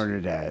 Yes. In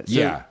order to.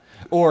 Yeah.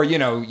 Or you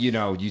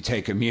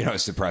take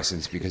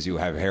immunosuppressants because you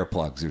have hair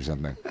plugs or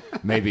something.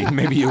 Maybe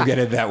you'll get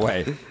it that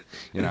way.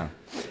 You know.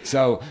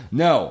 So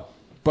no,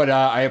 but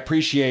I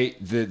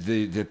appreciate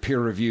the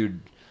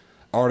peer-reviewed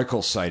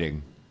article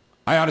citing.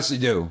 I honestly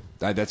do.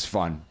 That's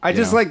fun. I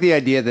just like the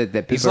idea that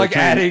people. It's like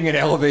adding an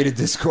elevated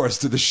discourse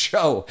to the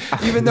show,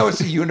 even though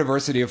it's a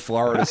University of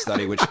Florida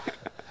study, which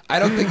I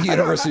don't think the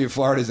University of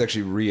Florida is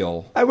actually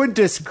real. I wouldn't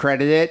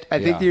discredit it. I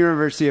think the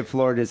University of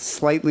Florida is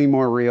slightly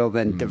more real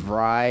than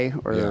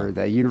DeVry or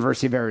the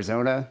University of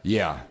Arizona.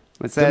 Yeah.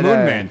 What's that? The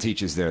Moon Man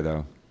teaches there,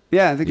 though.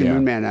 Yeah, I think the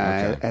Moon Man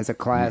has a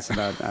class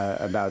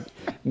about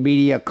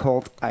media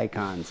cult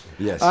icons.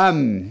 Yes.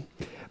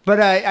 But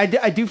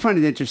I do find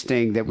it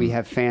interesting that we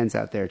have fans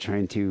out there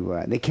trying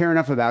to they care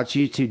enough about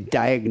you to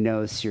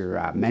diagnose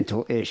your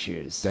mental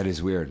issues. That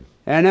is weird.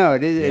 I know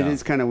it is. It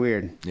is kind of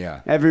weird.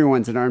 Yeah.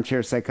 Everyone's an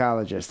armchair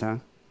psychologist, huh?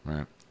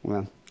 Right.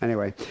 Well,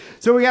 anyway,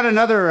 so we got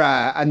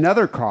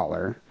another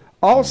caller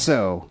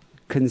also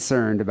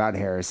concerned about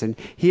Harrison.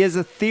 He has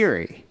a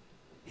theory.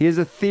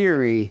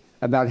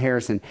 About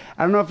Harrison.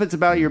 I don't know if it's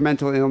about your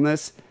mental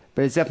illness,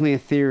 but it's definitely a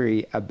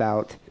theory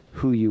about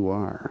who you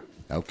are.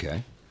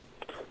 Okay.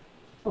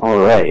 All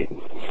right.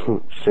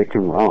 Sick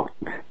and wrong.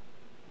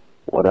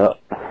 What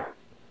up?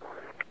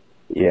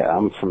 Yeah,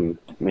 I'm from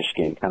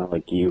Michigan, kind of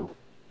like you,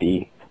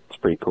 Dee. It's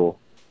pretty cool.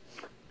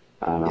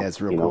 I don't know. Yeah, it's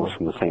real cool. We're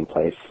from the same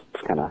place.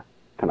 It's kind of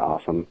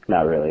awesome.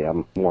 Not really.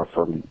 I'm more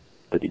from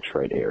the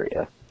Detroit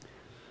area.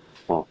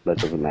 Well, that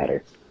doesn't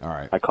matter. All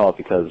right. I call it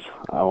because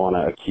I want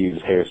to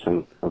accuse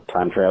Harrison of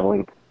time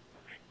traveling.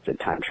 He's a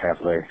time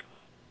traveler.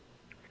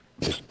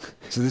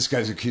 So this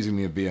guy's accusing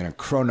me of being a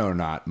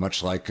chrononaut,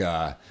 much like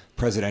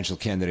presidential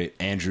candidate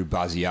Andrew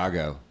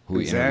Basiago, who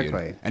we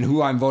interviewed. And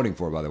who I'm voting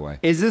for, by the way.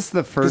 Is this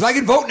the first... Because I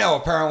can vote now,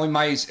 apparently.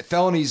 My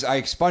felonies, I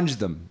expunged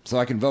them, so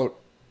I can vote.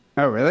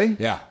 Oh, really?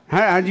 Yeah.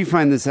 How did you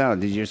find this out?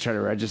 Did you just try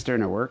to register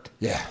and it worked?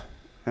 Yeah.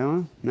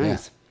 Oh,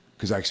 nice. Yeah.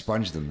 Because I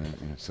expunged them.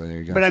 So there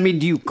you go. But, I mean,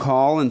 do you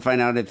call and find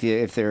out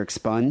if they're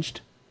expunged?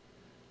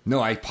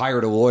 No, I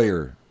hired a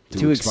lawyer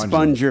to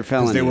expunge your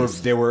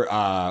felonies. They were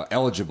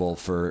eligible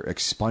for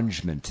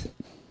expungement.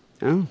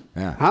 Oh.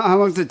 Yeah. How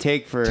long does it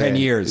take for... 10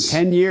 years.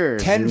 10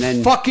 years.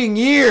 10 fucking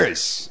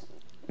years!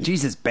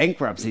 Jesus,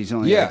 bankruptcy's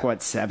only like,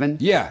 what, 7?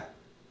 Yeah.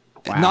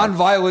 Wow.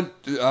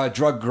 Nonviolent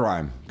drug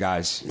crime,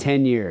 guys.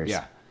 10 years.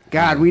 Yeah.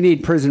 God, we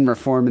need prison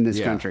reform in this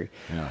country.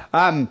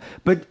 Yeah.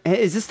 But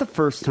is this the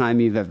first time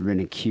you've ever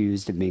been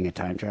accused of being a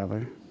time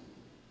traveler?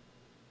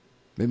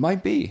 It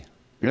might be.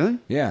 Really?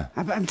 Yeah.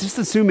 I'm just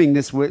assuming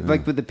this would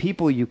like with the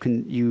people you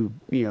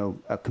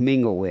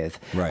commingle with.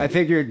 Right. I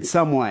figured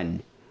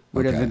someone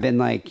would have been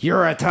like,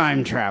 "You're a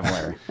time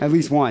traveler," at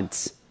least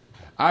once.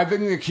 I've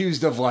been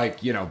accused of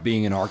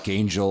being an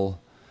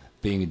archangel,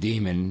 being a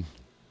demon,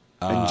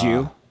 a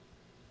Jew.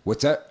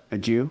 What's that? A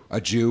Jew.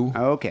 A Jew.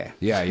 Oh, okay.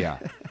 Yeah.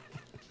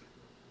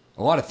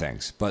 A lot of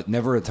things, but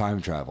never a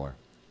time traveler.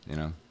 You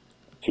know.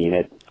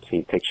 Seen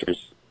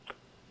pictures.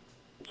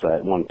 It's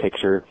that one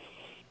picture.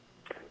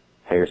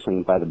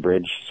 Harrison by the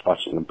bridge, just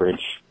watching the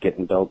bridge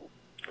getting built.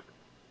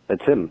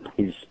 That's him.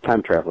 He's a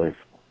time traveler.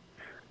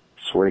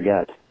 Swear to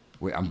God.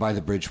 Wait, I'm by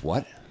the bridge.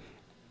 What?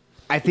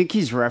 I think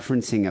he's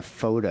referencing a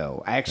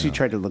photo. I actually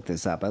tried to look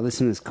this up. I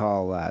listened to this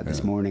call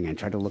this morning and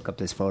tried to look up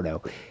this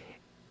photo.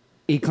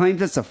 He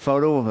claims it's a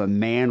photo of a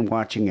man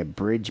watching a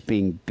bridge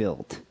being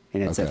built,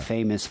 and it's a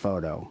famous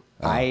photo.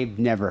 Oh. I've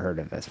never heard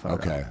of this photo.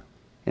 Okay.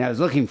 And I was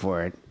looking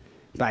for it,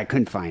 but I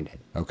couldn't find it.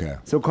 Okay.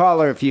 So,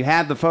 caller, if you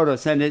have the photo,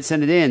 send it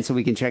in so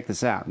we can check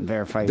this out and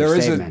verify your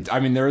statement.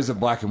 There is a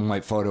black and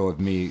white photo of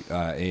me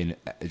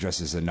dressed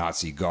as a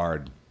Nazi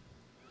guard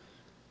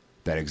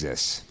that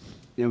exists.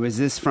 Now, was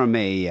this from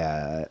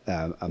a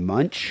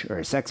munch or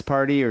a sex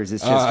party, or is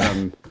this just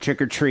from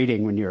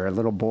trick-or-treating when you were a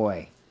little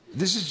boy?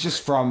 This is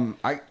just from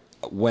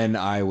when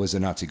I was a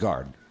Nazi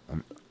guard.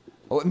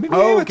 Maybe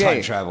I'm a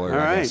time traveler. All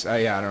right. I guess.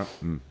 Yeah, I don't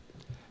know.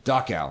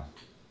 Dachau.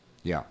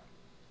 Yeah.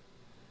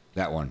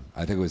 That one.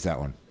 I think it was that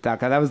one.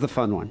 Dachau, that was the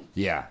fun one.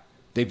 Yeah.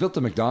 They built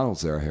the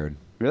McDonald's there, I heard.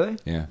 Really?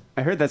 Yeah.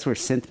 I heard that's where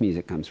synth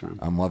music comes from.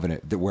 I'm loving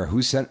it. Where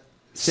who sent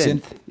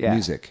synth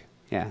music?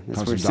 Yeah,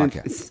 that's where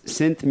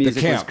synth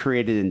music was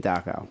created in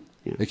Dachau.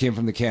 Yeah. They came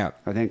from the camp.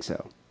 I think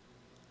so.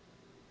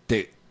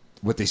 They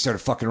started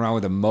fucking around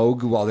with a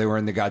Moog while they were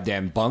in the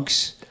goddamn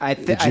bunks?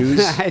 The Jews?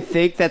 I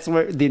think that's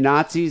where the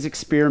Nazis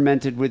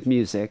experimented with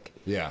music.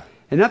 Yeah.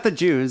 And not the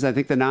Jews. I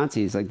think the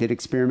Nazis did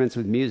experiments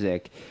with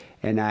music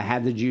and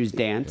had the Jews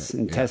dance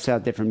and test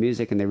out different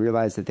music, and they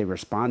realized that they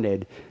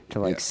responded to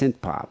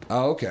synth pop.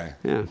 Oh, okay.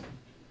 Yeah.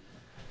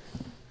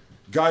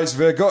 Guys,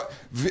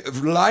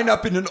 line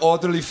up in an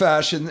orderly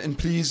fashion, and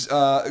please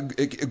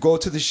go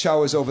to the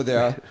showers over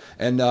there.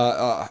 And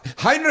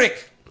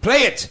Heinrich, play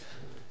it.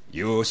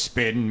 You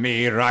spin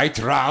me right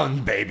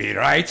round, baby,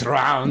 right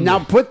round. Now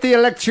put the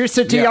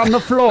electricity on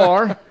the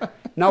floor.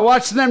 Now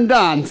watch them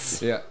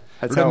dance. Yeah.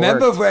 That's how it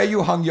Remember worked. where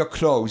you hung your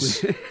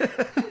clothes.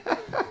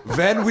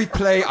 When we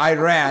play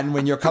Iran,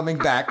 when you're coming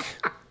back,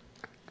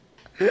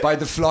 by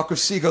the flock of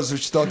seagulls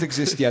which don't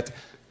exist yet,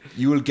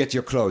 you will get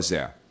your clothes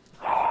there.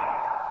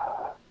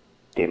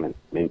 Damn it,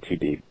 I'm in too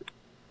deep.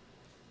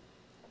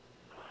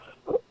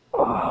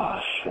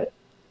 Oh, shit.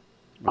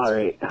 All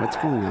right. What's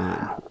going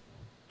on?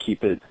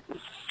 Keep it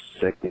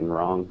sick and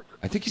wrong.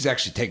 I think he's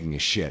actually taking a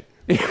shit.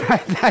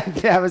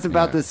 I was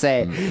about to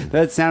say,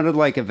 that sounded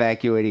like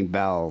evacuating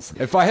bells.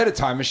 If I had a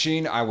time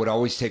machine, I would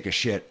always take a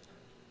shit,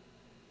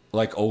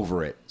 like,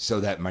 over it, so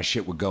that my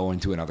shit would go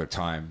into another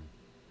time.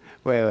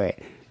 Wait.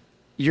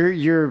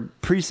 You're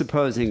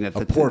presupposing that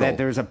that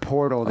there's a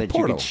portal that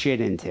you could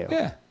shit into.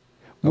 Yeah.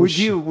 Would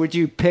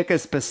you pick a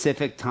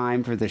specific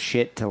time for the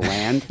shit to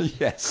land?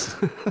 Yes.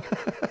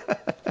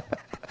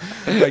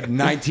 Like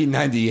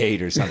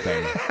 1998 or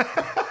something.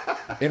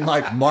 In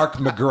like Mark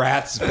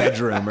McGrath's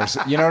bedroom or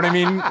something. You know what I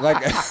mean?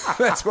 Like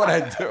that's what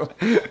I'd do.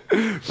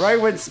 Right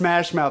when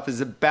Smash Mouth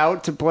is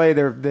about to play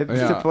their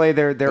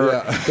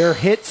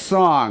hit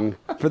song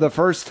for the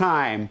first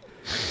time,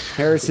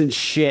 Harrison's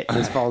shit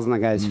just falls on the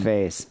guy's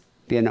face.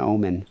 Be an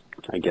omen.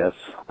 I guess.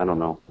 I don't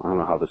know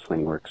how this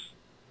thing works.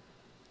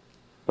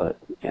 But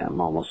yeah,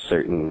 I'm almost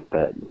certain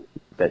that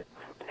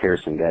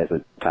Harrison guy's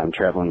a time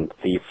traveling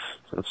thief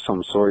of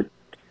some sort.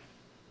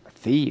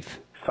 Thief?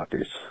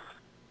 Fuckers.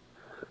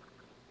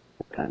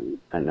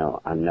 I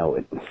know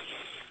it.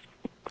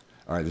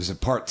 All right, there's a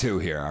part 2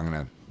 here. I'm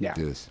gonna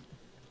do this.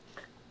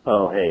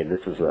 Oh, hey, this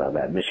is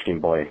that Michigan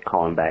boy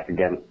calling back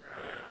again.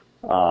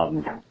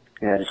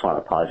 I just want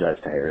to apologize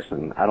to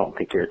Harrison. I don't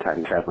think you're a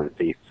time traveling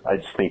thief. I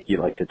just think you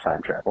like to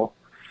time travel.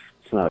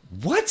 It's not.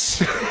 What?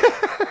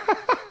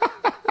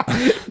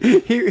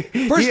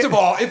 First of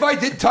all, if I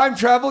did time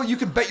travel, you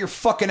could bet your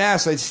fucking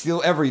ass I'd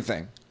steal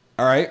everything.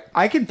 All right?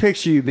 I can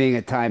picture you being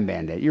a time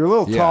bandit. You're a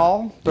little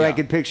tall, but I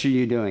could picture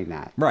you doing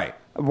that. Right.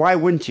 Why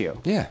wouldn't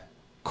you? Yeah.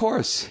 Of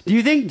course. Do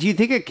you think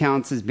it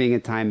counts as being a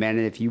time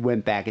bandit if you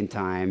went back in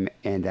time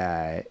and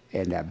I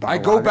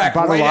go back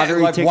way,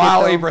 like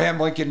while Abraham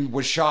Lincoln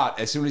was shot.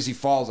 As soon as he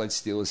falls, I'd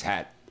steal his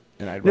hat.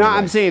 And I'd run away.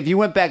 I'm saying if you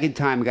went back in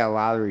time and got a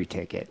lottery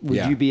ticket,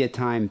 would you be a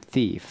time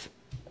thief?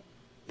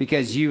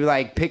 Because you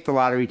picked the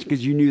lottery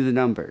because you knew the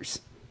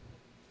numbers.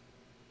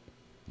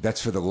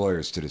 That's for the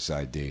lawyers to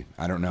decide, D.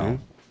 I don't know.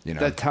 You know,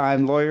 the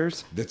time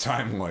lawyers. The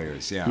time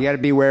lawyers. Yeah. You got to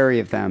be wary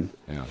of them.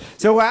 Yeah.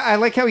 So I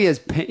like how he has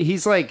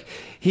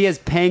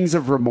pangs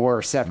of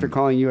remorse after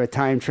calling you a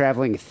time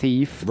traveling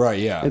thief. Right.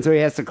 Yeah. And so he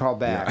has to call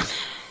back,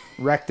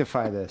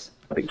 rectify this.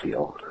 Big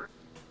deal.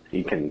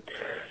 You can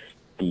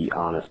be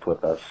honest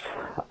with us.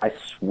 I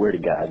swear to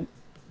God,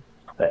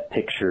 that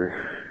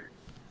picture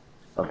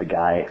of the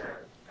guy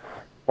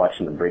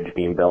watching the bridge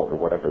being built or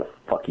whatever the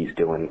fuck he's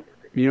doing.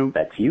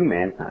 That's you,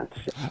 man.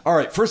 All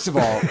right. First of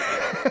all,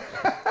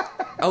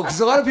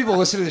 because a lot of people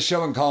listen to the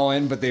show and call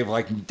in, but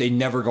they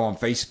never go on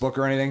Facebook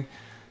or anything.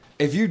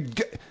 If you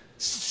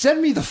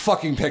send me the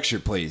fucking picture,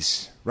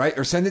 please, right?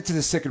 Or send it to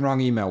the sick and wrong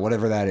email,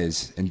 whatever that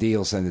is, and D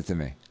will send it to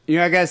me.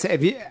 I gotta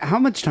say, how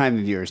much time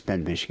have you ever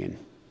spent in Michigan?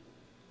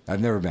 I've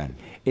never been.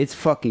 It's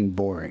fucking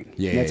boring.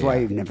 Yeah, that's why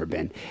you've never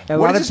been. And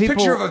what is this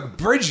picture of a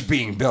bridge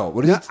being built?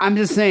 What is it? I'm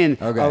just saying,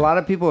 a lot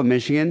of people in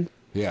Michigan,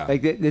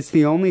 it's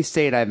the only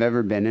state I've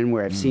ever been in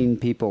where I've seen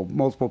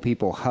multiple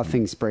people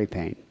huffing spray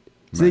paint.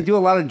 So they do a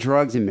lot of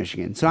drugs in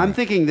Michigan. So I'm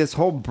thinking this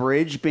whole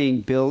bridge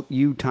being built,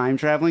 you time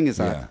traveling, is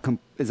a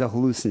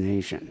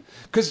hallucination.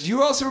 Because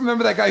you also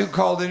remember that guy who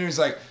called in and was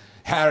like,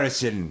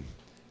 Harrison,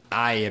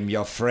 I am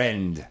your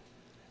friend.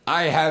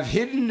 I have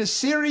hidden a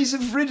series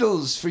of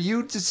riddles for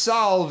you to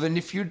solve, and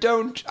if you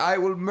don't, I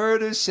will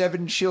murder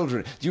 7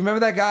 children. Do you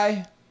remember that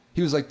guy?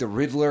 He was like the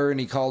Riddler, and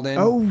he called in.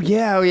 Oh,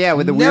 yeah,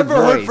 with the weird voice.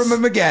 Never heard from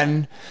him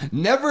again.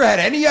 Never had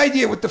any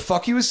idea what the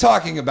fuck he was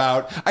talking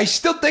about. I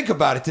still think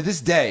about it to this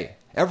day.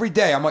 Every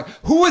day. I'm like,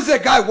 who was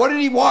that guy? What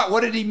did he want?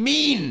 What did he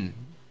mean?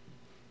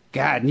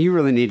 God, you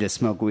really need to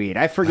smoke weed.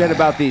 I forget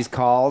about these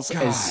calls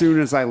as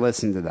soon as I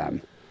listen to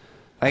them.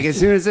 Like as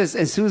soon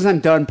as I'm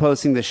done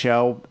posting the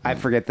show, I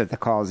forget that the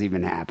calls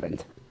even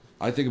happened.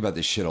 I think about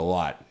this shit a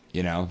lot,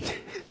 you know?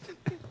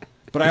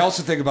 But I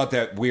also think about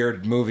that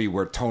weird movie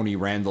where Tony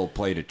Randall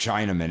played a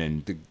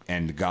Chinaman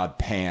and the god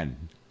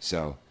Pan.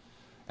 So,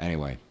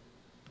 anyway.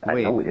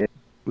 Wait,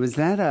 was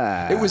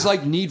that It was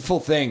like Needful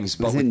Things,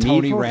 but with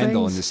Tony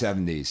Randall in the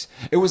 70s.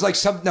 It was like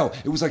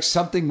it was like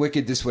Something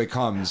Wicked This Way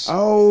Comes.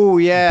 Oh,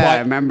 yeah, I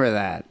remember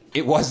that.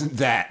 It wasn't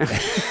that.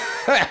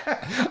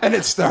 And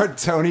it starred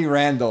Tony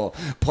Randall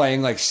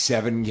playing like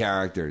 7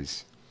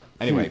 characters.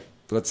 Anyway,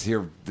 let's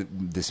hear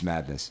this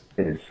madness.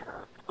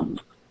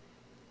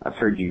 I've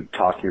heard you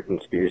talk your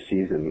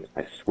conspiracies, and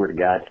I swear to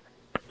God,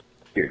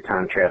 you're a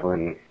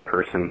time-traveling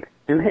person.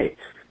 And hey,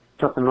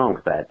 nothing wrong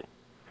with that.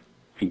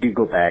 If you do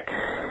go back,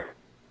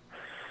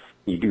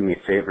 you do me a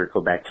favor, go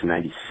back to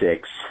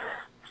 96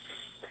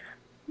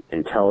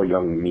 and tell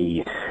young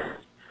me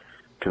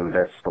to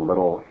invest the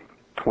little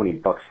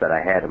 $20 that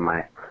I had in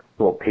my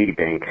little piggy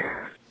bank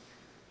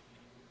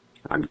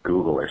on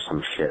Google or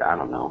some shit. I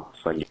don't know.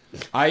 So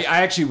I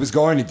actually was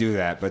going to do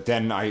that, but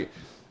then I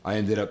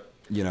ended up,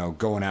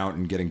 going out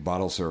and getting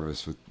bottle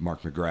service with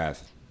Mark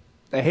McGrath.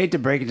 I hate to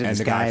break it to And this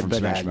the guy guy, from but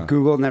Smash Mouth.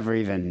 Google never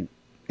even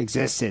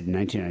existed in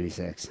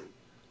 1996.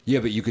 Yeah,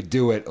 but you could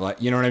do it,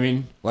 like, you know what I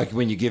mean? Like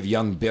when you give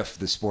young Biff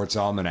the Sports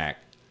Almanac.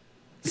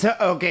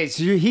 So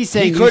he's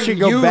saying you couldn't should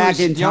go back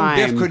in young time.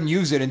 Biff couldn't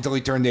use it until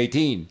he turned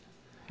 18.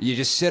 You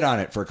just sit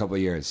on it for a couple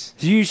of years.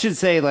 So you should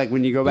say, like,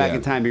 when you go back Yeah.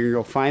 in time, you're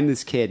going to go find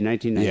this kid in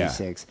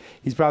 1996.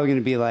 He's probably going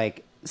to be,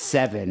 like,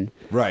 7.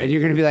 Right. And you're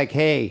going to be like,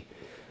 hey,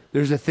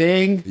 there's a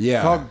thing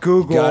called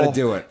Google. You gotta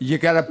do it. You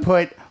got to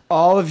put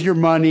all of your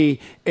money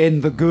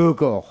in the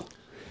Google.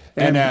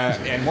 And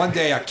one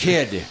day a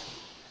kid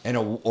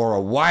or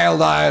a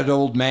wild-eyed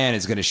old man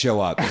is going to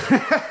show up.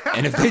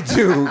 And if they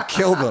do,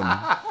 kill them.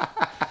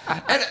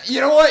 And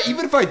you know what?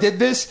 Even if I did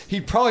this,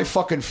 he'd probably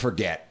fucking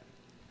forget.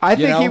 I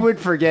think he would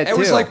forget, It too.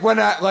 was like when,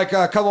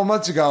 a couple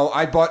months ago,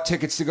 I bought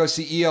tickets to go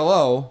see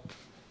ELO,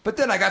 but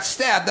then I got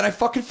stabbed and I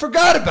fucking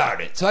forgot about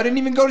it. So I didn't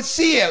even go to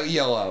see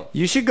ELO.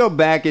 You should go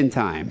back in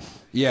time.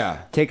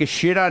 Yeah. Take a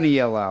shit on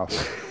ELO.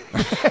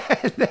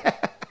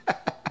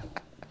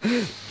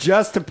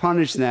 Just to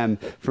punish them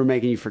for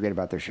making you forget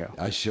about their show.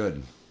 I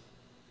should.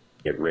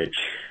 get rich,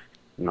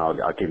 and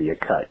I'll give you a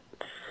cut.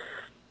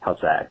 How's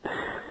that?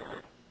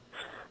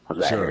 How's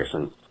that, Sure.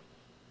 Harrison?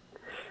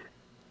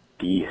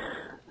 Dee,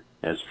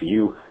 as for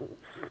you,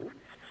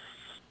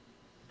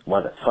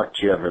 why the fuck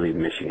did you ever leave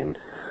Michigan?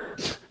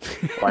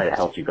 Why the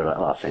hell did you go to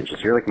Los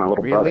Angeles? You're like my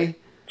little brother.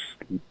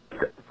 Just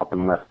up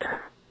and left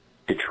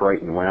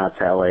Detroit and went out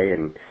to LA,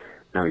 and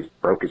now he's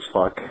broke as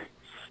fuck.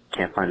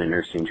 Can't find a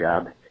nursing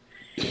job.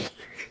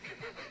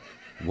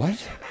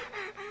 What?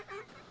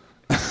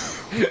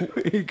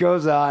 He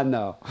goes on,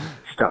 though.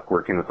 Stuck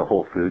working with the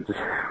Whole Foods,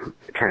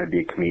 trying to be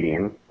a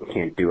comedian.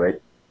 Can't do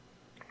it.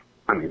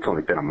 I mean, it's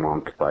only been a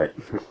month, but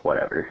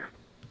whatever.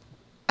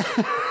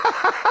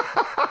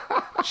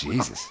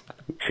 Jesus.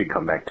 Should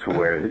come back to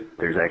where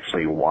there's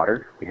actually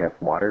water. We have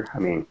water. I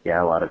mean,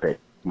 yeah, a lot of it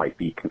might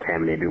be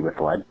contaminated with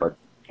lead, but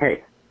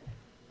hey,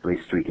 at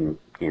least we can,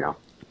 not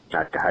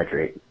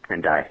dehydrate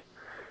and die.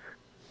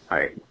 All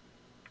right.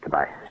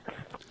 Goodbye.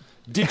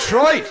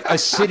 Detroit, a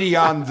city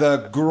on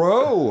the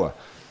grow.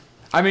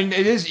 I mean,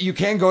 it is. You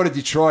can go to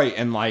Detroit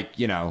and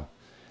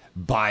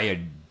buy a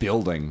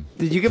building.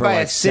 You could for buy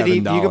like a city.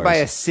 You $7. could buy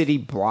a city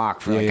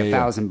block for like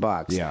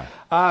 $1,000.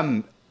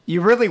 Yeah.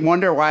 You really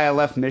wonder why I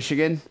left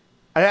Michigan?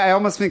 I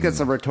almost think that's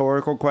a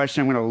rhetorical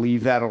question. I'm going to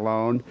leave that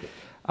alone.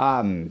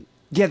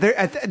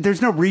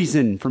 There's no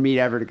reason for me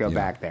ever to go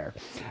back there.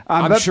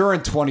 I'm sure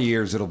in 20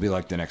 years it'll be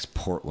like the next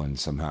Portland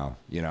somehow.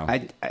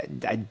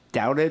 I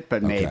doubt it,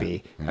 but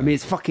maybe. Yeah. I mean,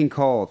 it's fucking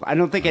cold. I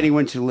don't think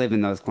anyone should live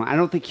in those climates. I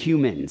don't think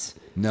humans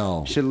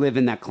should live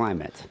in that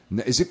climate.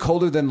 Is it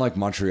colder than like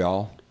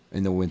Montreal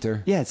in the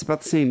winter? Yeah, it's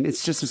about the same.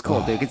 It's just as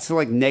cold, dude. It's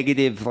like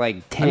negative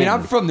 10. I mean,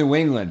 I'm from New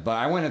England, but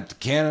I went up to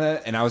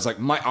Canada and I was like,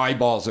 my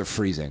eyeballs are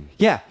freezing.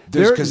 Yeah.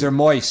 Because they're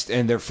moist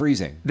and they're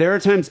freezing. There are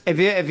times. Have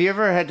you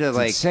ever had to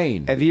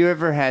insane. Have you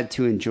ever had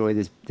to enjoy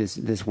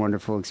this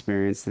wonderful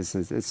experience?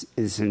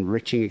 This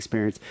enriching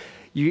experience.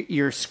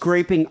 You're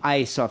scraping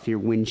ice off your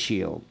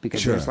windshield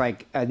because there's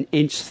like an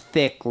inch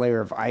thick layer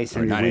of ice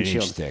on your not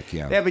windshield. An inch thick,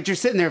 yeah. Yeah, but you're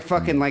sitting there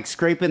fucking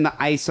scraping the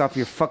ice off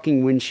your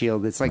fucking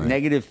windshield. It's like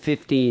negative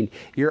 15.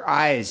 Your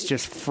eyes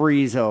just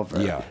freeze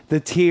over. Yeah.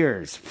 The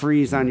tears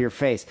freeze on your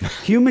face.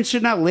 Humans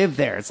should not live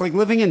there. It's like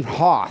living in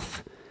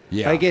Hoth.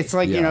 Yeah. It's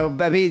like,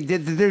 I mean,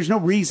 there's no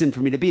reason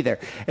for me to be there.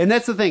 And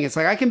that's the thing. It's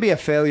like I can be a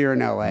failure in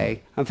LA.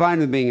 I'm fine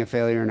with being a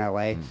failure in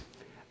LA.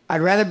 I'd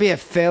rather be a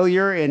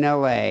failure in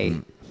LA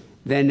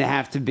than to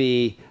have to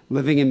be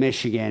living in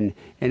Michigan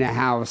in a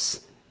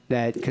house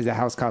because the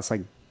house costs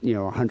like,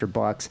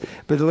 $100.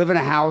 But to live in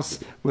a house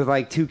with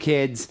like 2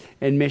 kids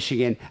in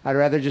Michigan, I'd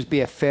rather just be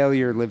a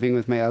failure living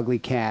with my ugly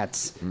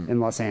cats in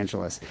Los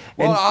Angeles.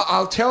 Well,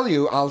 I'll tell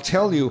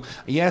you,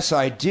 yes,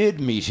 I did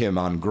meet him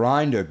on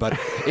Grindr, but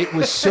it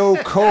was so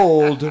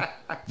cold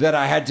that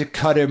I had to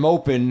cut him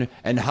open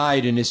and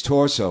hide in his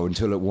torso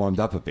until it warmed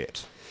up a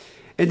bit.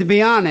 And to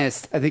be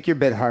honest, I think you're a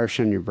bit harsh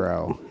on your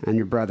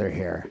brother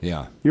here.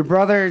 Yeah. Your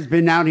brother has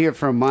been out here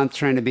for a month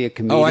trying to be a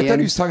comedian. Oh, I thought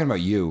he was talking about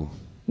you.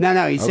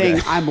 No, he's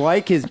saying I'm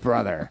like his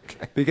brother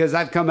because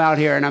I've come out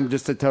here and I'm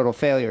just a total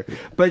failure.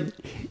 But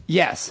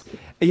yes,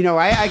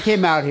 I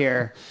came out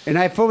here and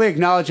I fully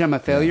acknowledge I'm a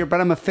failure, but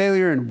I'm a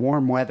failure in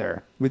warm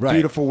weather with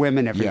beautiful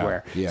women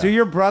everywhere. Yeah. So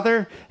your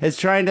brother is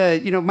trying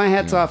to, my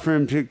hat's off for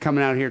him to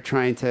coming out here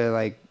trying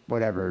to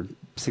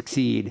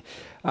succeed.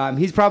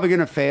 He's probably going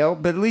to fail,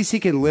 but at least he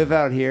can live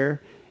out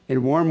here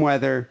in warm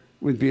weather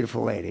with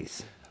beautiful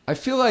ladies. I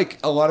feel like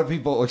a lot of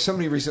people, like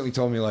somebody recently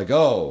told me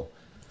oh,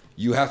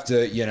 you have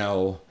to, you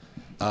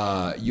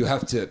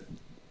have to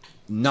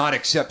not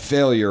accept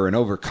failure and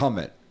overcome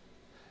it.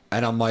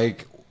 And I'm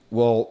like,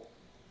 well,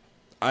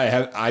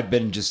 I've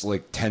been just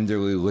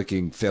tenderly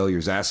licking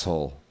failure's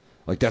asshole.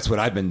 Like that's what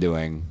I've been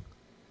doing.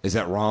 Is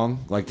that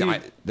wrong?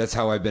 That's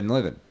how I've been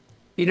living.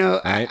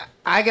 Right?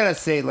 I gotta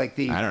say,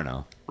 I don't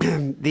know.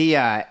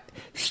 the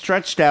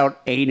stretched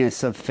out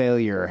anus of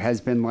failure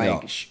has been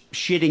like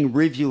shitting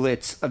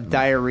rivulets of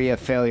diarrhea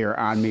failure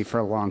on me for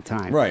a long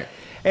time. Right.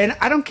 And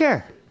I don't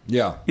care.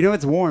 Yeah. You know,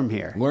 it's warm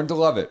here. Learn to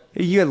love it.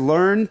 You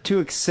learn to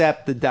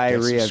accept the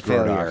diarrhea of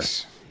failure.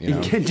 You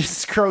know? can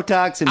just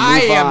Scrotox and move I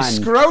am on.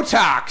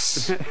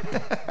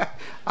 Scrotox.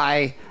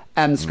 I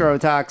am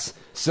Scrotox.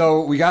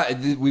 So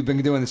we've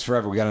been doing this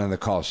forever. We got another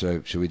call.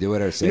 Should we do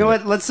it or say? You know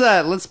what?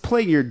 Let's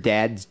play your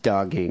dad's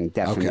dogging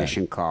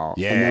definition call,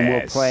 Yes. and then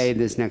we'll play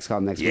this next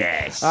call next week.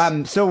 Yes.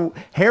 So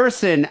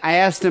Harrison, I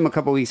asked him a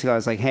couple weeks ago. I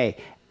was like, "Hey,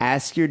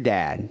 ask your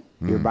dad,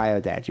 your bio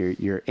dad,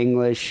 your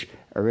English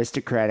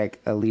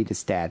aristocratic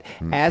elitist dad.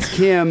 Ask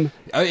him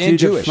and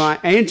Jewish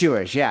and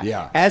Jewish,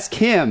 yeah. Ask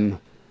him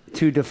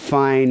to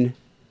define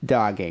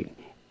dogging,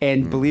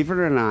 and believe it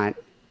or not,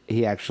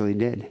 he actually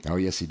did. Oh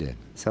yes, he did.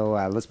 So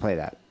let's play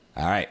that.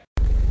 All right.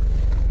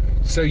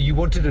 So you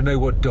wanted to know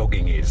what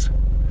dogging is.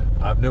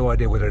 I have no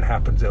idea whether it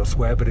happens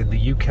elsewhere, but in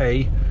the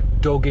UK,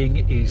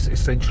 dogging is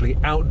essentially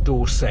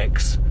outdoor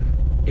sex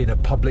in a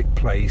public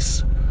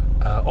place,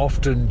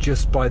 often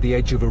just by the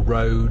edge of a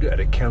road, at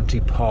a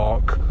county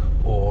park,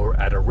 or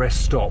at a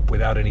rest stop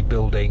without any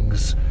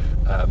buildings,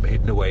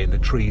 hidden away in the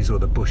trees or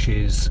the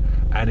bushes.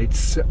 And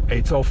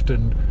it's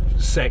often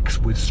sex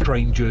with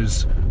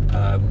strangers,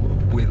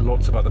 with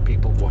lots of other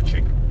people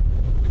watching.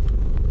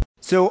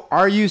 So,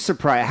 are you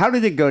surprised? How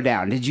did it go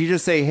down? Did you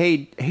just say,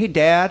 "Hey,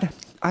 Dad,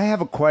 I have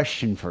a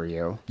question for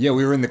you"? Yeah,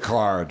 we were in the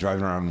car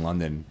driving around in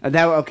London.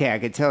 Okay, I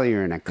could tell you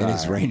were in a car. In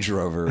his Range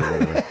Rover or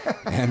whatever.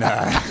 And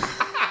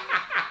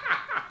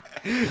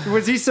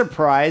was he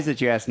surprised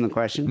that you asked him the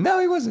question? No,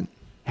 he wasn't.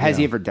 Has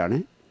he ever done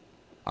it?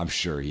 I'm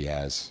sure he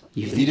has.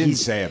 You He think didn't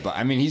say it, but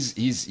I mean,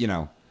 he's you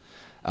know,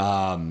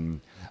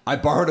 I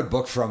borrowed a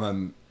book from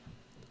him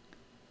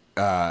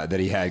that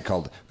he had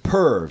called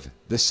 "Perv: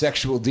 The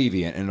Sexual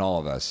Deviant in All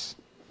of Us."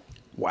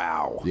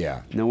 Wow.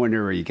 Yeah. No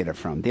wonder where you get it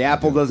from. The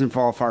apple doesn't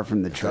fall far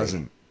from the tree.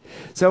 Doesn't.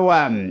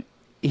 So,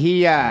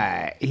 he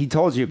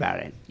told you about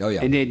it. Oh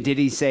yeah. And did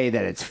he say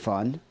that it's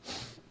fun?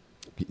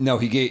 No,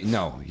 he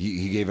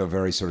gave a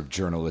very sort of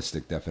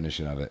journalistic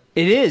definition of it.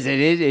 It is.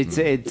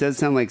 It does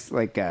sound like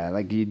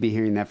you'd be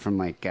hearing that from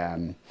what's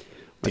David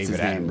his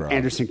name? Attenborough.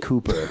 Anderson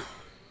Cooper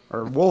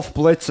or Wolf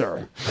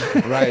Blitzer.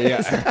 Right.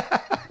 Yeah.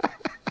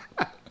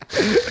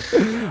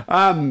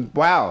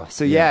 Wow.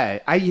 So yeah,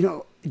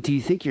 do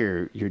you think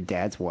your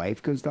dad's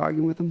wife goes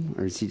dogging with him,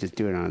 or does he just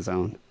do it on his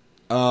own?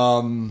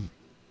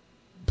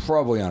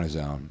 Probably on his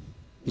own.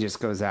 He just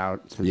goes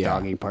out to the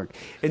dogging park,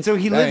 and so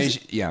he lives.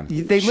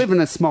 They live in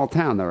a small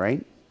town, though,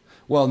 right?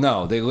 Well,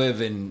 no, they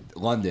live in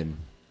London.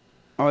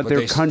 Oh,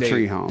 their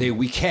country home. They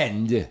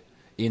weekend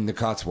in the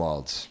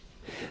Cotswolds.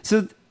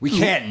 So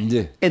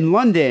weekend in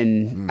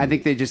London, I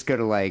think they just go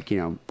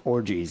to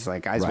orgies,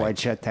 like Eyes Wide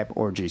Shut type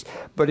orgies.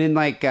 But in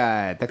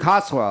the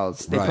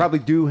Cotswolds, they probably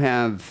do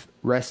have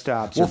rest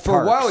stops. Well, or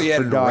for a while he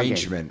had an dogging.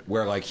 arrangement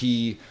where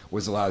he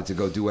was allowed to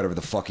go do whatever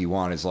the fuck he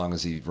wanted as long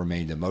as he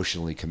remained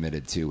emotionally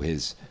committed to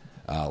his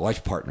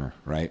life partner,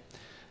 right?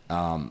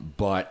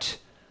 But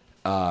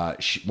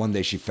one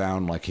day she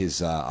found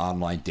his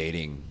online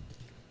dating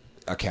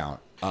account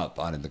up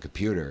on the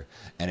computer,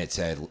 and it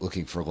said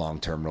looking for a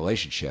long-term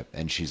relationship,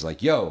 and she's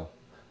like, "Yo,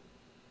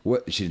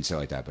 what?" She didn't say it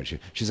like that, but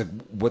she's like,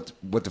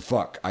 "What the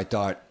fuck? I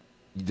thought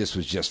this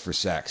was just for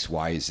sex.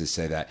 Why does this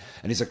say that?"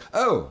 And he's like,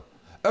 "Oh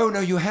no,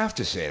 you have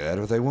to say that,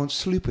 or they won't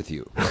sleep with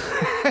you."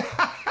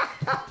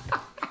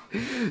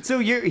 So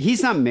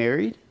he's not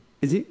married,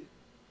 is he?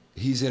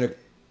 He's in a.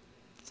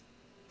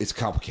 It's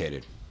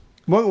complicated.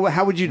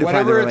 How would you define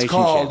whatever the it's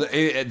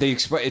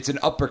relationship? called? It's an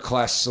upper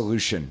class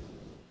solution.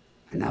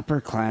 An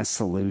upper class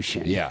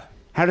solution. Yeah.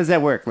 How does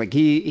that work?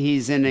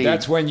 He's in a.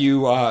 That's when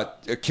you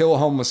kill a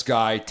homeless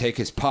guy, take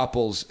his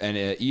popples, and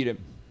eat him.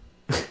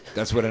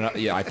 That's what.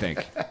 I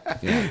think.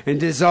 Yeah. And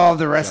dissolve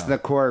the rest of the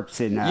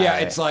corpse in.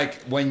 It's like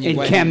when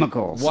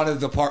chemicals. One of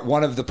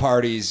the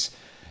parties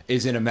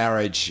is in a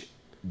marriage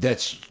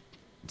that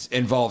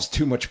involves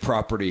too much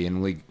property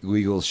and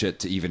legal shit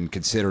to even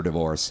consider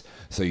divorce.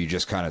 So you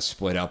just kind of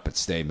split up but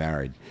stay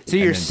married. So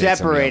you're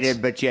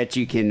separated, but yet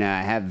you can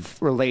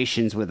have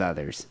relations with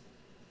others.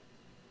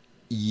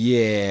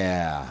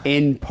 Yeah.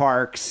 In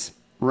parks,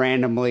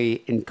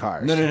 randomly, in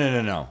cars.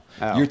 No.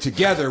 Oh. You're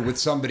together with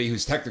somebody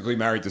who's technically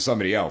married to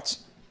somebody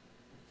else.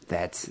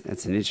 That's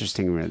an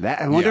interesting.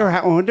 I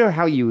wonder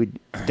how you would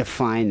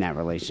define that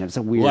relationship. It's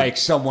a weird. Like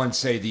someone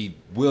say the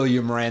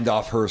William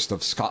Randolph Hearst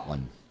of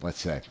Scotland, let's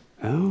say.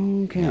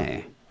 Okay.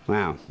 Yeah.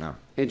 Wow. No.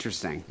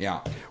 Interesting. Yeah.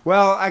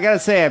 Well, I gotta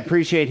say, I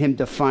appreciate him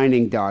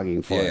defining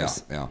dogging for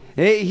us. Yeah.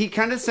 He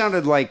kind of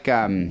sounded like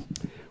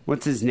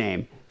what's his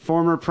name?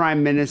 Former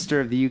Prime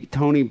Minister of the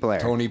Tony Blair.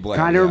 Tony Blair.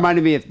 Kind of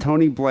reminded me of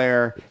Tony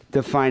Blair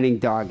defining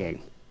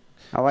dogging.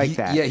 I like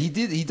that. Yeah, he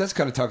did. He does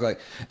kind of talk like,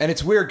 and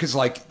it's weird because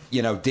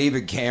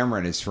David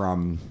Cameron is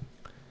from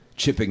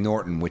Chipping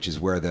Norton, which is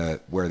where the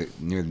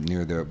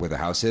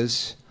house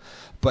is.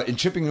 But in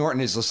Chipping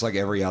Norton is just like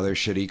every other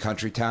shitty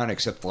country town,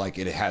 except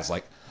it has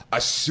a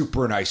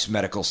super nice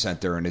medical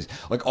center and is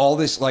like all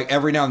this, like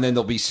every now and then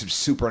there'll be some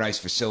super nice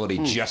facility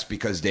just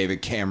because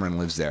David Cameron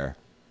lives there,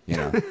 you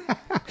know.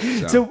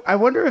 So I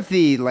wonder if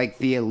the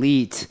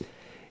elite,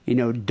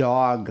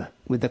 dog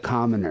with the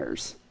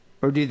commoners,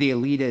 or do the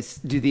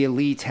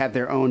elites have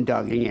their own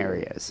dogging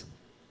areas,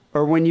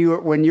 or when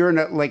you're an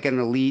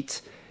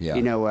elite,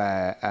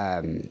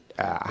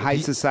 high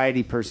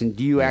society person,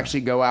 do you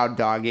actually go out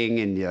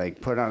dogging and you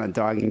like put on a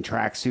dogging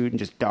tracksuit and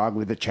just dog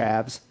with the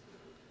chavs?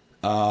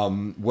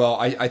 Well,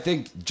 I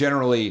think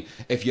generally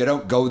if you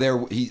don't go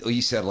there,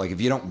 he said, like,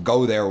 if you don't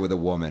go there with a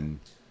woman,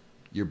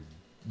 you're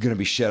going to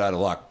be shit out of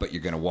luck, but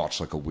you're going to watch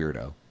like a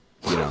weirdo,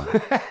 you know?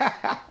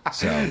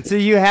 So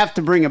you have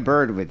to bring a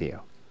bird with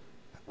you.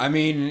 I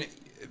mean,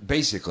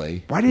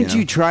 basically. Why didn't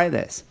you try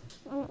this?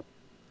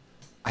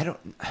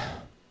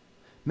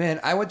 Man,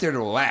 I went there to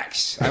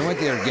relax. I went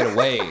there to get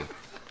away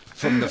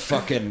from the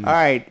fucking,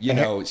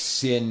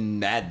 sin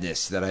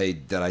madness that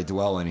I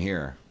dwell in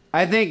here.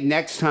 I think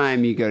next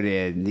time you go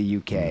to the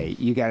UK,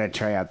 you got to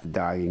try out the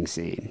dogging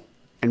scene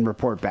and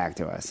report back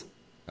to us.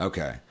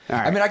 Okay. All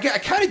right. I mean, I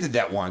kind of did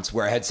that once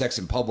where I had sex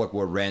in public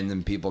where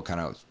random people kind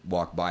of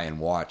walked by and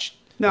watched.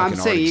 No, I'm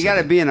saying you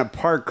got to be in a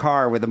parked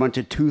car with a bunch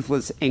of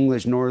toothless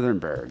English northern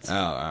birds.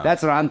 Oh.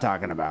 That's what I'm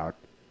talking about.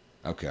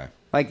 Okay.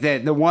 Like the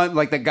one,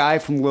 like the guy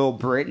from Little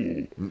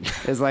Britain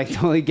is like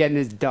totally getting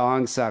his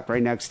dong sucked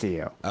right next to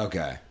you.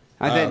 Okay.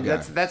 I think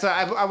that's what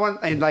I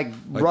want, and like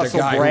Russell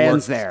the guy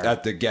Brand's who worked there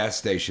at the gas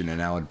station in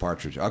Alan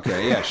Partridge.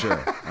 Okay, yeah, sure.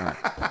 All right.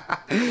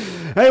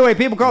 Anyway,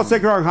 people call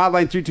Sick and Wrong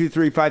hotline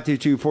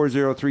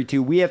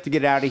 323-522-4032. We have to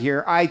get out of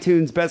here.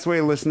 iTunes, best way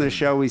to listen to the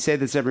show. We say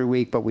this every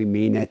week, but we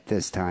mean it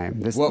this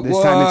time. This time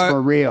it's for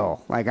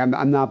real. Like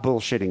I'm not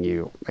bullshitting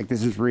you. Like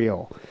this is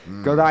real.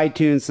 Go to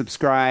iTunes,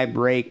 subscribe,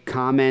 rate,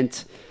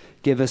 comment,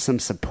 give us some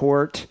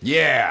support.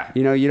 Yeah.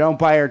 You don't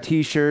buy our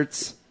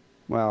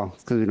Well,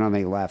 it's because we don't have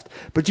any left.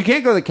 But you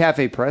can't go to the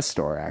Cafe Press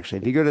store,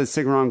 actually. If you go to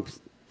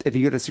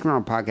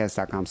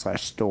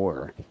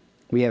sickandwrongpodcast.com/store,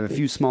 we have a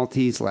few small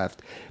teas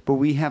left. But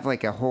we have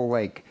like a whole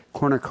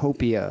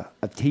cornucopia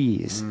of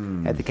teas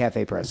at the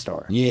Cafe Press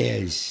store.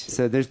 Yes.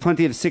 So there's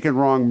plenty of Sick and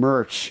Wrong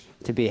merch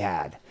to be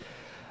had.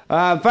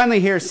 Finally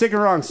here, Sick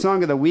and Wrong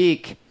Song of the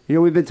Week.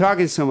 We've been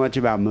talking so much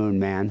about Moon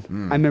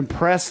Man. I'm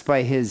impressed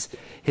by his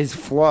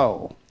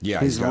flow. Yeah,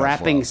 his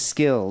rapping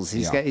skills.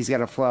 He's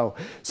got a flow.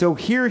 So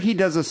here he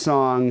does a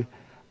song.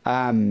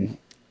 I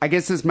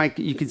guess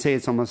you could say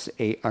it's almost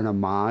an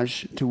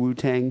homage to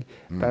Wu-Tang,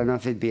 but I don't know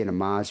if it'd be an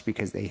homage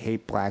because they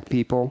hate black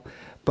people.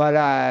 But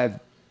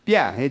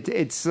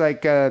it's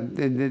like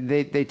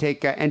they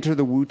take Enter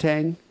the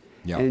Wu-Tang,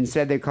 and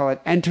instead they call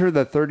it Enter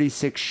the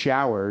 36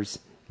 Showers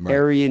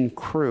Aryan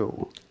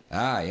Crew.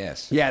 Ah,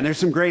 yes. Yeah, and there's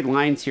some great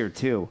lines here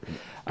too.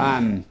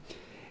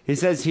 He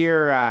says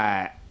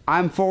here.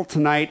 I'm full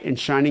tonight and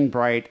shining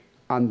bright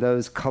on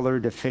those color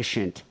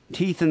deficient.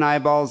 Teeth and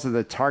eyeballs are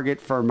the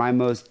target for my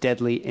most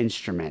deadly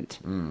instrument.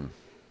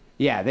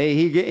 Yeah,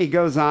 he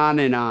goes on,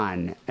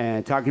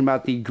 talking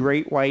about the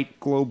great white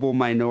global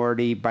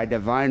minority. By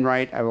divine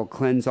right, I will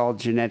cleanse all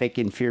genetic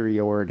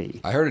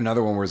inferiority. I heard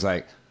another one where it's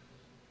like,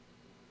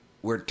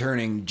 we're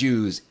turning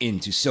Jews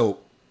into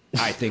soap.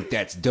 I think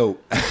that's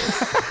dope.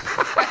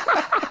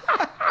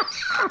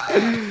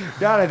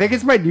 God, I think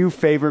it's my new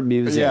favorite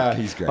music. Yeah,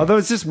 he's great. Although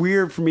it's just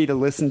weird for me to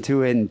listen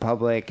to it in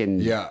public,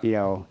 and I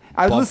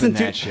would listen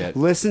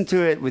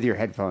to it with your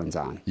headphones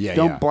on. Yeah,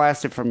 don't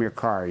blast it from your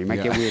car. You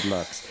might get weird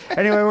looks.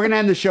 Anyway, we're gonna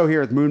end the show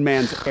here with Moon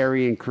Man's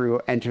Aryan Crew.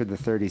 Enter the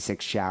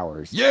 36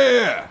 Showers.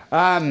 Yeah.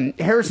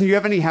 Harrison, do you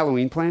have any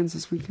Halloween plans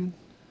this weekend?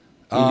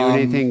 Are you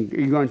doing anything?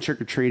 Are you going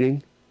trick or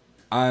treating?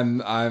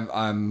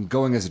 I'm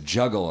going as a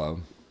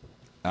juggalo.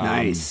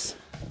 Nice.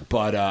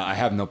 But I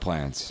have no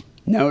plans.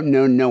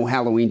 No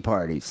Halloween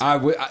parties.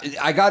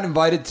 I got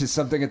invited to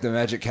something at the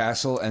Magic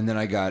Castle, and then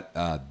I got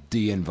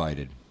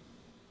de-invited.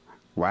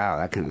 Wow,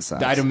 that kind of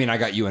sucks. I don't mean I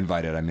got you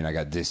invited. I mean I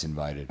got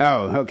disinvited.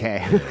 Oh,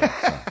 okay.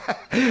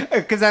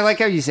 Because I like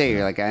how you say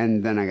you're like,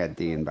 and then I got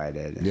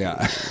de-invited.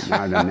 Yeah.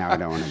 Now I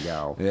don't want to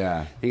go.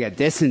 Yeah. You got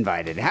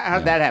disinvited.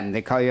 How'd that happen?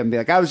 They call you and be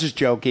like, I was just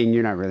joking.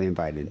 You're not really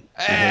invited.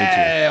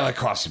 It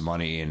costs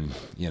money, and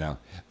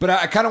But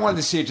I kind of wanted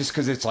to see it just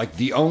because it's like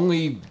the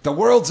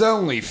world's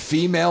only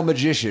female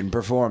magician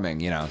performing,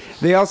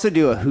 They also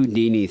do a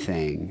Houdini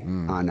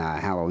thing on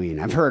Halloween.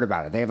 I've heard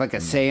about it. They have like a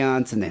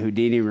seance in the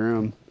Houdini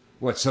room.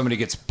 What, somebody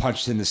gets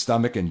punched in the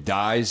stomach and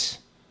dies?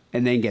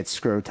 And then gets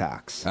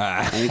scrotox.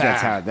 I think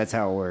that's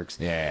how it works.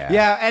 Yeah.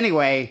 Yeah,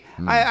 anyway,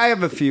 I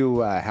have a few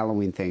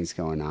Halloween things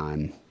going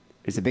on.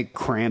 There's a big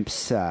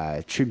Cramps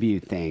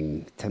tribute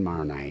thing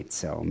tomorrow night,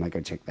 so I might go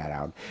check that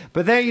out.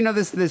 But there,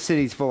 this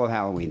city's full of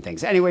Halloween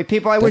things. Anyway,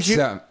 people, I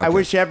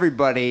wish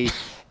everybody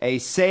a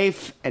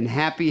safe and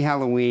happy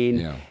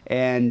Halloween,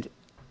 and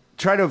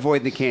try to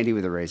avoid the candy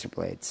with the razor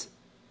blades.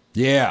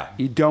 Yeah.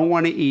 You don't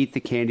want to eat the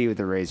candy with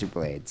the razor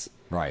blades.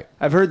 Right.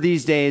 I've heard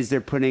these days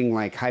they're putting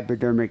like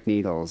hypodermic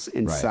needles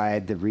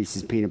inside the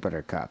Reese's peanut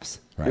butter cups.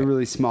 Right. They're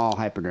really small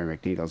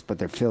hypodermic needles, but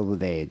they're filled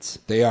with AIDS.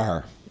 They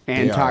are.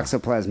 And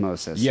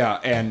toxoplasmosis. Yeah,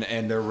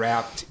 and they're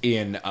wrapped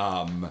in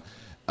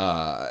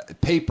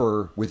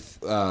paper with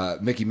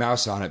Mickey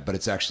Mouse on it, but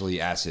it's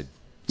actually acid.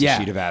 It's a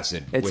sheet of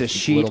acid. It's with a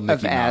sheet little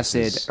Mickey of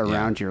acid Mouses.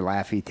 around your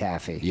Laffy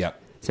Taffy. Yep.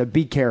 So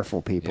be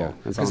careful, people.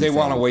 Because they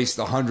want to waste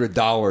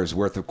 $100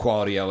 worth of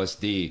quality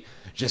LSD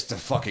just to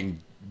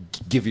fucking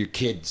give your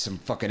kid some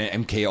fucking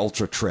MK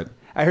Ultra trip.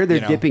 I heard they're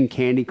dipping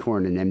candy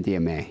corn in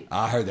MDMA.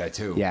 I heard that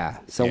too. Yeah.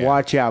 So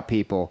watch out,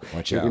 people.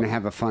 Watch You're out. going to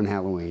have a fun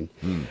Halloween.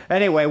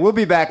 Anyway, we'll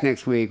be back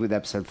next week with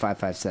episode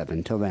 557.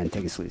 Until then,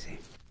 take it sleazy.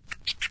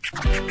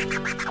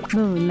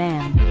 Moon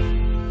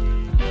Man.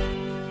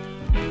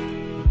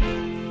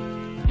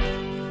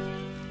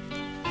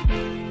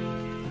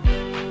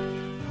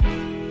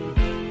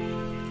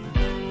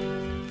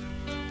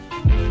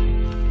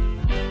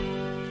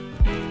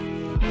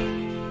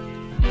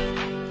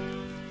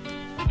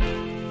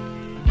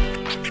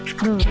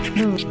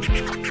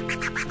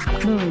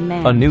 Moon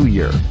Man. A new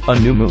year, a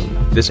new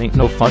moon. This ain't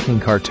no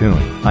fucking cartoon.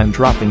 I'm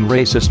dropping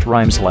racist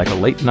rhymes like a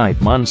late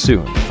night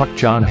monsoon. Fuck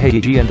John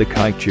Hagee and the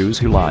kike Jews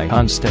who lie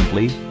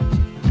constantly.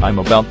 I'm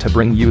about to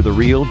bring you the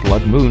real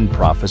blood moon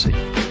prophecy.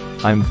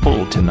 I'm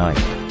full tonight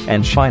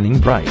and shining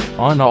bright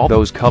on all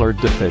those colored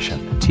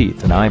deficient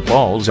teeth and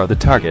eyeballs are the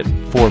target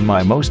for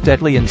my most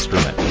deadly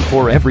instrument.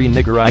 For every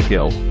nigger I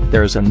kill,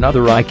 there's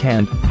another I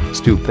can't.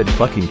 Stupid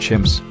fucking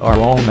chimps are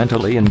all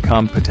mentally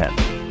incompetent.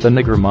 The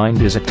nigger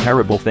mind is a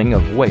terrible thing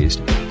of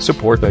waste.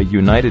 Support the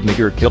United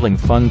Nigger Killing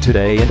Fund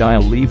today and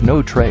I'll leave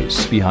no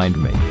trace behind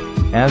me.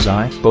 As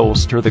I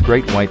bolster the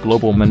great white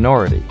global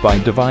minority, by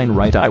divine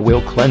right I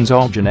will cleanse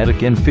all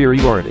genetic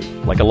inferiority.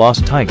 Like a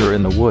lost tiger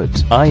in the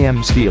woods, I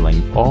am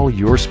stealing all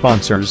your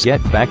sponsors.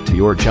 Get back to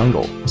your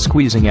jungle,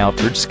 squeezing out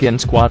turd skin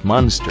squat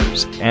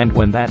monsters. And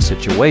when that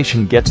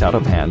situation gets out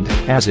of hand,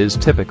 as is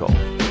typical,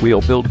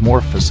 we'll build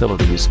more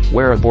facilities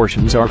where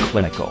abortions are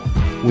clinical.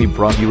 We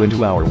brought you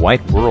into our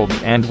white world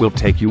and we'll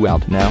take you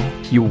out now.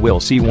 You will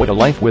see what a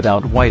life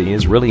without whitey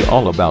is really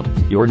all about.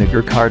 Your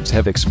nigger cards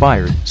have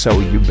expired, so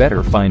you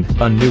better find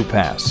a new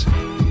pass.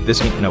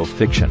 This ain't no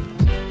fiction.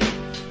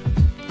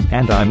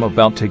 And I'm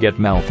about to get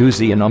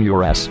Malthusian on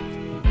your ass.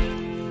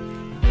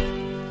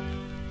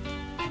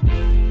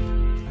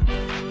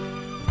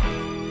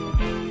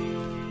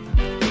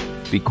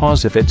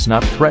 Because if it's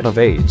not threat of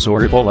AIDS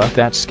or Ebola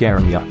that's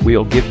scaring ya,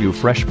 we'll give you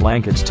fresh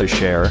blankets to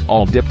share,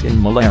 all dipped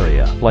in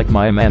malaria. Like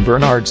my man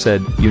Bernard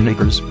said, you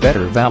niggers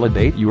better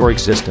validate your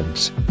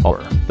existence,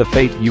 or the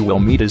fate you will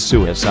meet is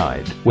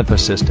suicide, with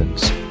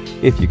assistance.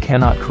 If you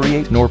cannot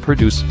create nor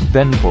produce,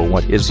 then for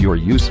what is your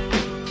use?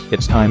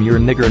 It's time your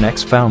nigger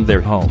necks found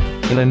their home,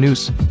 in a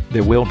noose.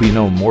 There will be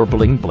no more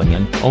bling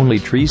blingin', only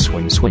tree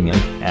swingin',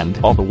 and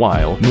all the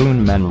while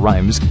Moon Man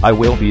rhymes I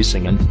will be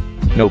singin'.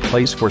 No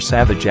place for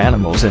savage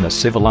animals in a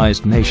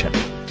civilized nation.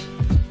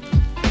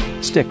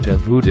 Stick to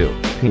voodoo,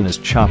 penis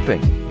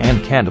chopping, and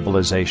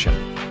cannibalization.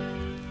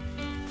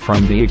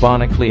 From the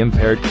ebonically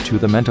impaired to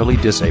the mentally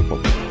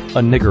disabled,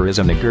 a nigger is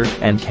a nigger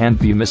and can't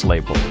be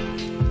mislabeled.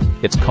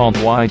 It's called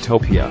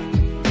Whitopia.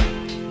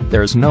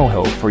 There's no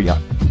hope for ya.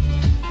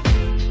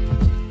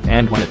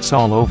 And when it's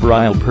all over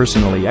I'll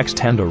personally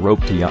extend a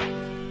rope to ya.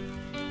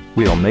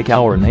 We'll make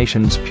our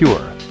nations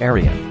pure,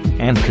 Aryan,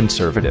 and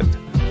conservative.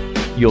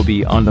 You'll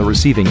be on the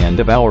receiving end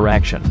of our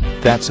action,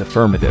 that's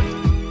affirmative.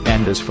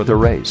 And as for the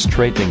race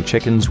trading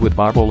chickens with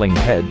barbling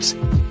heads,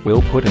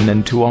 we'll put an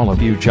end to all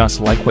of you just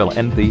like we'll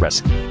end the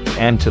rest.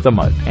 And to the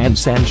mud and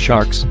sand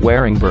sharks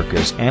wearing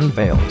burqas and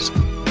veils,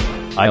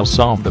 I'll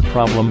solve the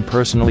problem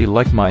personally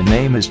like my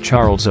name is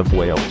Charles of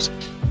Wales.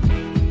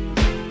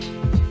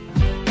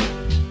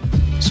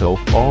 So,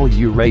 all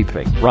you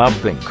raping,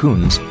 robbing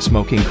coons,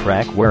 smoking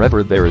crack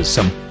wherever there is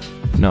some,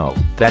 know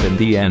that in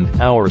the end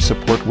our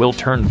support will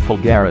turn full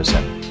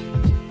garrison.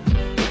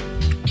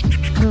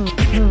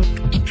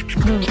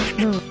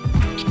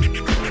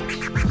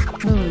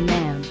 Moon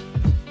Man.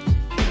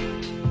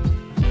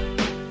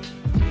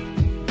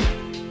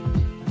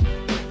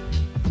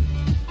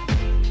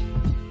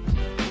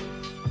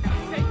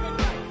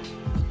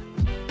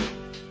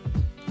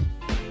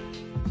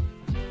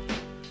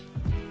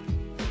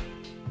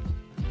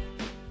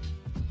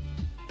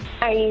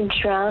 Are you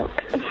drunk?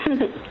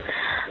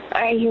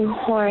 Are you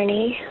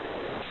horny?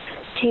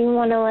 Do you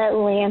want to let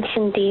Lance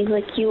and Dee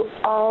lick you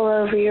all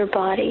over your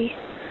body?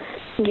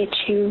 Get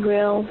you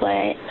real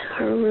wet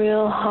or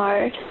real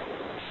hard?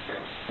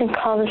 Then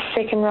call the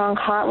Sick and Wrong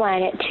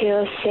hotline at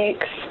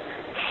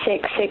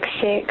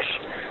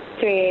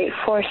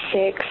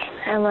 206-666-3846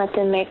 and let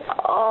them make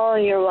all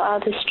your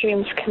wildest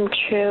dreams come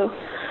true.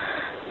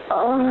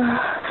 Oh.